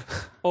it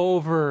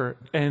over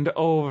and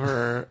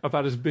over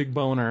about his big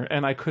boner,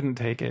 and I couldn't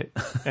take it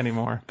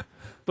anymore.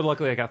 But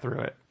luckily, I got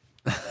through it.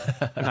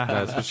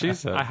 That's what she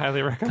said. I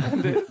highly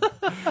recommend it.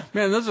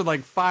 Man, those are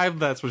like 5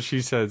 that's what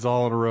she said. It's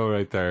all in a row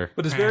right there.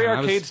 But it's very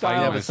arcade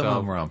style. Yeah, but some of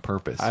them were on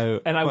purpose. I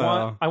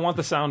want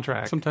the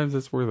soundtrack. Sometimes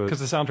it's worth it.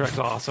 Because the soundtrack's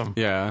awesome.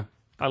 Yeah.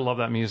 I love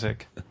that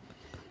music.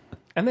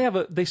 And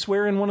they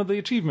swear in one of the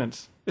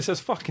achievements. It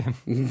says fucking.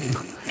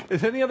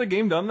 Has any other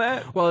game done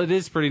that? Well, it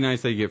is pretty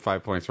nice that you get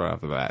 5 points right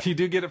off the bat. You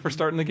do get it for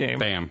starting the game.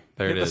 Bam.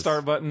 There it is. Hit the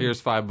start button. Here's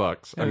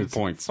 $5. I mean,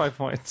 points. 5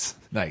 points.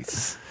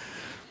 Nice.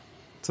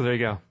 So there you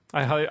go.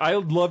 I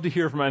would love to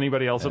hear from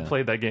anybody else that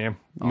played that game.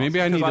 Awesome.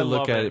 Maybe I need to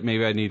look at it.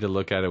 Maybe I need to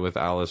look at it with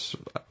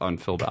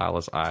unfilled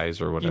Alice eyes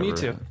or whatever. You need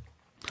to.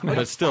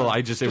 But still,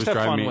 it was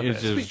driving me. It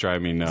just was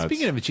driving me nuts.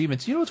 Speaking of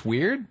achievements, you know what's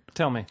weird?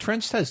 Tell me.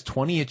 Trenched has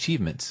 20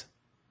 achievements.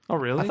 Oh,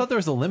 really? I thought there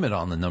was a limit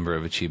on the number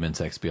of achievements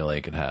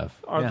XBLA could have.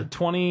 Are the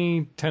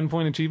 20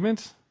 10-point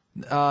achievements?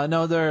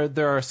 No,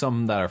 there are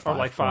some that are 5 Or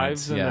like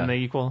 5s and then they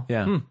equal?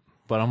 Yeah.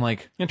 But I'm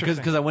like,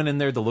 because I went in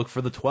there to look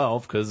for the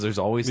 12 because there's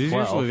always 12.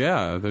 Usually,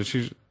 yeah.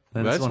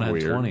 Then that's this one had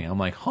weird. 20. I'm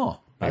like, huh.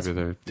 That's Maybe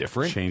they're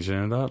different.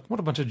 Changing it up. What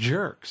a bunch of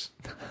jerks.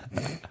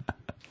 I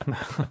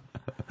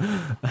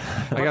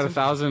got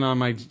 1,000 on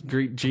my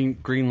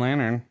Green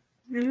Lantern.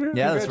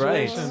 Yeah, that's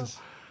right.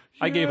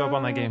 I gave up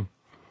on that game.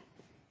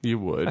 You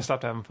would. I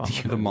stopped having fun.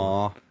 The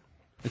Maw.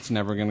 It's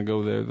never going to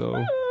go there,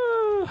 though.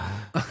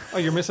 Oh,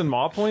 you're missing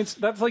Maw points?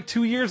 That's like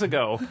 2 years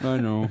ago. I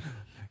know.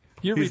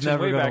 You're He's reaching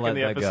never way gonna back let in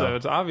the that go.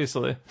 episodes,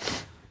 obviously.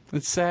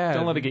 It's sad.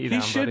 Don't let it get you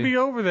down, He should buddy. be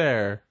over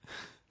there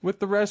with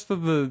the rest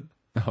of the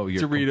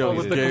Doritos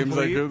with the games.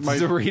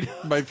 complete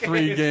My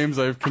 3 games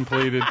I've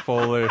completed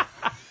fully.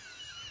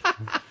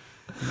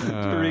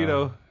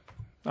 Dorito.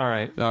 All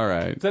right. All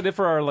right. Is that it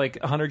for our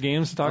 100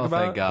 games to talk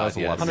about? Thank God. That's a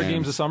lot of 100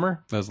 games of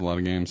summer? That's a lot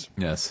of games.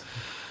 Yes.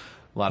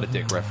 A lot of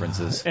dick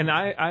references. And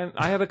I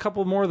had a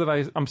couple more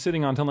that I'm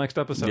sitting on till next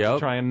episode to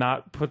try and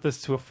not put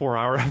this to a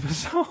 4-hour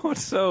episode.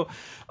 So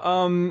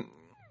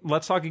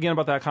let's talk again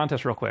about that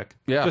contest real quick.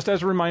 Yeah. Just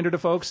as a reminder to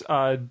folks,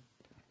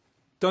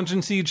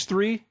 Dungeon Siege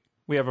 3,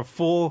 we have a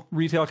full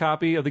retail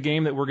copy of the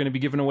game that we're going to be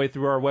giving away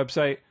through our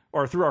website,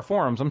 or through our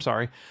forums, I'm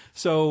sorry.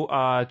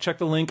 So check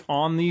the link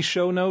on these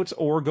show notes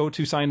or go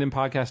to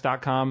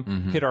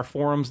signedinpodcast.com, hit our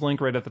forums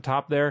link right at the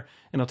top there,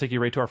 and it'll take you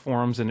right to our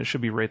forums, and it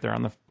should be right there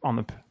on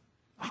the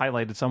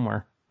highlighted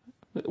somewhere.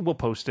 We'll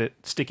post it,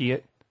 sticky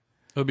it.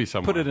 It'll be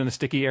somewhere. Put it in a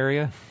sticky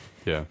area.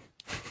 Yeah.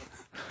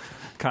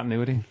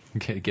 Continuity.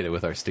 Get it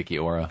with our sticky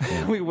aura.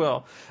 Yeah. We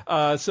will.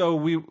 So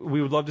we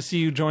would love to see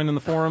you join in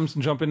the forums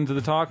and jump into the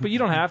talk, but you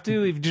don't have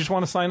to. If you just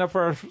want to sign up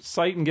for our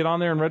site and get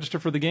on there and register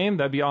for the game,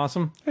 that'd be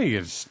awesome. Hey, you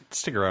can just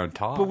stick around and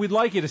talk. But we'd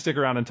like you to stick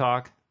around and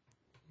talk.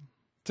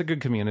 It's a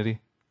good community.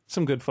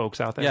 Some good folks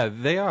out there. Yeah,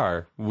 they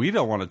are. We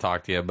don't want to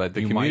talk to you, but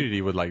the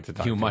community would like to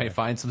talk to you. You might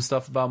find some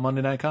stuff about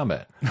Monday Night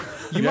Combat.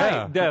 You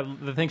might. Yeah,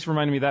 thanks for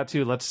reminding me of that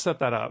too. Let's set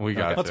that up.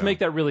 Let's make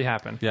that really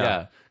happen.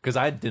 Yeah, because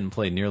I didn't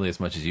play nearly as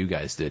much as you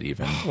guys did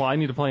even. Well, I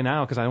need to play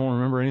now because I don't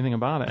remember anything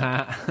about it.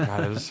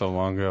 God, it was so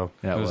long ago.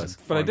 Yeah, it was.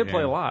 But I did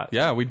play a lot.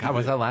 Yeah, we. God,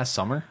 was that last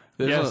summer?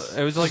 Yes.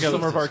 It was like a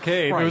Summer of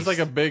Arcade. It was like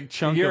a big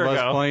chunk year of us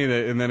ago. playing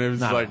it, and then it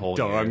was Not a like whole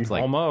year. done. It's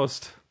like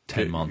Almost.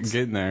 10 months.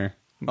 Getting there.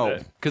 Oh,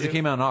 because it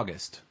came out in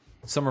August.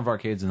 Summer of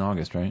Arcade's in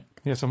August, right?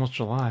 Yeah, it's almost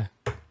July.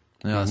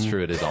 No, that's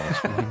true. It is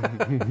almost.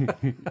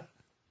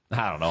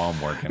 I don't know. I'm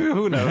working.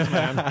 Who knows,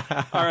 man?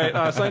 All right,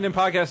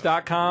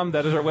 signedinpodcast.com.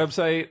 That is our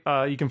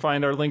website. You can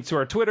find our link to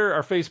our Twitter,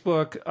 our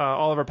Facebook,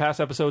 all of our past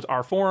episodes,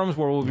 our forums,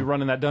 where we'll be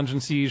running that Dungeon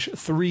Siege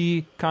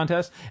 3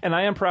 contest. And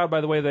I am proud,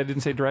 by the way, that I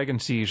didn't say Dragon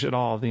Siege at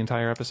all the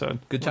entire episode.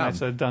 Good job. I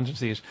said Dungeon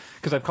Siege,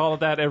 because I've called it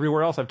that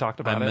everywhere else I've talked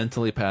about I'm it.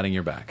 mentally patting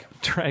your back.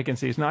 Dragon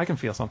Siege. No, I can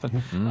feel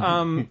something.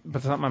 But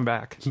it's not my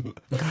back.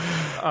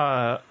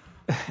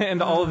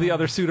 And all of the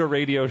other pseudo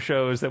radio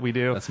shows that we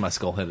do. That's my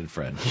skull-headed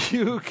friend.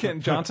 You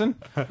can, Johnson?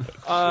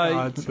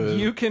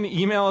 You can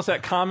email us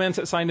at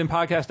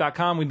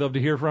comments@signedinpodcast.com. We'd love to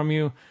hear from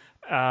you.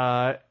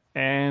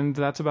 And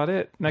that's about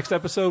it. Next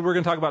episode, we're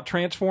going to talk about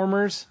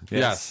Transformers.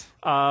 Yes.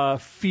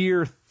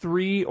 Fear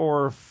 3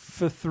 or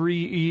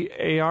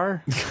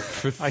F3EAR.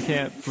 I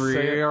can't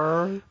say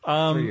it.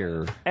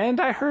 Fear. And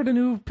I heard a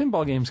new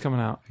pinball game's coming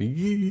out.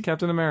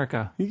 Captain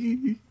America.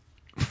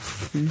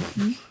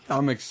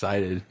 I'm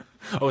excited.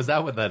 Oh, is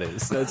that what that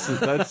is? That's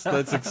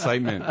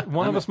excitement.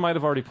 One of us might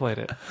have already played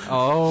it.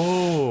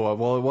 Oh,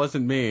 well, it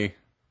wasn't me.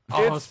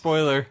 Oh,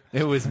 spoiler.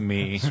 It was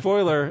me.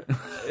 Spoiler,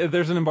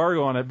 there's an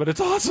embargo on it, but it's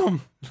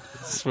awesome.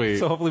 Sweet.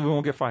 So hopefully we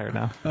won't get fired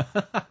now.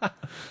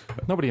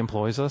 Nobody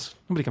employs us.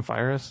 Nobody can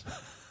fire us.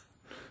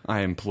 I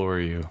implore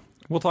you.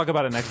 We'll talk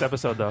about it next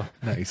episode, though.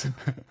 Nice.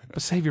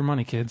 But save your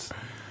money, kids.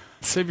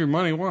 Save your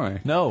money.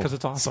 Why? No. 'Cause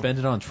it's awesome. Spend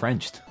it on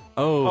Trenched.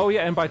 Oh,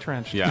 yeah, and buy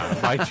Trench. Yeah.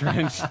 Buy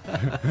Trench.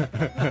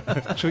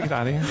 Should we get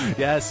out of here?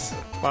 Yes.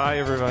 Bye,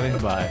 everybody.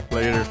 Bye.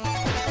 Later.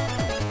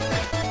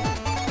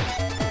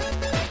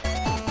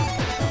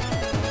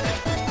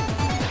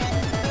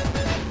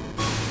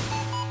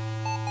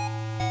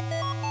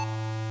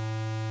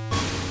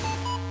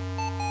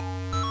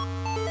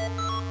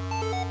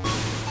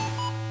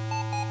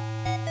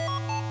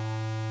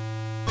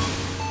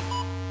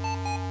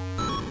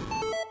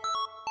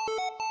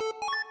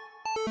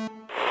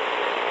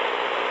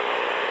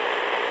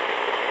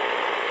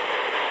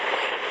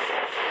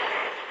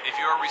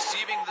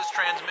 Receiving this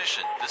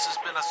transmission. This has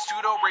been a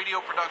pseudo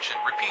radio production.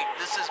 Repeat,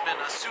 this has been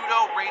a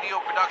pseudo radio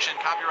production.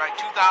 Copyright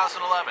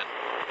 2011.